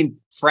dating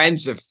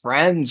friends of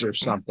friends or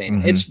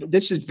something. Mm-hmm.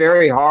 This is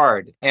very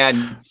hard.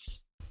 And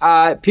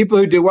people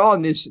who do well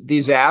in these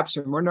apps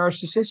are more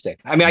narcissistic.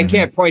 I mean, I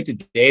can't point to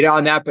data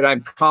on that, but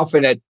I'm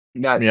confident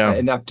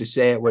enough to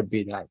say it would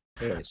be that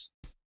case.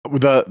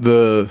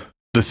 The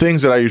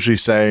things that I usually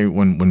say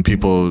when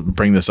people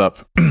bring this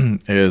up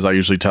is, I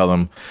usually tell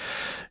them,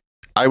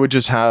 I would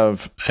just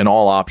have an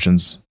all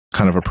options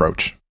kind of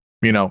approach.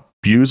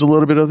 Use a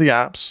little bit of the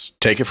apps,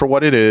 take it for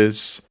what it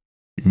is,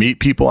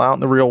 meet people out in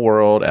the real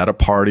world, at a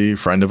party,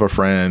 friend of a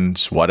friend,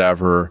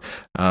 whatever.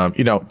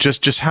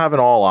 Just have an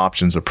all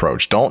options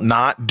approach. Don't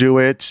not do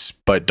it,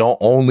 but don't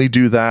only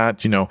do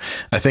that.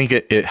 I think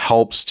it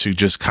helps to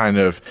just kind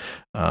of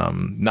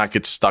not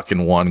get stuck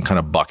in one kind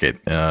of bucket.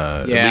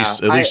 At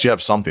least you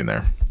have something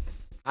there.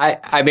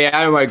 I mean,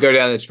 I don't want to go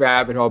down this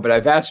rabbit hole, but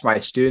I've asked my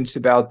students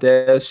about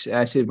this, and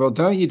I said, well,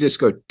 don't you just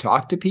go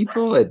talk to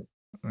people and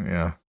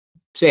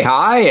say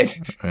hi? And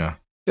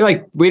they're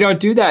like, we don't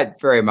do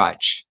that very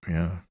much.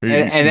 Yeah.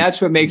 And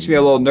that's what makes me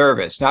a little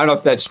nervous. Now, I don't know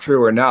if that's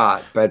true or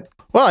not, but.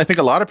 Well, I think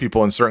a lot of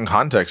people in certain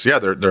contexts,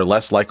 they're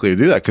less likely to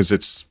do that, because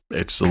it's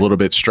a little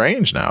bit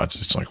strange now. It's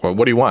just like, well,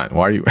 what do you want?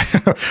 Why are you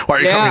coming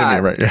to me?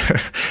 Right.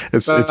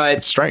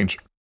 It's strange.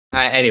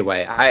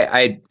 Anyway,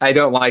 I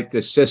don't like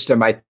this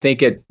system. I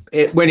think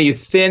when you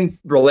thin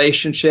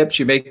relationships,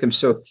 you make them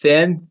so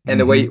thin, and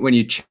the way when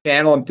you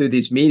channel them through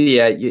these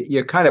media,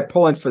 you're kind of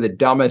pulling for the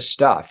dumbest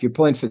stuff. You're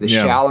pulling for the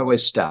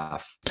shallowest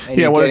stuff.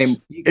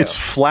 It's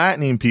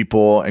flattening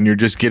people, and you're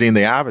just getting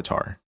the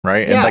avatar,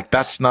 right? And like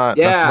that's not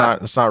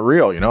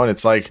real, and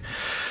it's like,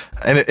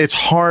 and it's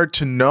hard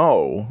to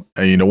know,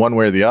 one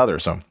way or the other.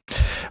 So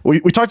we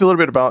talked a little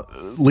bit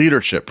about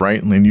leadership,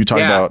 right? And you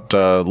talked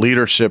about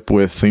leadership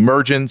with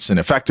emergence and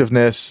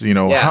effectiveness.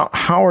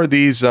 How are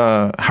these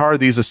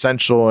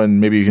essential? And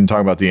maybe you can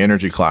talk about the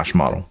energy clash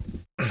model.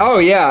 Oh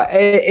yeah,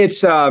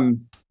 it's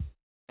in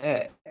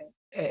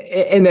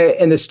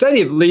the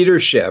study of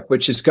leadership,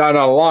 which has gone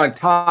on a long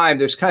time.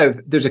 There's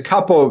a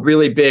couple of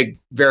really big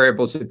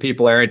variables that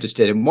people are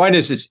interested in. One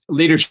is this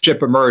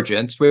leadership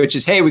emergence, which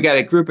is, hey, we got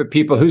a group of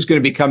people, who's going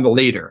to become the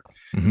leader?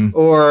 Mm-hmm.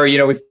 Or,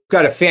 we've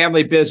got a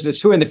family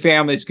business, who in the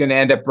family is going to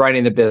end up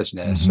running the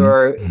business? Mm-hmm.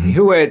 Or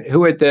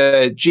who at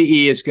the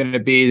GE is going to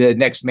be the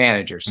next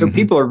manager? So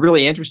people are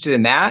really interested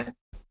in that.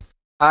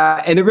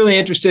 And they're really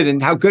interested in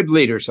how good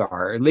leaders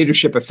are,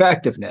 leadership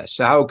effectiveness,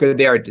 how good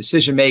they are at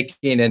decision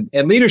making.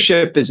 And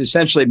leadership is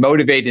essentially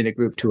motivating a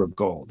group to a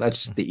goal.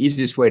 That's the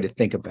easiest way to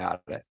think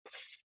about it.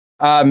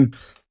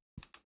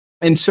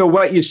 And so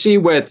what you see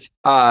with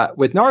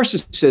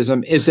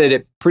narcissism is that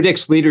it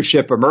predicts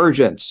leadership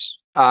emergence.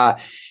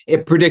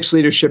 It predicts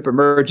leadership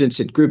emergence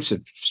in groups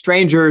of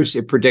strangers.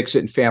 It predicts it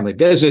in family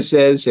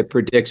businesses. It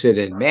predicts it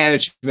in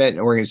management and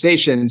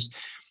organizations.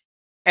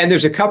 And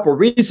there's a couple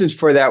reasons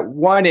for that.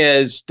 One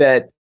is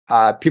that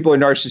people who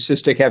are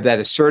narcissistic have that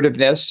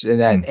assertiveness and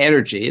that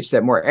energy. It's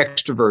that more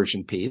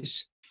extroversion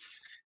piece.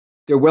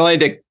 They're willing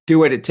to do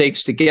what it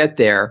takes to get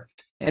there.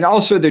 And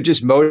also, they're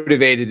just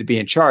motivated to be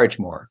in charge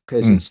more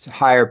because it's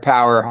higher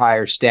power,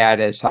 higher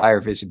status, higher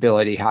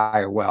visibility,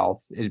 higher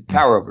wealth, and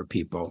power over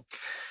people.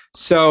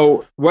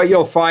 So what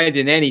you'll find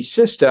in any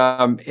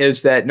system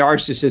is that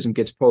narcissism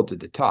gets pulled to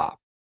the top.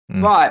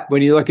 But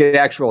when you look at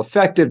actual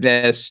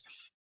effectiveness,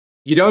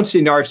 you don't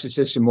see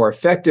narcissists as more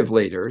effective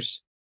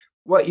leaders.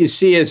 What you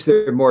see is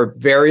they're more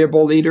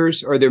variable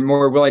leaders, or they're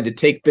more willing to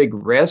take big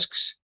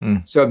risks.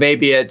 So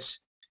maybe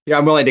it's,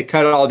 I'm willing to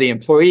cut all the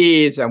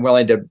employees. I'm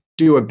willing to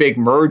do a big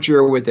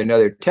merger with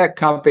another tech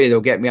company. They'll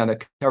get me on the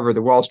cover of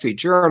the Wall Street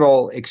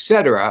Journal, et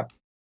cetera.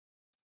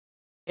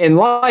 In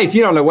life,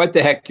 you don't know what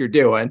the heck you're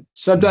doing.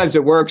 Sometimes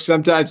it works,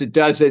 sometimes it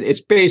doesn't.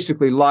 It's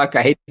basically luck.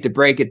 I hate to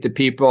break it to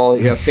people.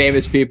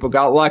 Famous people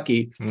got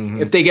lucky.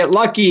 If they get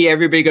lucky,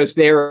 everybody goes,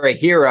 they're a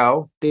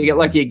hero. They get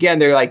lucky again,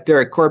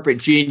 they're a corporate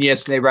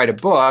genius and they write a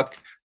book.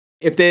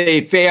 If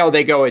they fail,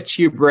 they go, it's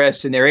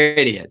hubris and they're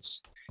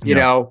idiots.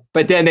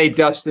 But then they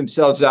dust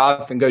themselves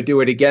off and go do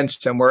it again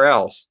somewhere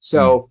else.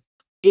 So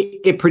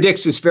it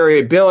predicts this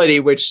variability,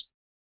 which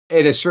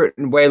in a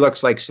certain way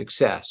looks like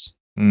success.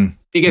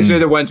 Because they're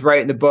the ones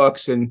writing the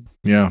books. And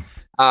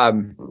I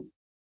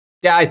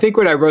think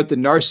when I wrote the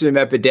narcissism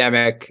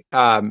epidemic,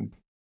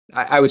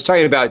 I was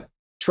talking about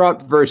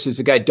Trump versus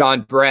a guy,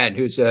 Don Bren,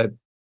 who's a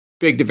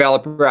big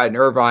developer out in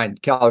Irvine,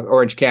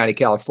 Orange County,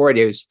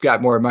 California, who's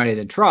got more money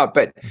than Trump,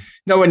 but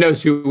no one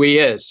knows who he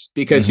is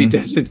because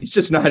he's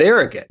just not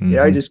arrogant. He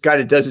just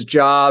kind of does his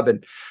job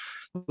and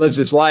lives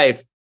his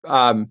life.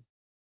 And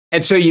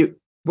so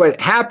what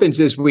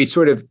happens is we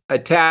sort of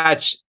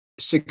attach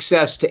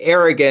success to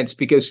arrogance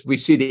because we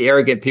see the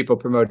arrogant people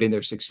promoting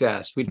their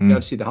success. We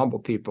don't see the humble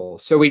people.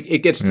 So it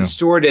gets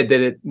distorted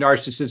that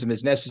narcissism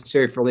is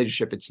necessary for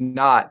leadership. It's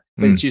not,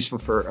 but it's useful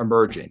for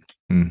emerging.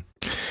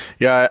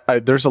 Yeah,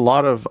 there's a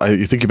lot of,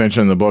 I think you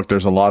mentioned in the book,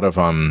 there's a lot of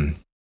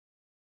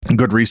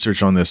good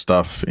research on this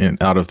stuff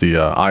out of the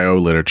IO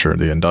literature,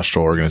 the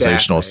industrial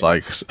organizational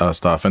psych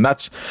stuff. And that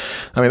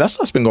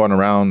stuff's been going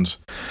around.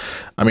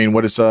 I mean,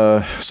 what is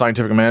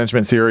scientific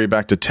management theory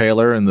back to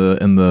Taylor in the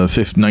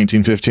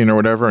 1915 or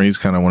whatever, and he's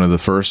kind of one of the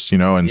first,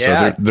 and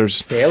so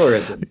there's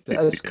Taylorism.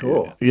 That's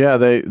cool. Yeah,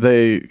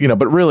 they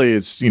but really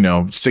it's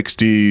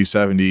 60s,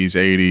 70s,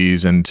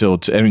 80s until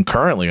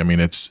currently. I mean,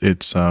 it's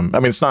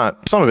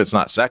not, some of it's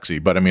not sexy,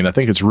 but I mean, I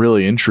think it's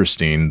really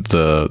interesting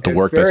the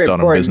work that's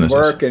done on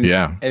businesses.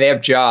 And they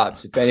have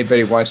jobs. If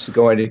anybody wants to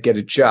go in and get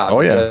a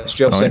job,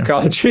 industrial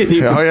psychology.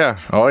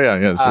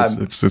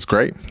 It's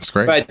great. It's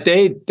great. But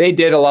they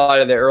did a lot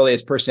of the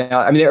earliest personality.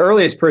 I mean, the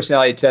earliest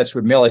personality tests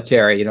were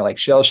military, like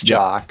shell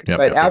shock.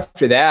 But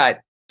after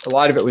that, a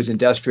lot of it was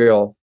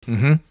industrial.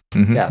 Yes.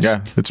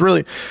 Yeah, it's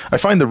really, I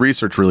find the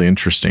research really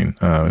interesting.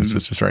 It's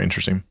just very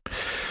interesting.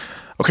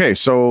 Okay,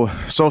 so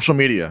social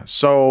media.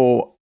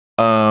 So,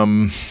 I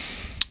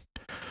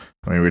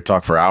mean, we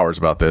talk for hours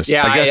about this.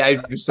 Yeah, I guess,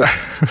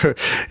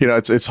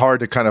 it's hard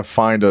to kind of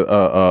find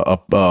a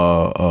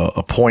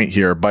point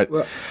here, but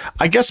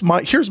I guess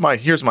here's my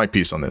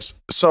piece on this.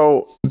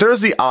 So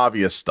there's the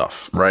obvious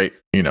stuff, right?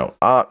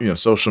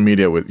 Social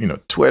media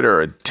with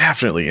Twitter and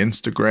definitely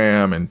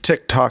Instagram and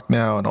TikTok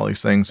now and all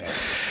these things.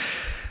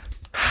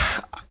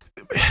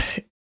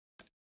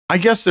 I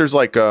guess there's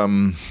like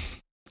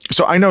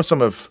so I know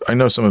some of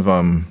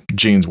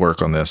Gene's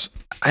work on this,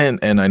 and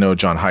I know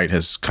John Haidt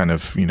has kind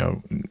of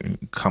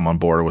come on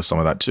board with some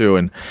of that too.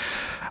 And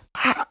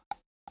I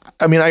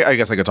mean, I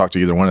guess I could talk to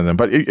either one of them,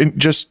 but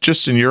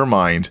just in your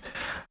mind,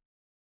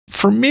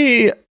 for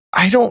me,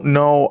 I don't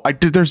know.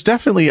 There's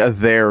definitely a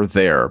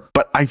there,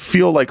 but I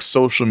feel like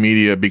social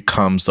media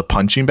becomes the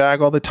punching bag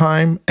all the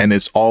time, and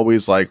it's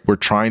always like we're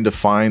trying to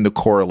find the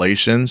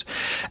correlations,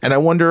 and I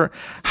wonder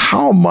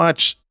how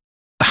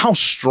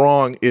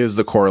strong is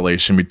the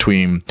correlation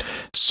between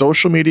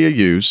social media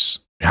use,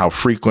 how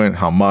frequent,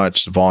 how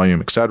much,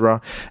 volume,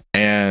 etc.,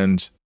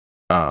 and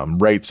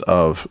rates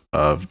of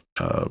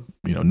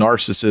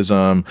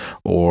narcissism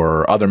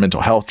or other mental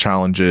health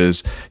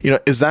challenges.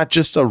 Is that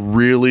just a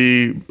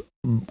really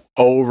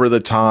over the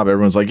top,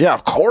 everyone's like, yeah,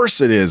 of course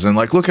it is, and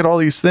like, look at all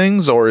these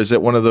things? Or is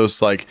it one of those,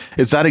 like,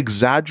 is that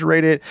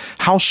exaggerated?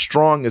 How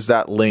strong is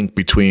that link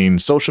between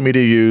social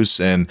media use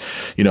and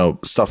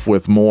stuff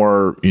with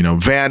more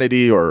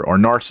vanity or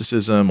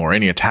narcissism or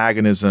any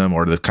antagonism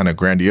or the kind of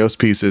grandiose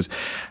pieces?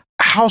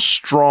 How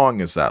strong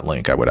is that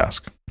link, I would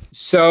ask?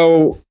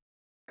 So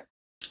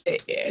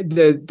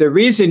The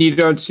reason you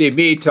don't see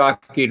me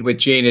talking with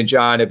Gene and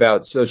John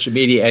about social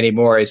media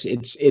anymore is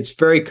it's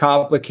very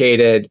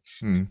complicated,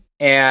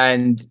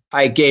 and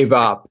I gave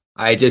up.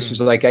 I just was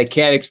like, I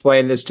can't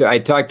explain this I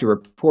talked to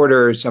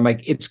reporters. I'm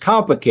like, it's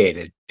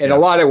complicated in a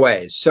lot of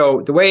ways.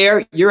 So the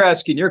way you're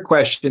asking your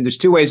question, there's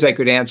two ways I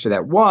could answer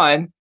that.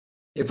 One,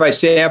 if I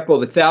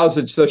sampled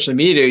 1,000 social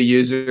media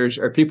users,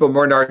 are people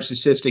more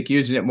narcissistic,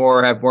 using it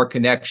more, have more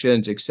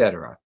connections, et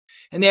cetera?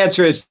 And the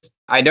answer is,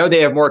 I know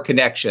they have more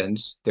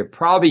connections. They're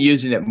probably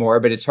using it more,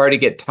 but it's hard to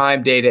get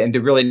time data and to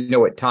really know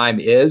what time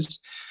is.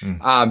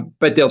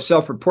 But they'll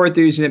self-report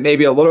they're using it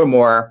maybe a little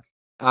more,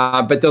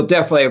 but they'll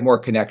definitely have more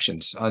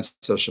connections on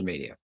social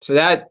media. So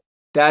that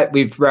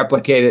we've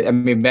replicated. I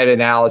mean,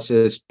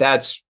 meta-analysis,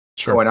 that's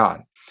going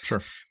on.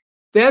 Sure.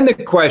 Then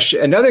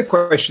another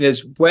question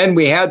is, when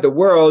we had the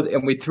world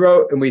and we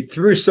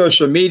threw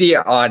social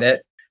media on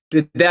it,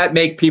 did that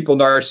make people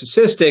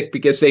narcissistic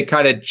because they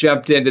kind of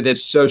jumped into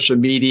this social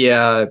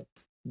media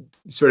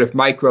sort of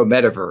micro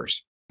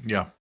metaverse?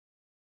 Yeah.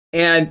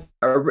 And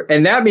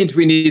that means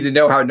we need to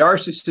know how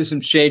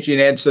narcissism's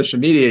changing and social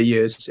media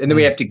use. And then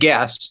we have to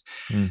guess.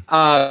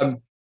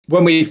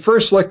 When we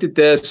first looked at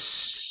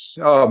this,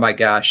 oh my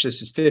gosh,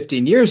 this is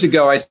 15 years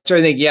ago, I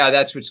started thinking, yeah,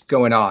 that's what's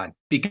going on.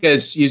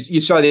 Because you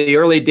saw the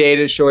early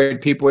data showing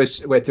people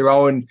with their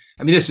own,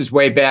 I mean, this is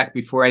way back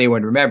before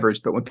anyone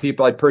remembers, but when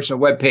people had personal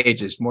web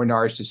pages, more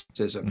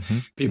narcissism.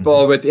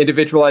 People with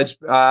individualized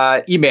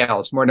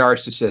emails, more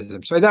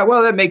narcissism. So I thought,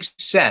 well, that makes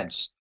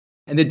sense.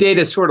 And the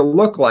data sort of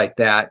look like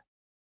that.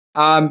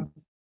 And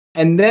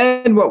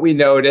then what we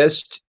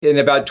noticed in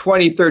about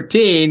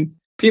 2013,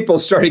 people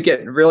started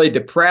getting really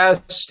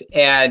depressed,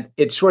 and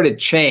it sort of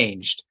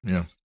changed.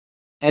 Yeah.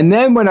 And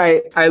then when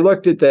I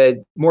looked at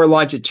the more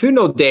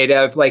longitudinal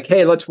data of like,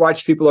 hey, let's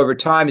watch people over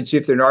time and see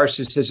if their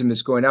narcissism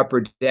is going up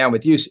or down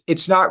with use,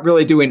 it's not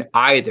really doing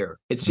either.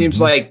 It seems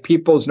like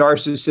people's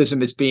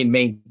narcissism is being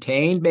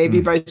maintained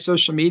maybe by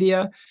social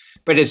media,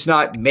 but it's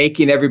not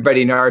making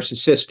everybody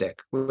narcissistic,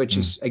 which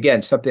is,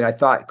 again, something I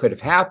thought could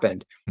have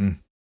happened.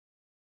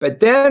 But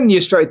then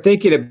you start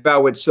thinking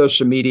about what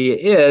social media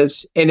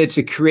is, and it's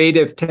a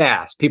creative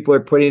task. People are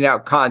putting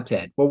out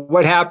content. Well,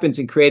 what happens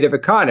in creative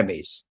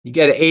economies? You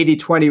get an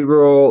 80-20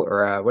 rule,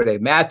 or a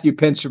Matthew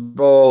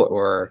principle,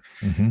 or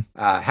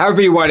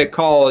however you want to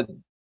call it,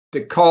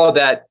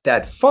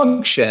 that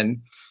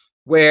function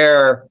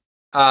where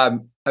a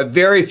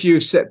very few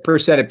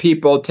percent of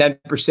people,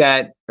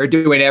 10%, are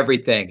doing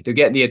everything. They're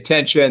getting the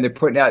attention. They're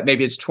putting out,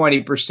 maybe it's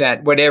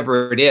 20%,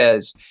 whatever it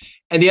is.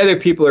 And the other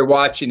people are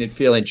watching and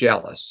feeling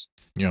jealous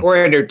or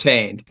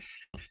entertained.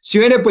 So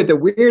you end up with a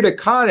weird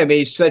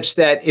economy such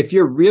that if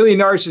you're really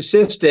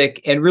narcissistic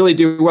and really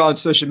do well on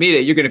social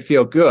media, you're going to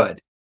feel good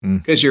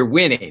because you're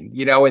winning,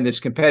 in this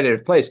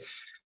competitive place.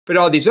 But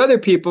all these other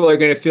people are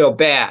going to feel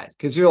bad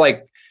because they're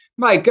like,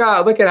 my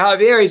God, look at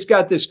Javier. He's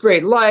got this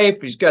great life.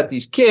 He's got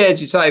these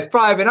kids. He's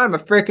high-five, and I'm a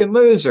freaking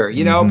loser,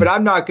 but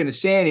I'm not going to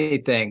say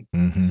anything.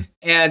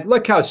 And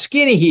look how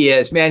skinny he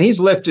is, man. He's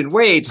lifting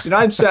weights, and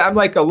I'm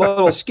like a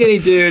little skinny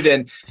dude,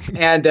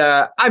 and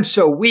I'm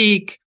so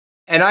weak,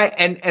 and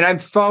I'm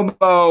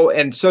FOMO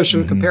and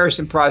social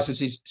comparison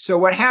processes. So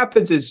what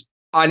happens is,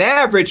 on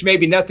average,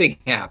 maybe nothing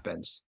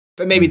happens,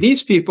 but maybe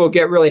these people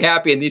get really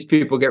happy and these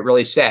people get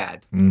really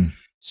sad.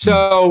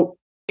 So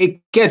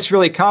it gets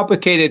really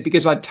complicated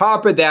because on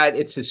top of that,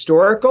 it's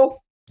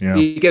historical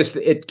because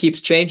it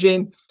keeps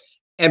changing.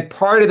 And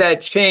part of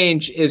that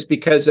change is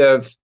because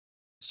of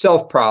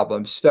self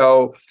problems.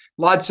 So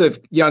lots of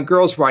young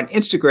girls were on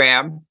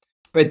Instagram,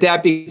 but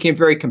that became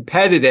very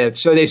competitive.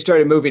 So they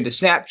started moving to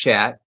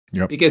Snapchat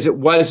because it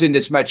wasn't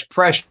as much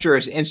pressure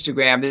as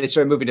Instagram. They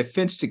started moving to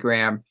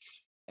Finstagram.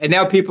 And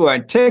now people are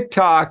on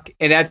TikTok,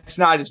 and that's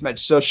not as much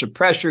social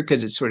pressure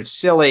because it's sort of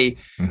silly.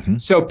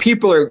 So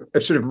people are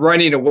sort of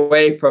running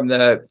away from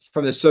the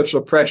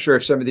social pressure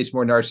of some of these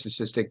more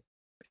narcissistic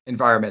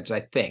environments, I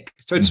think.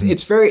 So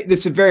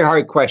it's a very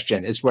hard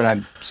question, is what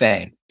I'm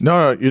saying.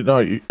 No,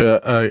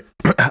 I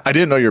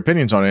didn't know your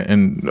opinions on it,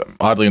 and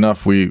oddly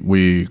enough,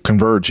 we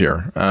converge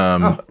here.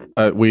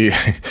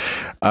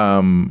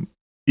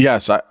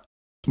 Yes,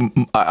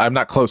 I'm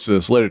not close to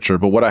this literature,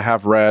 but what I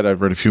have read,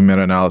 I've read a few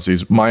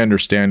meta-analyses. My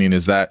understanding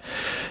is that,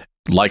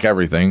 like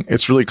everything,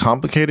 it's really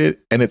complicated,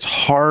 and it's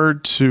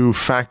hard to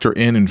factor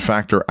in and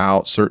factor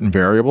out certain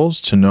variables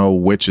to know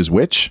which is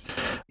which.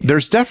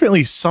 There's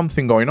definitely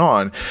something going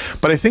on,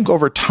 but I think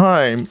over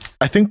time,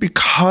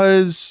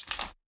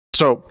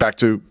 so back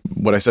to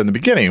what I said in the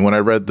beginning, when I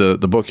read the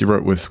book you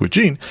wrote with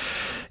Gene,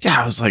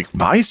 I was like,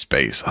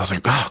 MySpace. I was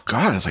like, oh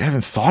God, I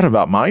haven't thought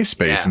about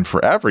MySpace in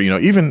forever. I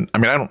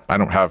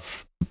don't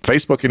have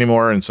Facebook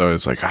anymore. And so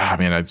it's like,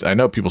 I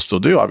know people still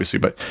do, obviously,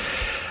 but,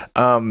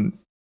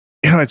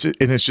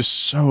 it's just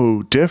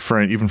so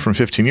different even from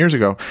 15 years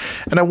ago.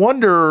 And I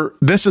wonder,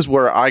 this is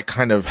where I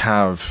kind of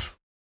have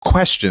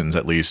questions,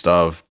 at least,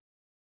 so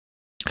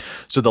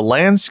the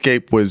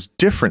landscape was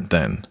different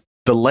then.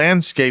 The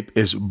landscape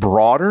is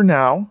broader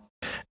now,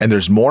 and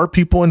there's more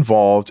people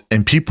involved,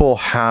 and people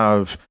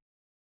have,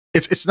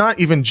 it's not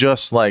even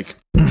just like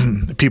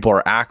people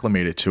are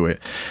acclimated to it.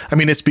 I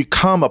mean, it's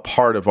become a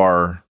part of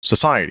our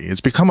society.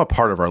 It's become a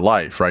part of our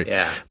life, right?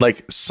 Yeah.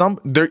 Like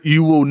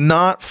you will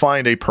not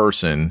find a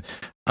person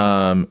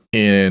in,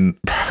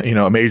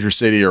 a major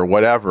city or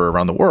whatever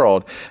around the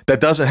world that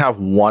doesn't have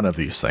one of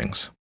these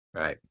things.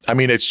 Right. I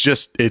mean,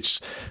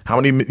 it's how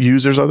many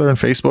users are there in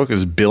Facebook?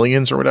 Is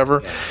billions or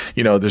whatever.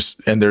 Yeah.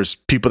 There's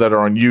people that are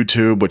on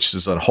YouTube, which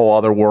is a whole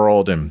other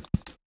world. And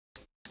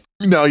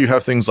now you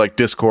have things like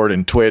Discord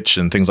and Twitch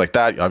and things like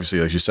that.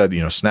 Obviously, like you said,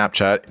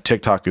 Snapchat,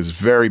 TikTok is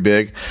very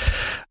big.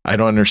 I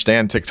don't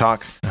understand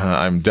TikTok.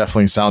 I'm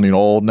definitely sounding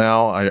old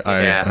now.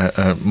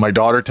 My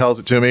daughter tells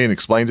it to me and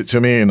explains it to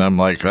me, and I'm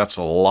like, that's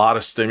a lot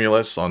of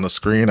stimulus on the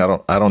screen. I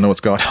don't know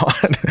what's going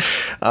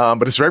on,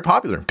 but it's very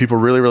popular. People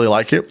really, really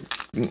like it.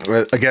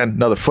 Again,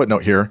 another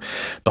footnote here: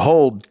 the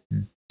whole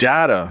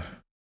data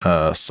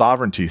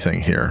sovereignty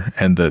thing here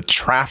and the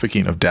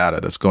trafficking of data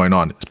that's going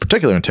on,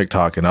 particularly in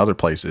TikTok and other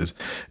places,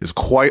 is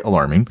quite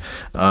alarming.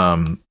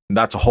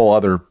 That's a whole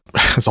other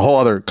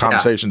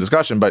conversation,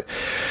 discussion. But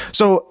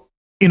so,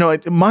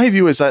 my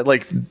view is that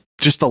like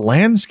just the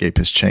landscape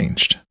has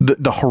changed.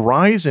 The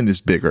horizon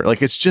is bigger.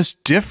 Like it's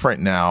just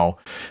different now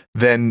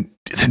than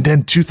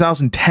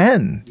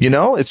 2010.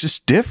 It's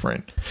just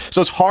different. So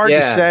it's hard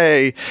to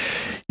say,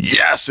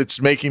 yes, it's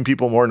making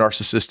people more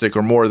narcissistic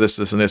or more this,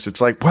 and this.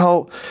 It's like,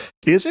 well,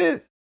 is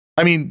it?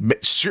 I mean,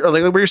 sure,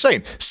 like what you're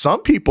saying,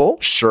 some people,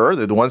 sure,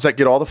 they're the ones that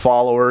get all the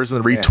followers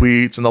and the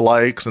retweets and the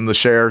likes and the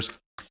shares,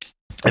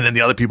 and then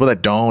the other people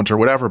that don't or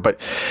whatever. But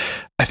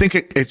I think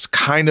it's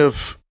kind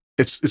of,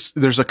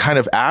 there's a kind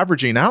of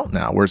averaging out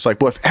now where it's like,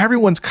 well, if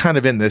everyone's kind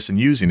of in this and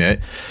using it,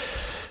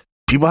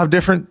 people have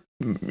different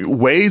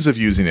ways of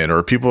using it,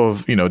 or people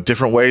have,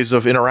 different ways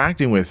of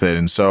interacting with it.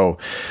 And so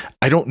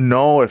I don't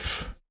know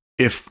if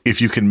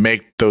you can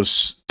make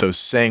those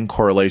same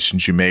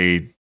correlations you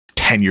made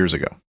 10 years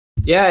ago.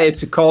 Yeah,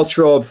 it's a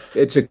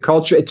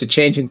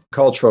changing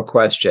cultural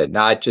question,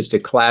 not just a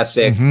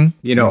classic,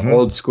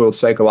 old school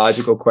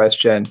psychological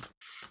question.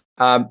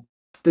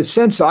 The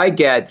sense I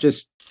get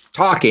just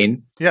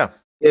talking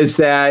is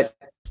that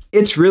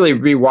it's really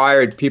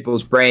rewired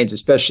people's brains,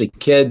 especially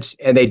kids,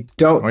 and they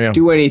don't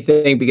do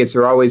anything because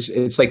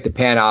it's like the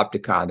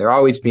panopticon. They're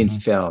always being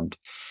filmed.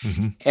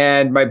 Mm-hmm.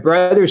 And my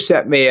brother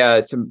sent me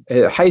a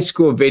high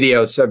school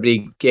video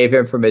somebody gave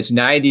him from his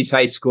 90s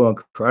high school in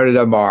Corona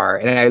del Mar.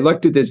 And I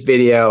looked at this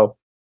video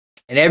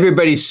and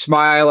everybody's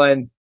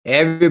smiling.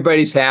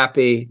 Everybody's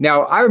happy.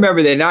 Now, I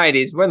remember the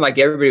 90s. It wasn't like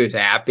everybody was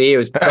happy. It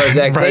was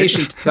Prozac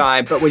Nation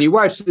time. But when you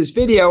watch this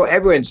video,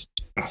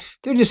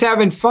 they're just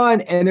having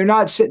fun and they're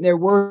not sitting there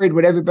worried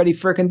what everybody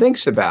freaking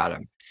thinks about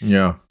them.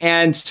 Yeah.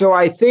 And so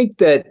I think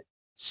that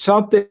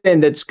something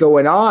that's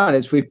going on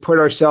is we put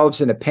ourselves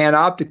in a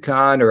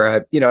panopticon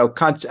or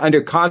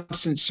under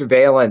constant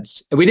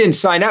surveillance. And we didn't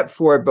sign up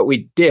for it, but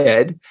we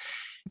did.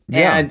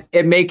 Yeah. And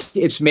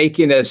it's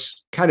making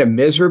us kind of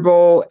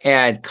miserable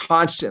and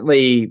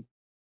constantly,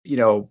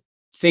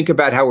 think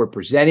about how we're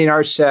presenting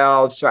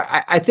ourselves. So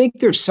I think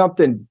there's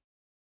something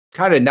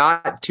kind of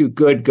not too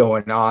good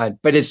going on,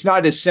 but it's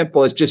not as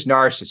simple as just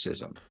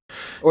narcissism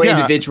or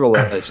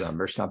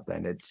individualism or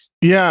something. It's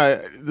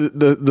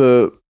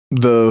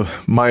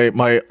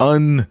my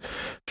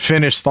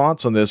unfinished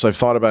thoughts on this, I've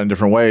thought about in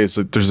different ways.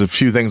 There's a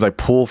few things I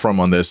pull from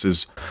on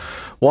this.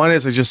 One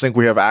is I just think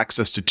we have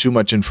access to too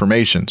much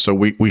information. So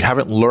we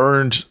haven't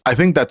learned. I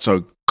think that's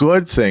a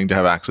good thing to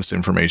have access to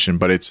information,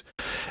 but it's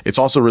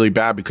also really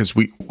bad because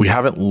we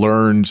haven't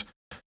learned,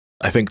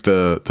 I think,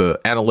 the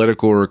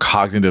analytical or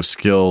cognitive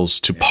skills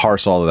to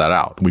parse all of that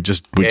out. We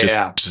just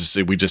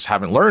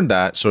haven't learned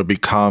that. So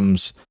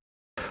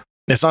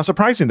it's not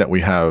surprising that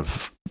we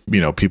have,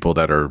 people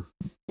that are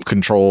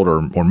controlled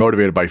or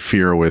motivated by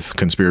fear with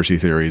conspiracy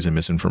theories and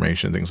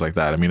misinformation, things like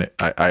that. I mean,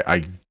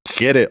 I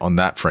get it on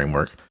that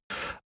framework.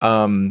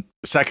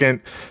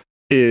 Second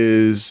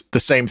is the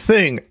same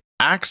thing,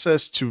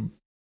 access to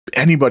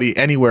anybody,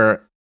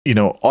 anywhere,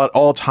 at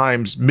all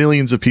times,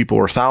 millions of people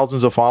or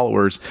thousands of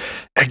followers.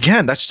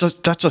 Again, that's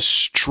a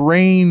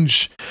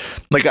strange,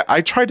 like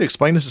I tried to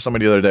explain this to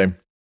somebody the other day.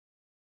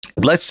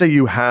 Let's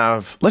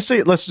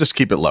just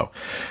keep it low.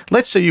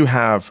 Let's say you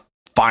have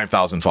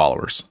 5,000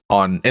 followers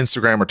on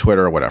Instagram or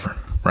Twitter or whatever,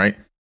 right?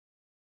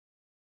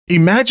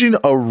 Imagine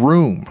a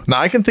room. Now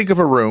I can think of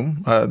a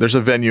room. There's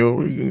a venue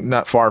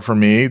not far from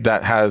me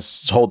that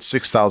holds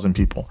 6,000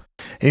 people.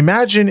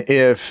 Imagine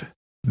if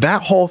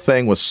that whole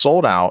thing was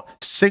sold out,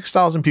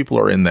 6,000 people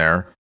are in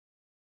there,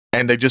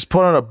 and they just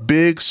put on a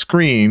big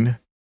screen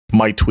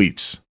my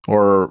tweets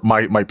or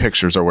my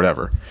pictures or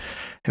whatever.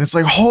 And it's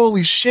like,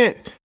 holy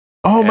shit.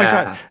 Oh my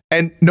God.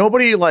 And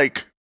nobody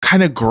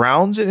kind of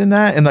grounds it in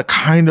that, in a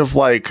kind of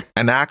like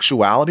an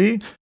actuality.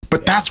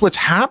 But that's what's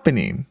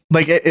happening.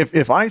 Like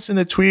if I send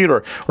a tweet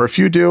or if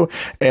you do,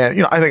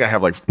 and I think I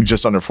have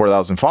just under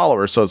 4,000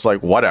 followers, so it's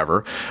like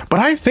whatever. But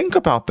I think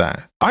about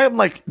that. I am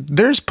like,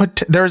 there's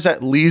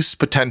at least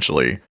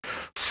potentially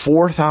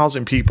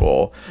 4,000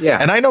 people. Yeah.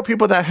 And I know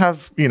people that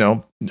have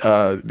 10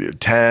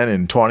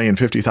 and 20 and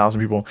 50,000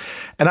 people.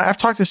 And I've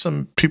talked to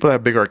some people that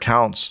have bigger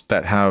accounts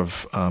that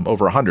have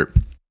over 100.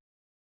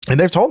 And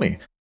they've told me,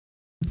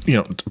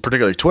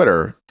 particularly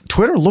Twitter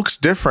looks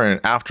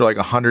different after like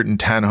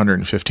 110,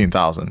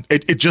 115,000.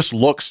 It just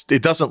looks,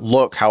 it doesn't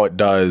look how it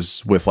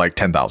does with like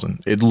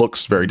 10,000. It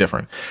looks very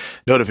different.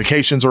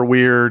 Notifications are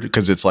weird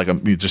because it's like,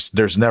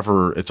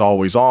 it's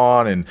always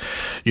on. And,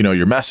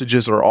 your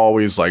messages are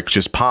always like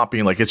just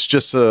popping. Like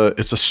it's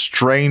a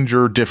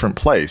stranger, different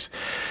place.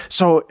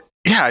 So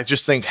yeah, I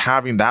just think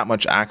having that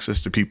much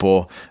access to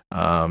people,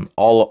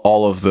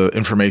 all of the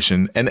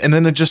information and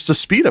then just the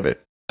speed of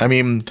it. I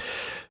mean,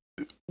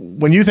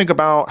 when you think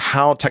about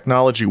how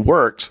technology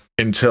worked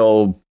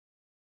until,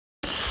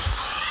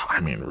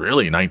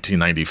 really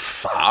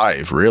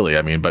 1995,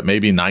 really, but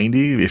maybe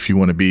 90, if you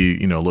want to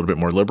be, a little bit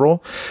more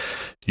liberal,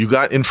 you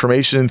got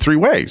information in three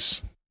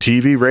ways: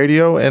 TV,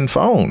 radio, and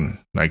phone.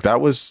 Like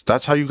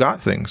that's how you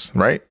got things,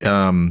 right? Books,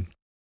 and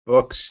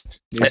books,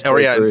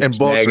 magazines,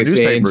 or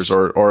newspapers,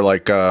 or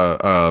like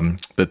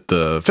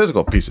the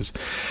physical pieces.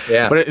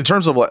 Yeah. But in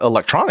terms of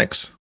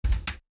electronics,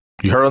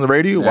 you heard on the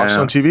radio, you watched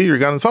on TV, you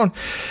got on the phone.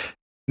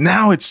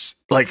 Now it's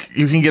like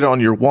you can get it on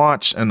your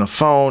watch and a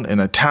phone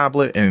and a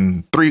tablet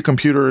and 3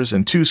 computers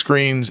and 2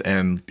 screens.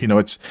 And,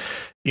 it's,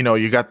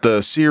 you got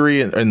the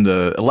Siri and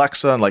the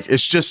Alexa, and like,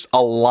 it's just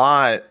a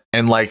lot.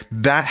 And like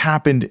that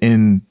happened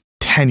in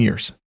 10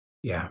 years.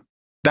 Yeah.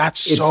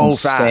 It's so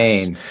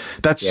insane.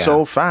 Fast. That's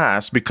so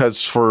fast,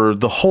 because for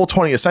the whole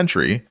 20th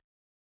century,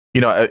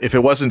 if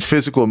it wasn't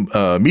physical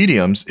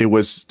mediums, it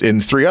was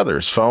in 3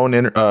 others: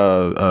 phone,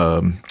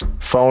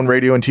 phone,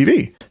 radio, and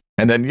TV.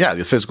 And then,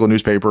 the physical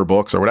newspaper,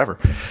 books, or whatever.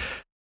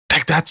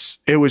 Like I'm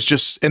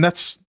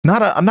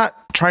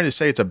not trying to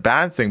say it's a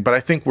bad thing, but I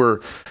think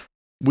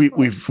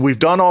we've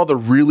done all the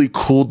really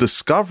cool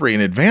discovery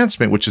and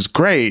advancement, which is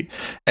great.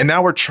 And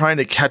now we're trying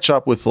to catch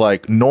up with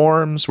like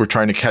norms. We're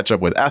trying to catch up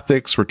with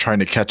ethics. We're trying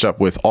to catch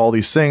up with all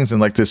these things, and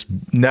like this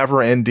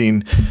never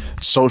ending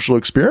social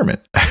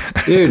experiment.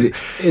 Dude,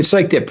 it's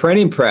like the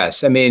printing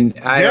press. I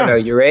don't know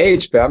your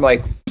age, but I'm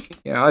like,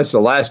 I was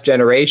the last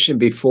generation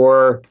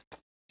before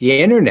the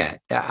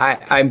internet.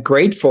 I'm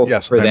grateful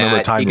for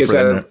that, because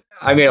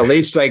at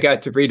least I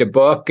got to read a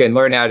book and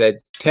learn how to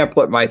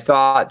template my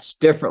thoughts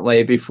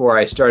differently before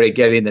I started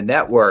getting the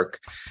network.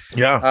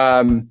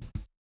 Yeah.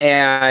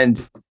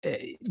 And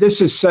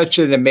this is such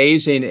an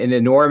amazing and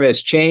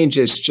enormous change.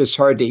 It's just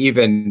hard to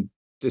even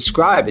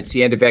describe. It's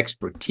the end of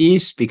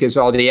expertise, because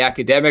all the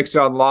academics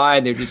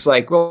online, they're just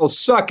like, well,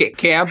 suck it,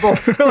 Campbell.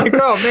 Like,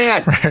 oh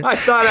man, I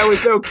thought I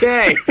was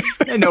okay.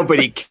 And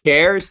nobody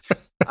cares.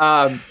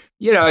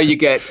 You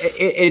get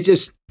it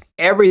just,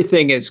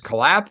 everything is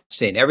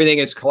collapsing. Everything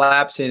is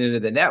collapsing into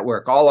the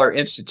network. All our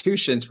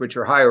institutions, which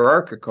are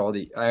hierarchical,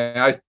 the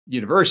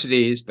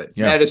universities, but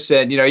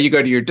medicine, you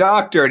go to your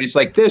doctor and he's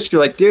like this, you're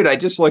like, dude, I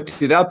just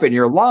looked it up and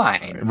you're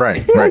lying.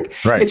 Right.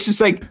 It's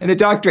just like, and the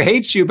doctor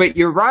hates you, but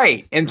you're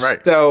right. And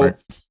so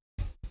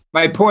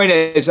my point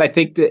is, I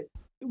think that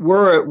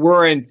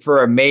we're in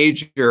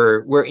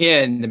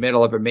the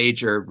middle of a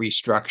major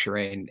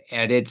restructuring,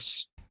 and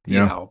it's,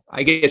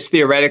 I guess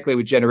theoretically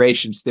with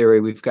generations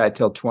theory, we've got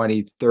till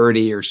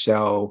 2030 or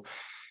so,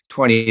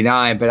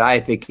 29, but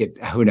I think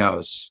who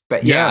knows?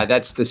 But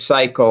that's the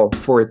cycle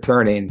for it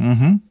turning.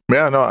 Mm-hmm.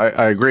 Yeah, no,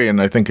 I agree. And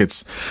I think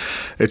it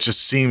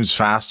just seems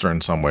faster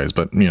in some ways,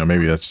 but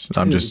maybe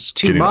I'm just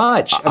too kidding.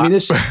 Much.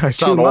 This is I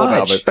sound too old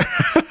much. now,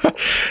 but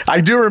I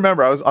do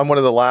remember I'm one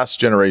of the last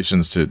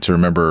generations to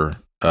remember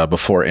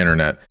before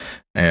internet.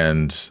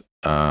 And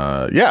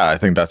I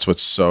think that's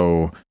what's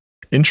so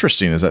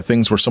interesting, is that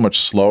things were so much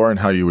slower in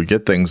how you would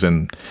get things.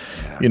 And,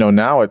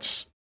 now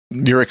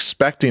you're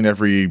expecting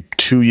every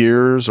 2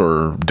 years,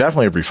 or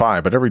definitely every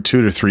 5, but every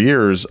 2 to 3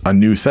 years, a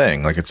new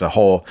thing. Like it's a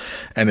whole,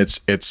 and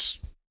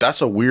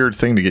that's a weird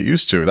thing to get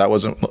used to. That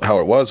wasn't how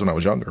it was when I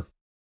was younger.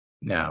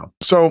 No.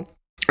 So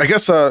I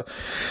guess, to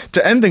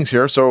end things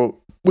here. So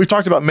we've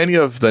talked about many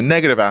of the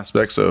negative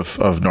aspects of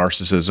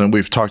narcissism.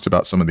 We've talked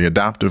about some of the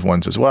adaptive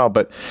ones as well.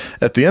 But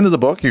at the end of the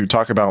book, you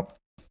talk about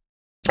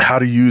how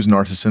to use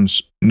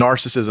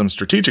narcissism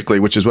strategically,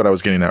 which is what I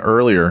was getting at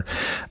earlier.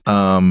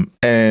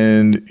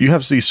 And you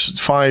have these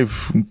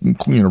 5,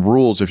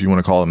 rules, if you want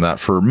to call them that,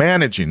 for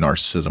managing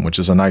narcissism, which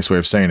is a nice way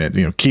of saying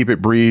it. Keep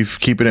it brief,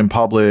 keep it in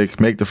public,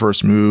 make the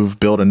first move,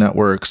 build a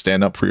network,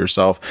 stand up for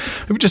yourself.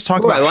 We just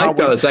talk about. I like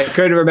those. I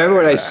couldn't remember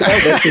what I said.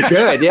 That's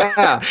good.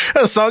 Yeah,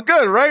 that sounds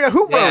good, right?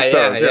 Who wrote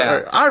those?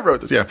 Yeah. I wrote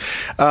this. Yeah.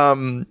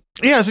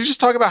 So just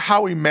talk about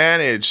how we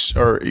manage,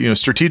 or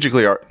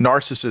strategically, our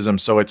narcissism,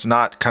 so it's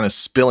not kind of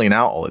spilling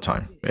out all the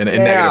time in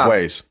negative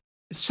ways.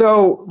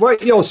 So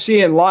what you'll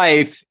see in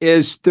life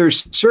is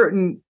there's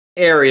certain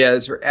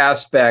areas or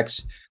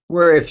aspects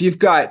where if you've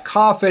got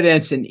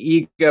confidence and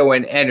ego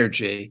and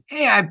energy,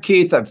 hey, I'm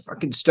Keith, I'm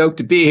fucking stoked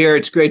to be here.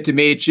 It's great to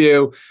meet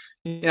you.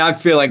 I'm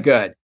feeling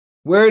good.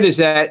 Where does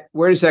that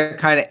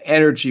kind of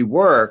energy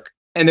work?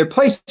 And there are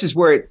places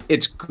where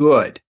it's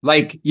good.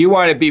 Like you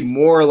want to be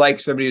more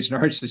like somebody who's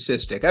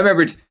narcissistic. I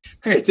remember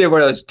I did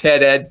one of those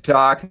TED Ed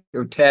talk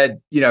or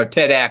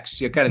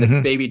TEDx, kind of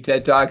the baby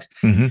TED Talks.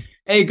 Mm-hmm.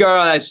 And you go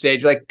on that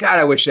stage, you're like, God,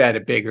 I wish I had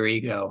a bigger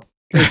ego.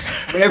 Because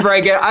whenever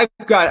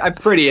I'm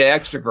pretty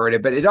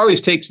extroverted, but it always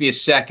takes me a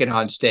second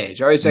on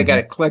stage. I got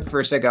to click for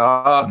a second.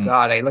 Oh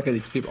God, I look at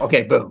these people.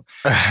 Okay, boom.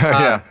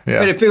 Yeah.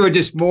 But if it were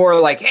just more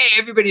like, hey,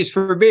 everybody's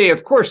for me,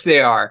 of course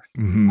they are.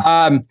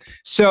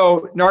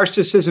 So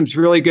narcissism is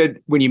really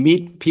good when you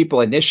meet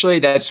people initially.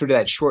 That's sort of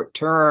that short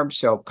term.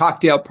 So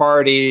cocktail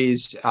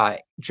parties,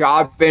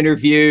 job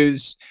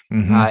interviews,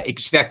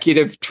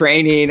 executive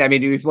training. I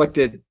mean, we've looked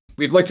at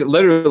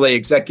literally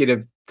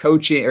executive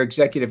coaching or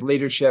executive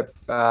leadership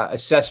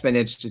assessment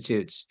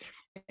institutes,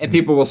 and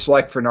people will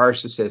select for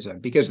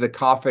narcissism because of the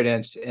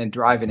confidence and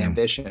drive and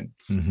ambition.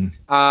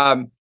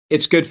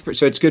 It's good for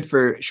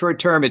short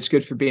term. It's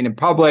good for being in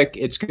public.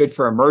 It's good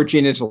for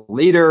emerging as a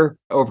leader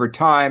over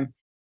time.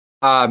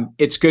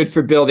 It's good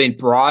for building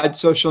broad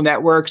social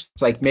networks,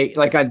 like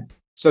on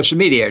social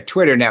media,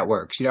 Twitter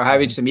networks.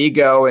 Having some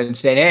ego and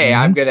saying, "Hey,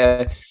 I'm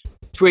gonna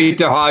tweet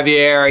to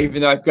Javier,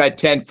 even though I've got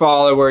 10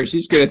 followers,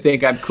 he's going to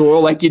think I'm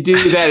cool." Like, you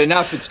do that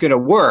enough, it's going to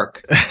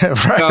work.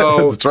 Right.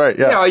 So, that's right.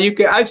 Yeah.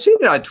 I've seen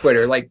it on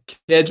Twitter, like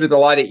kids with a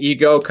lot of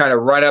ego kind of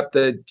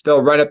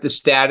they'll run up the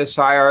status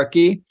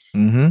hierarchy.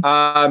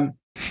 So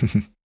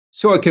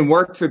it can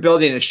work for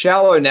building a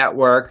shallow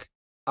network.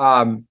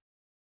 I'm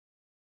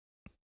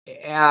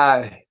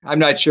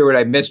not sure what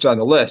I missed on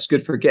the list.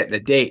 Good for getting a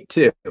date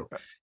too.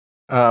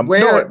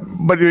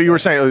 But you were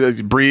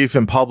saying brief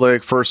in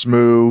public, first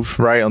move,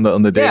 right, on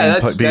the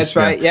dating piece. That's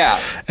right.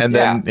 Yeah. And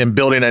then in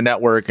building a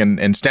network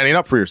and standing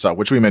up for yourself,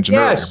 which we mentioned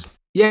earlier.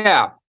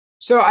 Yeah.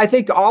 So I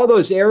think all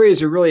those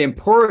areas are really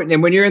important.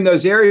 And when you're in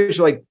those areas,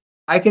 you're like,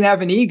 I can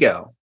have an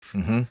ego.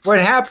 What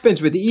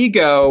happens with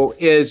ego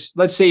is,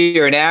 let's say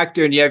you're an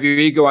actor and you have your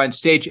ego on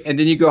stage, and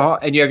then you go home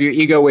and you have your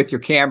ego with your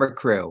camera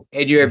crew,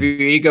 and you have your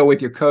ego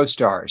with your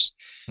co-stars.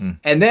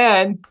 And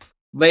then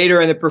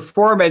later in the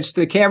performance,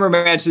 the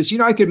cameraman says,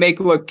 I could make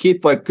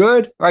Keith look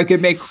good, or I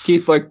could make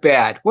Keith look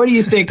bad. What do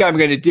you think I'm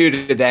going to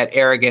do to that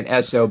arrogant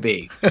SOB?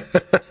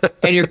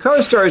 And your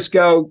co-stars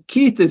go,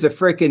 Keith is a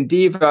freaking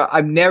diva.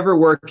 I'm never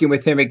working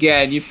with him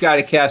again. You've got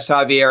to cast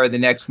Javier in the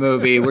next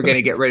movie. We're going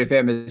to get rid of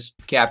him as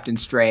Captain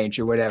Strange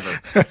or whatever.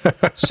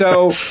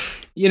 So,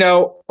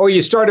 or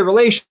you start a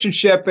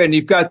relationship and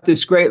you've got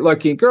this great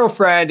looking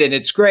girlfriend and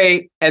it's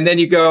great. And then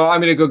you go, I'm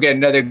going to go get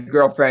another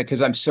girlfriend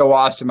because I'm so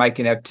awesome, I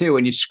can have two.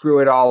 And you screw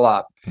it all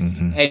up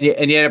and you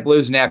end up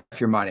losing half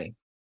your money.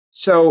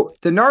 So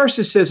the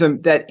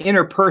narcissism, that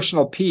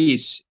interpersonal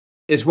piece,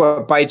 is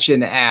what bites you in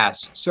the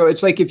ass. So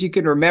it's like, if you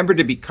can remember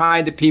to be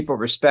kind to people,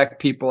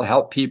 respect people,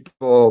 help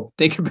people,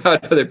 think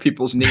about other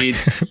people's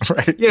needs,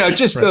 right.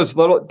 Those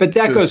little, but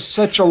that goes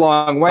such a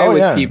long way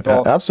with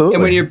people. Absolutely.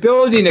 And when you're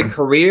building a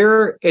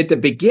career at the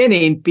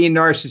beginning, being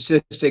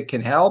narcissistic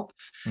can help.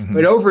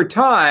 But over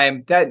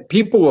time, that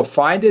people will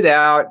find it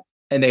out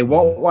and they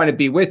won't want to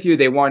be with you.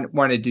 They want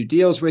to do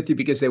deals with you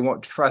because they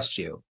won't trust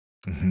you.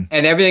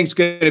 And everything's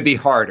going to be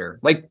harder.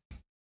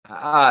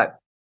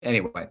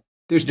 Anyway.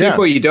 There's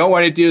people you don't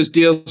want to do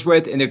deals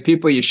with, and there are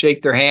people you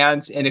shake their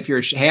hands. And if you're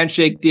a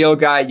handshake deal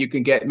guy, you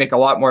can make a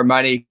lot more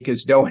money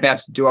because no one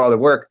has to do all the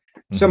work.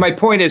 So my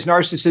point is,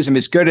 narcissism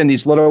is good in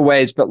these little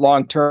ways, but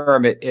long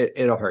term,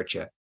 it'll hurt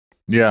you.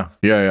 Yeah,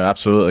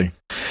 absolutely.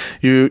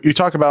 You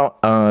talk about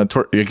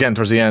again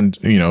towards the end,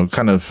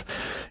 kind of,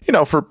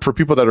 for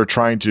people that are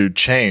trying to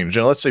change.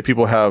 Let's say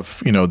people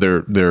have,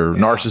 their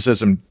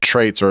narcissism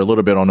traits are a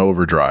little bit on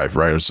overdrive,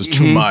 right? It's just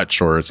too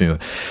much, or it's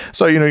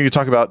so you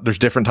talk about there's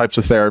different types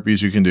of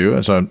therapies you can do.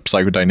 As a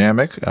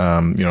psychodynamic,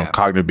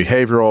 cognitive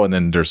behavioral, and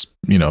then there's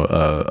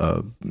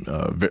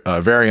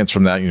variants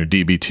from that,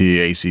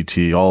 DBT,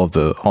 ACT, all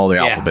the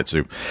alphabet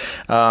soup,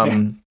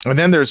 and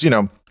then there's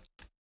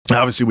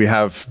obviously, we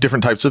have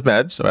different types of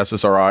meds, so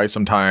SSRI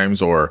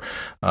sometimes, or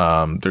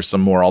there's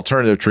some more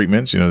alternative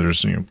treatments.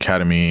 There's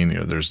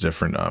ketamine. There's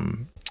different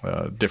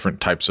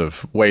types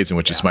of ways in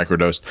which it's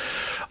microdosed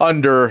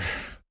under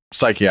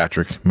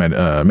psychiatric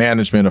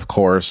management. Of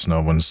course,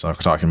 no one's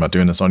talking about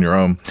doing this on your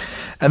own.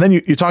 And then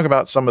you talk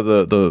about some of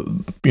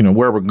the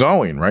where we're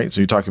going, right?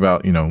 So you talk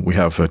about we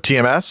have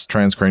TMS,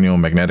 transcranial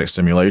magnetic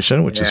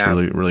stimulation, which is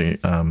really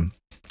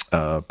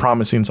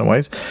promising in some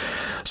ways.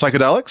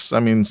 Psychedelics,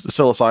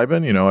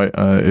 psilocybin,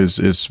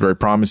 is very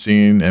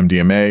promising.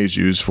 MDMA is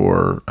used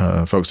for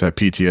folks that have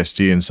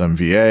PTSD and some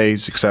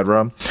VAs,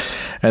 etc.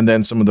 And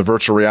then some of the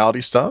virtual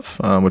reality stuff,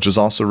 which is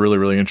also really,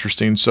 really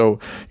interesting. So,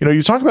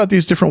 you talk about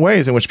these different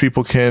ways in which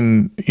people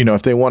can,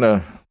 if they want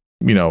to,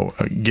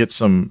 get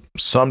some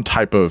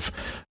type of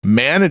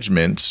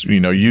management,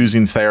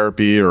 using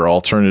therapy or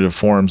alternative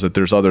forms, that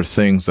there's other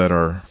things that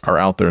are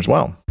out there as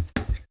well.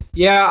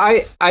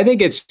 Yeah, I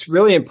think it's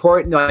really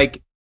important.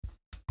 Like,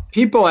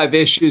 people have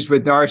issues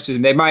with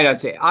narcissism. They might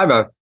not say, I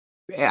don't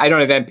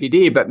have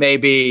NPD, but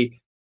maybe,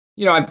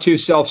 I'm too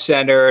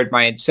self-centered.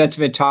 My sense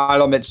of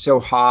entitlement's so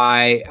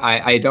high.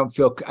 I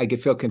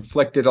could feel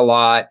conflicted a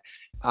lot.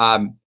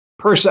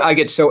 Personally, I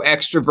get so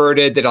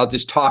extroverted that I'll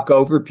just talk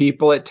over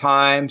people at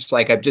times.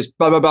 Like, I'm just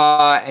blah, blah,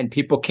 blah, and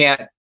people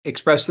can't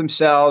express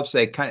themselves.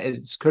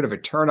 It's kind of a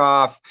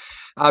turnoff.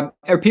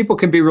 Or people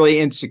can be really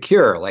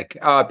insecure, like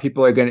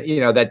people are going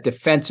to, that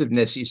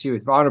defensiveness you see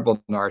with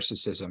vulnerable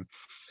narcissism.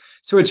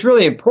 So what's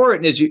really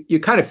important is you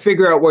kind of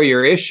figure out where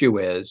your issue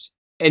is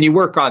and you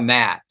work on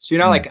that. So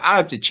you're not like, I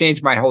have to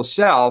change my whole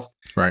self.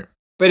 Right.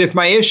 But if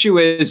my issue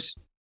is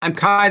I'm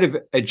kind of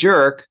a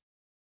jerk,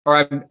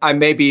 or I'm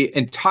maybe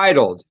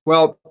entitled.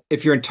 Well,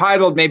 if you're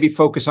entitled, maybe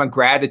focus on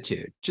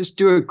gratitude. Just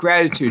do a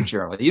gratitude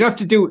journal. You don't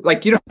have to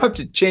you don't have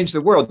to change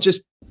the world.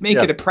 Just make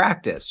it a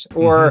practice.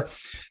 Or,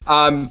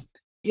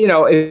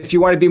 if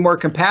you want to be more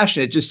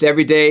compassionate, just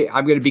every day,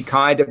 I'm going to be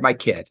kind to my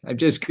kid. I'm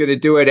just going to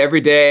do it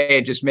every day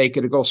and just make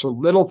it a goal. So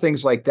little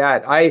things like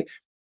that.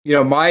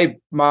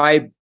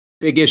 My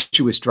big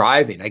issue is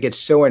driving. I get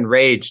so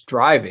enraged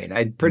driving.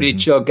 I'm a pretty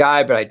chill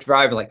guy, but I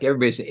drive like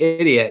everybody's an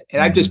idiot.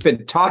 And I've just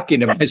been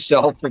talking to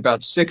myself for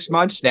about 6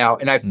 months now.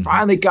 And I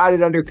finally got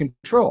it under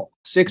control.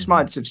 6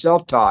 months of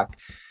self-talk.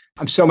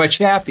 I'm so much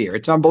happier.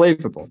 It's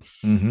unbelievable.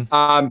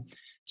 And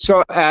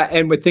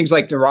with things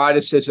like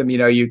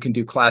neuroticism, you can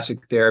do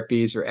classic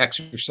therapies or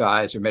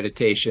exercise or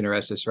meditation or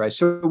SSRI.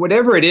 So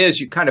whatever it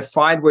is, you kind of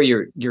find where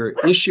your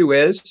issue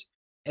is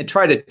and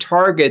try to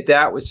target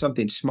that with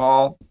something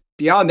small.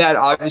 Beyond that,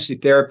 obviously,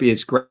 therapy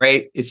is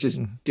great. It's just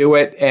do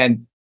it.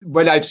 And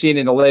what I've seen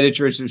in the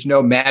literature is there's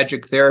no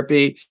magic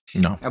therapy.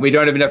 No. And we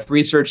don't have enough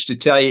research to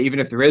tell you, even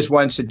if there is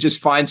one. So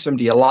just find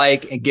somebody you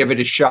like and give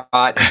it a shot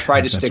and try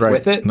to stick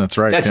with it. That's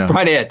right. That's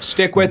about it.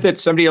 Stick with it,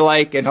 somebody you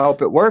like, and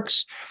hope it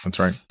works. That's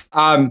right.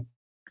 The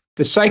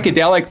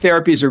psychedelic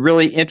therapies are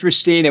really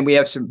interesting. And we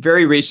have some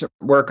very recent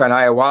work on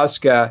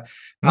ayahuasca.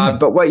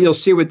 But what you'll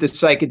see with the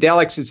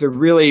psychedelics is they're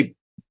really,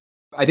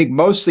 I think,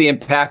 mostly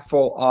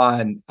impactful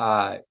on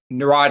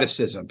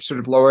neuroticism,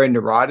 sort of lowering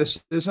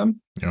neuroticism,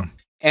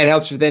 and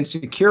helps with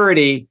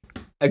insecurity.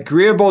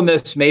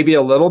 Agreeableness, maybe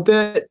a little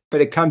bit,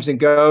 but it comes and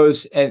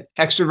goes. And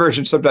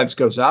extroversion sometimes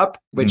goes up,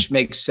 which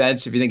makes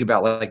sense if you think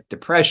about like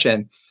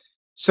depression.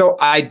 So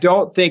I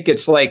don't think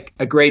it's like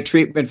a great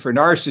treatment for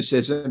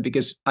narcissism,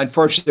 because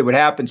unfortunately what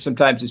happens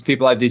sometimes is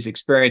people have these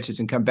experiences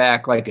and come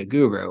back like a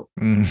guru.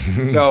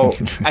 So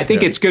I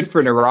think it's good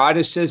for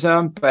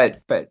neuroticism,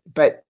 but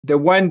the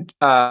one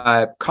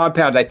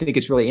compound I think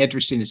is really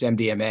interesting is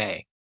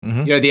MDMA.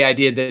 The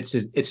idea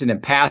that it's an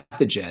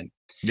empathogen.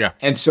 Yeah.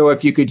 And so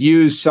if you could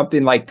use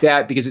something like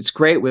that, because it's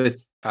great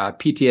with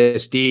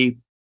PTSD,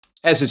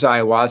 as is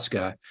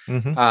ayahuasca,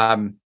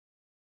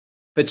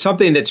 but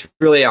something that's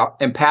really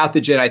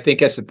empathogen, I think,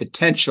 has the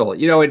potential.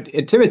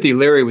 And Timothy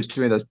Leary was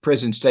doing those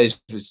prison studies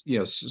with,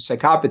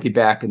 psychopathy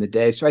back in the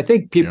day. So I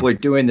think people are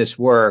doing this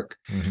work.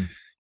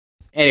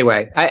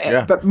 Anyway,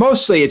 but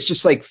mostly it's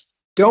just like,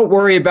 don't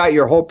worry about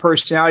your whole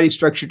personality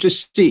structure.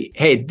 Just see,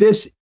 hey,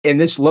 in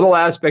this little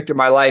aspect of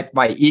my life,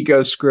 my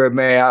ego screwed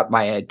me up,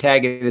 my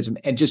antagonism,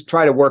 and just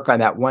try to work on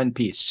that one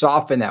piece,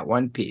 soften that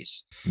one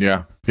piece.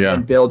 Yeah.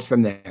 And build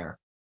from there.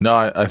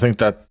 No, I think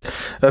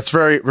that's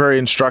very, very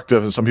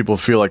instructive. And some people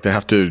feel like they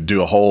have to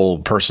do a whole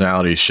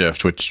personality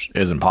shift, which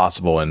isn't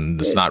possible,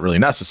 and it's not really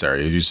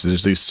necessary.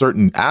 There's these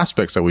certain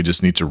aspects that we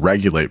just need to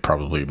regulate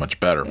probably much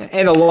better.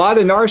 And a lot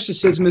of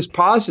narcissism is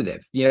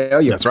positive.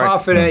 You're that's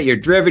confident, right. You're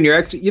driven,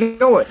 you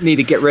don't need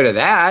to get rid of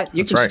that.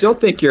 You can still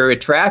think you're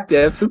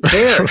attractive. Who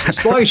cares?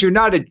 As long as you're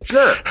not a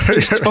jerk.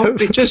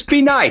 Just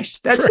be nice.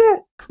 That's it.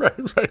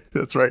 Right.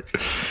 That's right.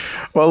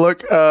 Well, look,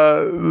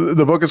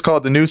 the book is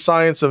called The New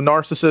Science of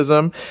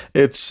Narcissism.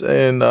 It's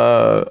in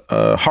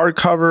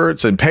hardcover.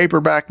 It's in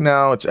paperback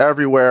now. It's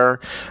everywhere.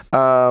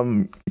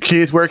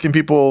 Keith, where can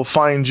people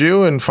find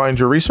you and find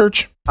your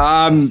research?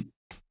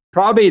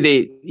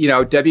 Probably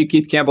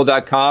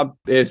wkeithcampbell.com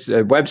is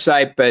a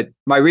website, but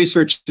my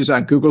research is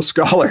on Google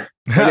Scholar.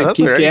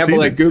 Keith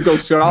Campbell at Google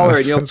Scholar,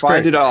 and you'll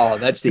find it all.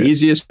 That's the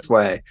easiest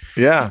way.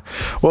 Yeah.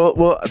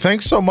 Well,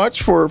 thanks so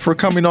much for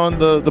coming on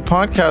the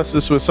podcast.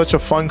 This was such a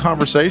fun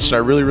conversation. I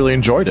really, really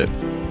enjoyed it.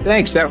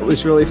 Thanks. That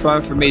was really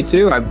fun for me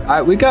too.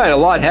 We got a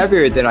lot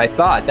heavier than I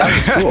thought. That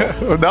was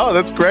cool. No,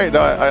 that's great. No,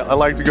 I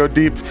like to go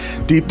deep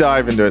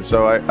dive into it.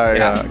 So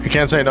I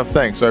can't say enough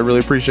thanks. So I really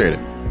appreciate it.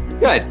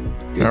 Good.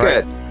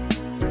 Good.